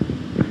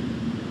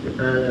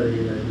 All of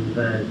it on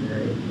band,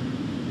 right?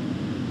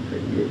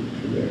 Put it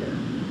together.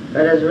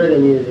 But that's reggae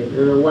music,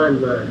 you know,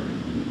 one man.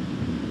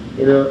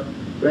 You know,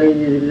 reggae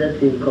music is that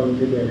thing come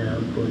together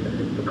and put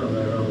and become a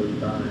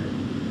round ball.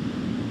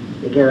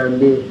 It can't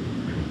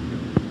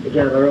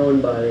have a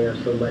round ball and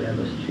have somebody on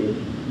the street.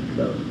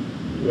 So,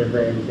 you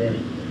find that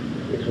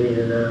it's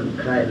really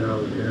kind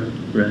round, you know?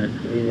 Right.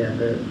 You really have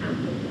to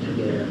put it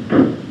together.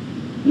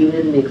 Even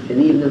in mixing,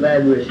 even the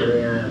vibration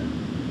you have.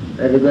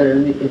 If you go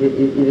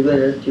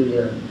to the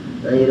studio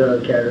and you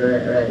don't carry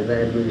the right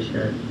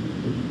vibration,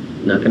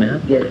 Not gonna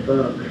happen. get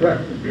fucked.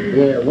 Right.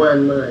 Yeah,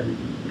 one man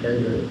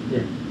can do it.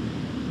 Yeah.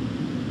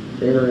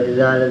 So, you know, it's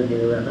all of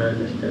things we have to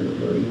understand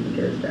before you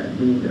can start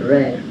doing the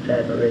right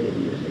type of reggae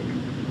music.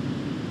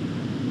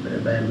 The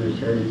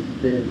vibration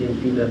is the things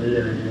people have to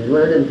learn. And it's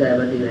one of them type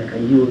of things like a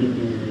yogi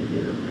business,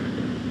 you know.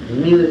 It's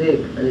music,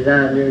 and it's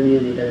ordinary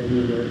music, and it's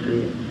easy to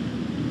play.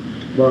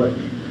 But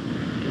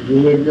if you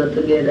head not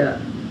together,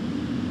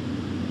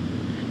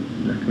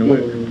 Not gonna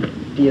work.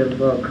 fear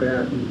for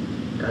crap,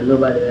 and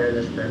nobody will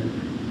understand.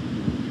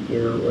 You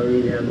know, what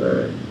really I'm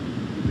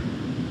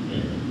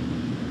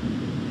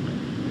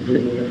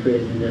using your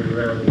phrase in the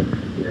wrong.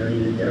 You know,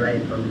 even the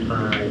right from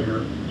far, you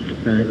know.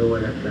 Right.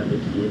 Everyone at the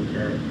same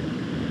time.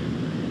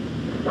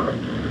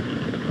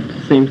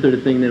 Same sort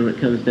of thing then when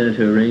it comes down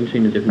to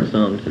arranging the different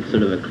songs. It's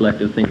sort of a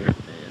collective thing with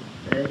the band.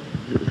 Right?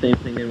 Is it the same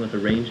thing then with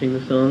arranging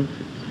the songs?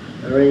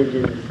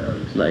 Arranging the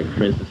songs. Like,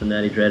 for instance, in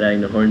Natty Dread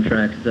adding the horn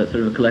tracks, is that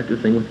sort of a collective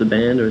thing with the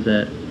band, or is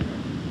that...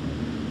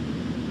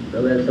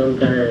 Well,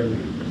 sometimes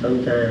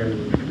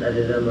that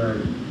is a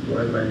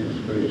one man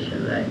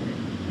inspiration, like,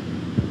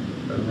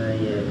 from my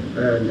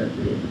hand at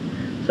least.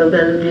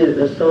 Sometimes the music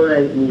does sound like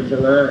it needs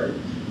some hands.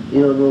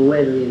 You don't know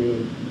when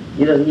really.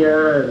 You don't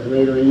hear hands, but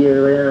you don't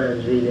hear the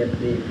hands really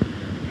play.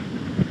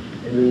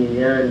 And when the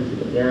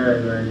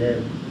hand man,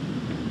 them.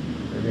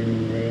 And then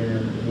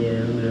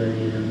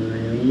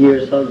you hear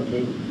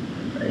something,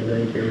 and you go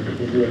into this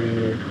is when you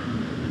hear.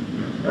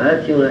 I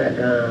feel like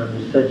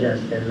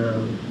suggesting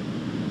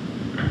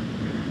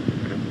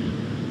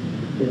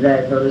it's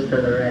like from the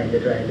stand right to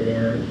the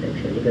hand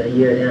section. You gotta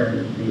hear the hand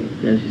and play.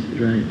 Yeah, she said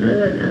right.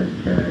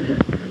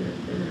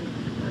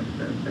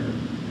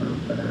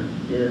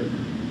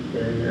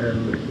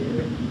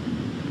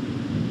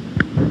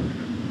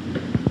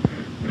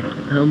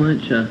 How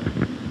much,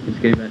 just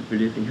getting back to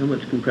producing, how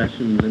much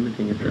compression and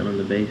limiting is done on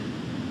the bass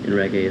in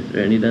reggae? Is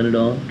there any done at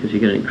all? Because you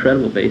get an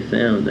incredible bass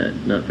sound that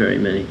not very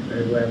many.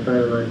 That's why I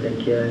found one that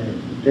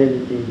plenty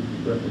things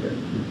to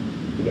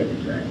get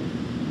it right. I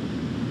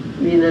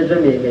mean, in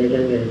Jamaica, you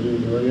can get it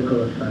easy when you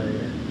come far,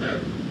 yeah.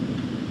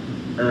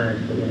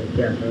 Forget it,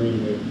 you have to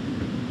really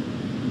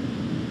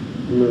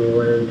know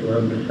one to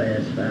amplify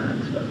as far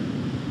as well.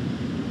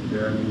 You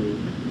know what I mean?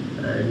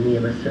 And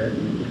name a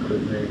certain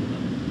equipment.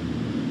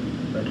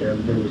 Like a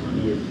boost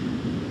bass,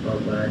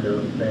 up or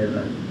down,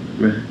 whatever.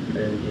 Right.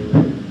 And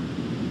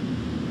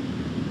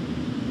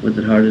Was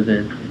it harder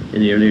then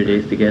in the earlier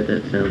days to get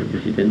that sound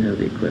because you didn't have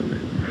the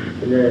equipment?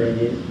 in the early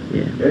days.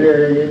 Yeah. In the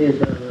early days,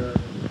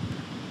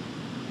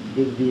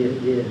 big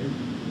bass,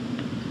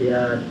 the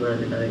hard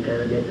man, and I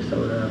kind of get the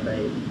sound off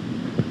right.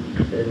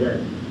 So that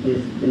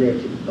this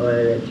electric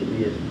bass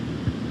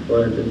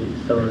wanted to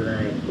sound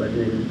like but a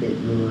little bit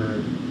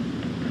more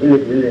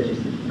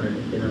electricity on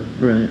it, you know.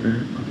 Right.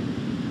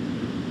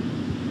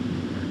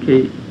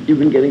 Okay, you've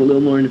been getting a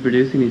little more into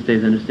producing these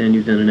days. I understand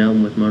you've done an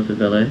album with Martha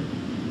Valet.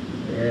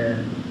 Yeah,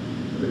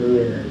 the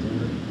Wailers, you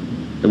know.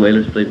 The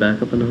Wailers played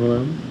backup on the whole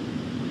album?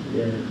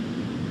 Yeah.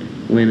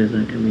 When is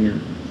that coming out?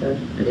 So,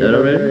 Is that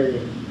already?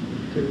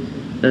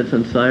 That's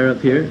on Sire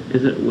up here?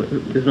 Is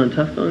it on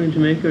Tough Gong in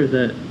Jamaica, or is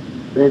that...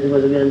 It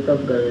was again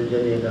Tough Gun in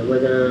Jamaica,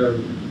 but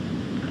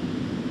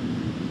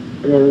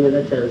and then we got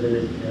a chance to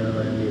listen to how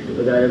to mix it.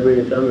 We got to bring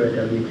it to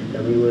America and mix it,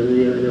 and we wasn't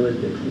there when they was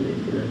mixing it,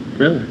 you know.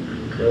 Really?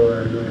 So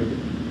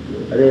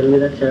I didn't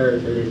get a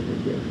chance to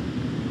listen to it.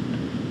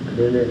 I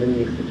didn't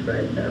mix it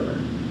right that way.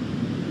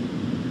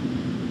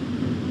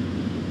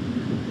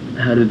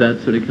 How did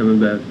that sort of come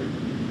about?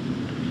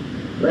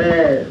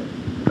 Well,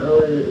 I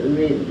was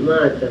meet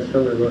Martha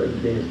somewhere about the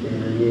place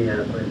in New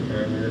York one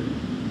time, you know.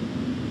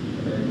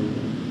 And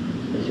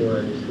so she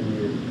wanted some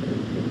music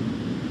and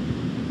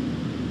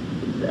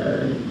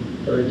things.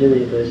 So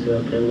Jamaica was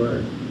still came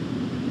on,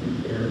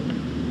 you know,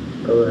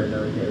 come on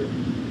down there.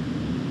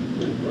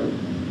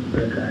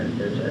 Record and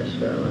just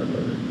for a while.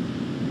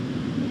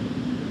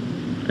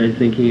 Are you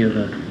thinking of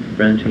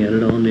branching out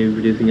at all, maybe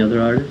producing other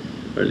artists?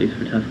 Or at least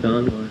for Tough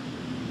Gong? Or?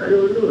 I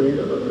don't know, you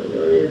know, I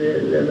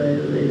don't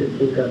never really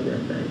think of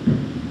that like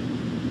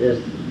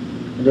just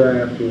do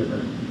our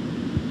favor.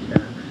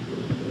 Sharks, you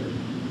know.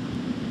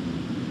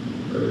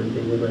 I don't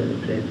think we're going to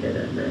play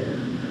that night.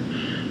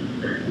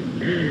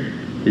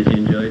 Did you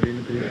enjoy doing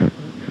the producing?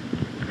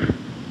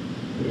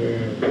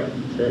 Yeah,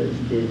 certain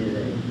stages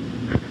like.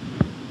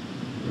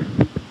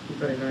 You've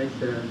got a nice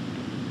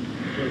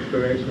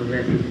inspirational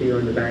message for you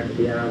on the back of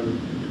the album.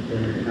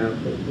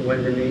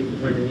 When the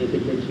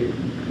music hits you.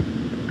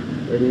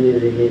 When the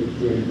music hits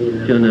you,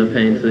 Feel no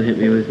pain, so hit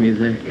me with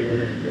music.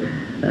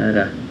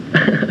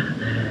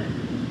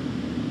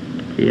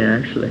 Yeah,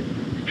 actually,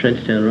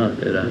 Trenchtown Rock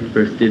that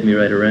first did me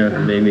right around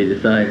and made me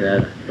decide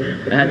that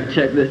I had to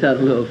check this out a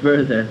little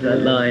further.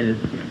 That line is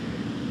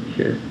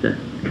just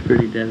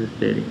pretty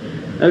devastating.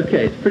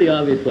 Okay, it's pretty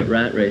obvious what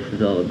Rat Race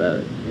is all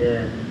about.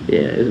 Yeah.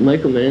 Yeah, is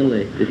Michael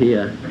Manley, did he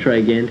try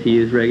again to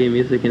use reggae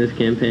music in his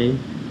campaign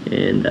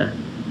and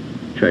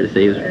try to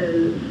say he was...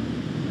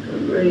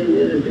 Reggae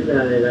music is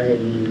not that I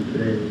had used for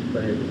this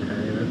by the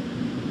time, you know.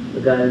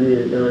 Because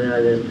music don't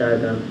have this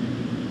type of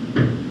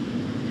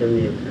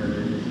Jamaica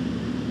and this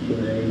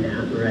thing that ain't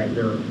happening right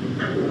now.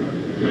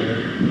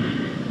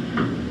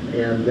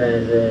 Yeah,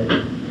 guys,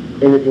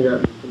 anything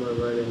happens to my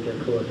mind and get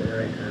caught in a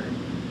record,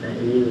 like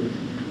news.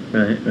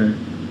 Right.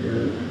 You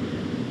know.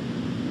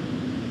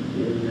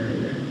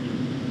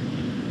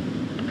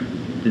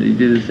 Did he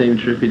do the same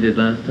trip he did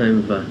last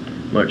time of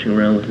marching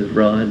around with his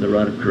rod, the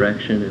rod of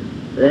correction, and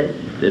Right?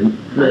 didn't?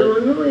 I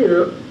don't know, you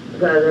know,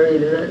 because I really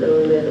don't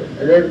know that.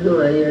 I never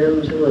know, I hear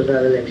them supposed to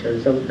have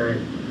elections sometime.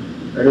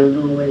 I don't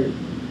know when.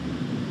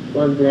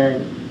 One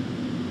plan.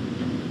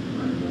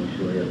 I'm not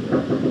sure.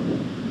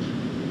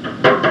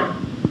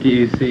 Do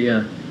you see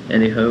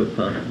any hope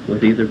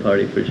with either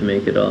party for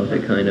Jamaica at all? Is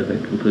it kind of a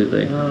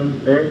completely...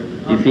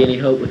 Do you see any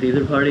hope with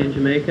either party in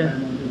Jamaica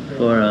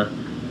for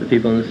the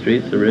people on the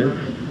streets, the roofs?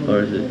 Or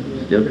is it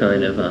still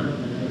kind of...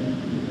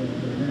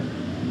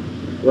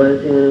 One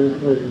thing I'm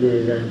supposed to do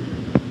is that...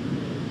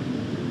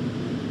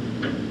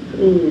 I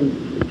mean,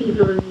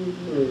 people don't need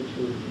to know the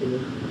truth, you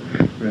know?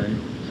 Right.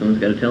 Someone's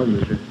got to tell them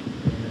the truth.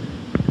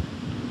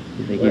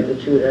 You think What's the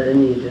truth that I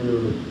need to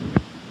know?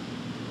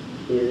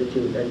 Here's the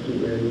truth that keeps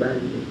me in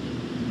bondage.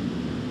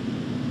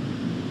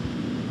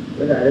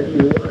 But a lot of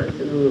people want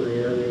to know,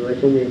 you know, what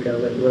Jamaica,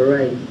 what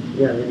rights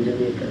you have in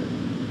Jamaica.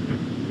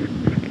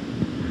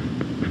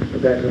 But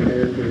that's what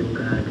they're doing,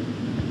 God.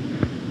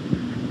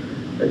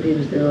 But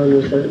people still don't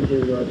know certain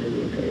things about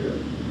Jamaica, you know.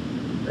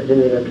 But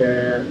Jamaica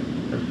carry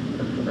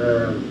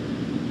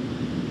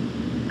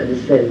a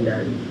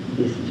descendant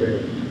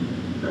history.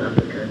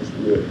 African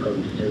slave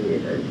come to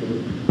Jamaica and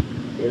things.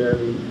 You know what I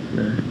mean?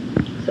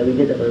 So we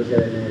get up and say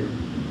that,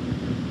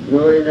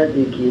 knowing that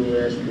we came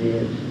here as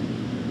slaves,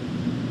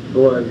 we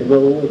want to go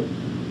home.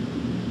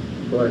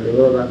 We want to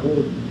go back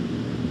home.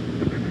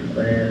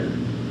 Well,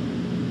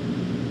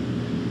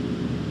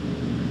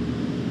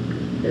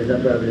 there's a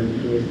problem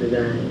faced the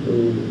guy who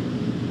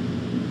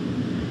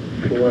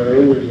want to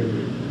rule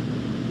Jamaica.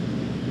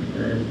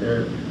 And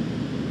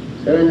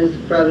so when this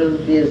problem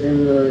faced him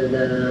was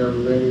that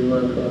when he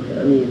walked off,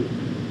 I mean,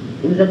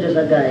 he's not just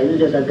a guy, he's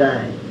just a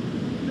guy.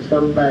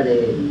 Somebody,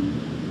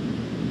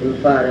 his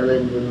father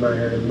went to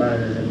mother and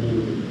born as a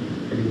baby,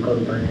 and he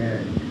come from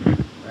here.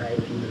 Right,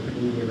 people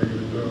feed him and he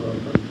grow up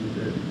and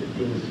people, the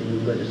things to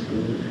him, go to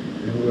school,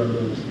 and he grow up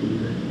with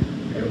people.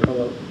 And come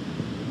up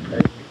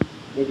and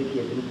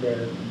educate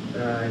himself,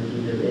 and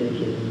give them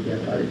educate him to be a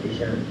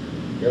politician.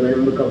 And when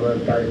he become a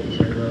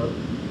politician now,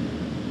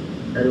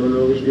 I don't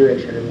know which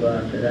direction I'm going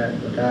after that,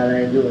 but all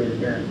I know is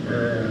that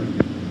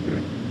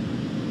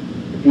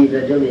the people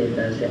of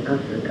Jamaica say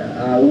Africa,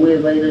 or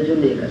whoever in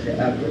Jamaica say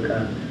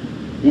Africa,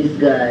 this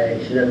guy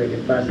should have make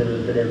it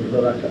possible for them to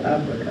go back to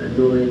Africa,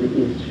 knowing the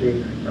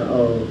history of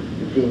how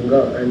the thing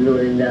goes, and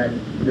knowing that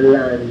the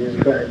land is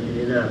granted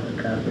in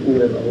Africa for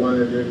whoever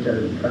wanted to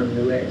return from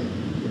the West.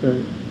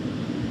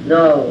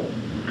 Now,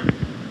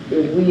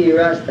 if we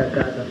Rasta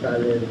cause a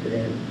problem to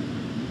them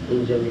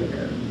in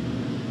Jamaica,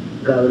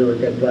 because we don't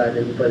take part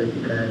in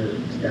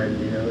political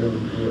standing and we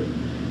don't vote,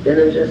 then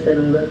I'm just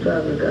sending back to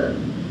Africa.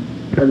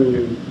 I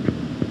mean,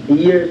 the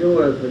years we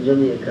work for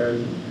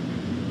Jamaicans,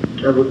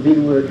 and we've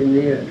been working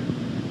there,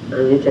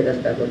 and we take a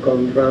step to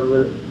come from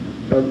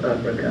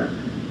Africa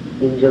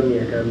in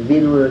Jamaica, and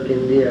been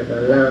working there for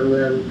a long,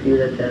 long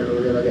period of time, and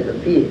we never get no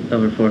pay.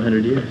 Over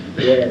 400 years.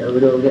 Yeah, and we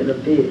don't get no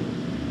pay.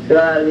 So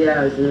all we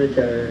have in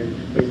return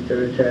is to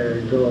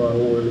return to our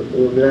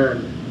own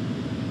land.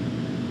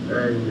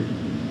 And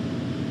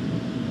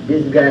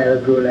this guy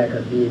will grow like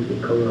a baby,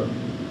 come up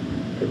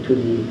to 2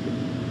 days.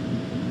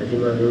 As he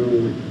have the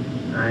room,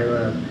 he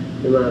have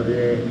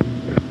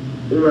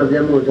the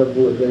amount of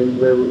vote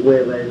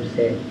wherever he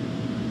say,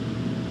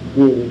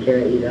 maybe can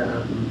either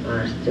happen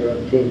or stir up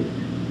things.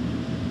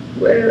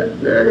 Well,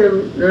 none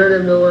of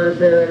them don't want to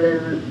say, well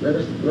then,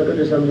 let's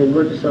do something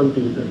good to some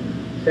people.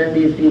 Send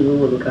these people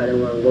home because they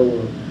want to go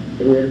home.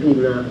 And then the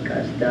people in Africa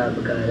stop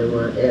because they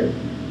want help.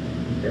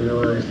 And they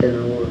want to send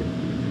them home.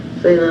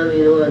 So you know what I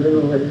mean, I want to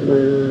know what is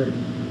going on.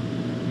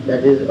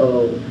 That is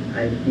how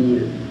I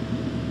feel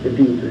the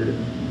people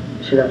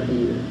should have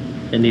feel.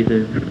 And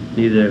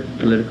neither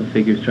political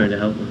figures trying to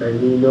help them. And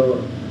we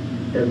know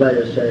everybody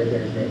was trying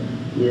to say,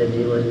 yeah,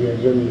 you must be a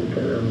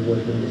Jamaican, I'm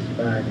going to this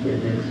party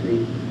next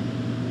week.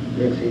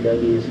 Next week I'll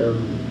give you some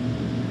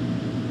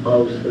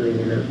house for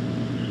living,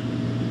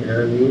 you know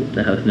what I mean?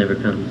 The house never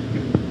comes.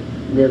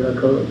 Never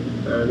come.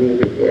 I mean,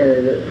 yeah,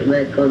 it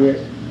might come, yes.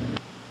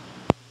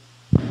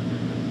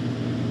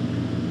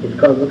 It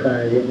comes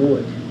because they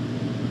vote.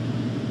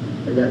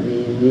 And that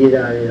means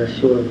neither is a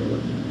sure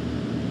vote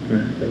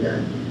for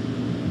that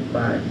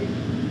party.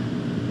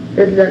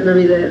 That's not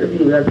mean that the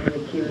people have to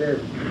kill them.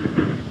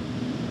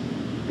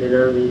 You know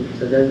what I mean?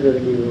 So that's going to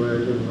be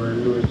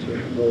one no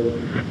church vote.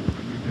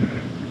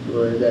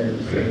 One that I'm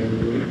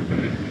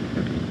saying.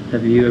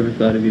 Have you ever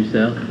thought of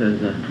yourself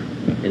as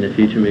in the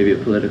future maybe a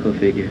political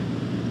figure?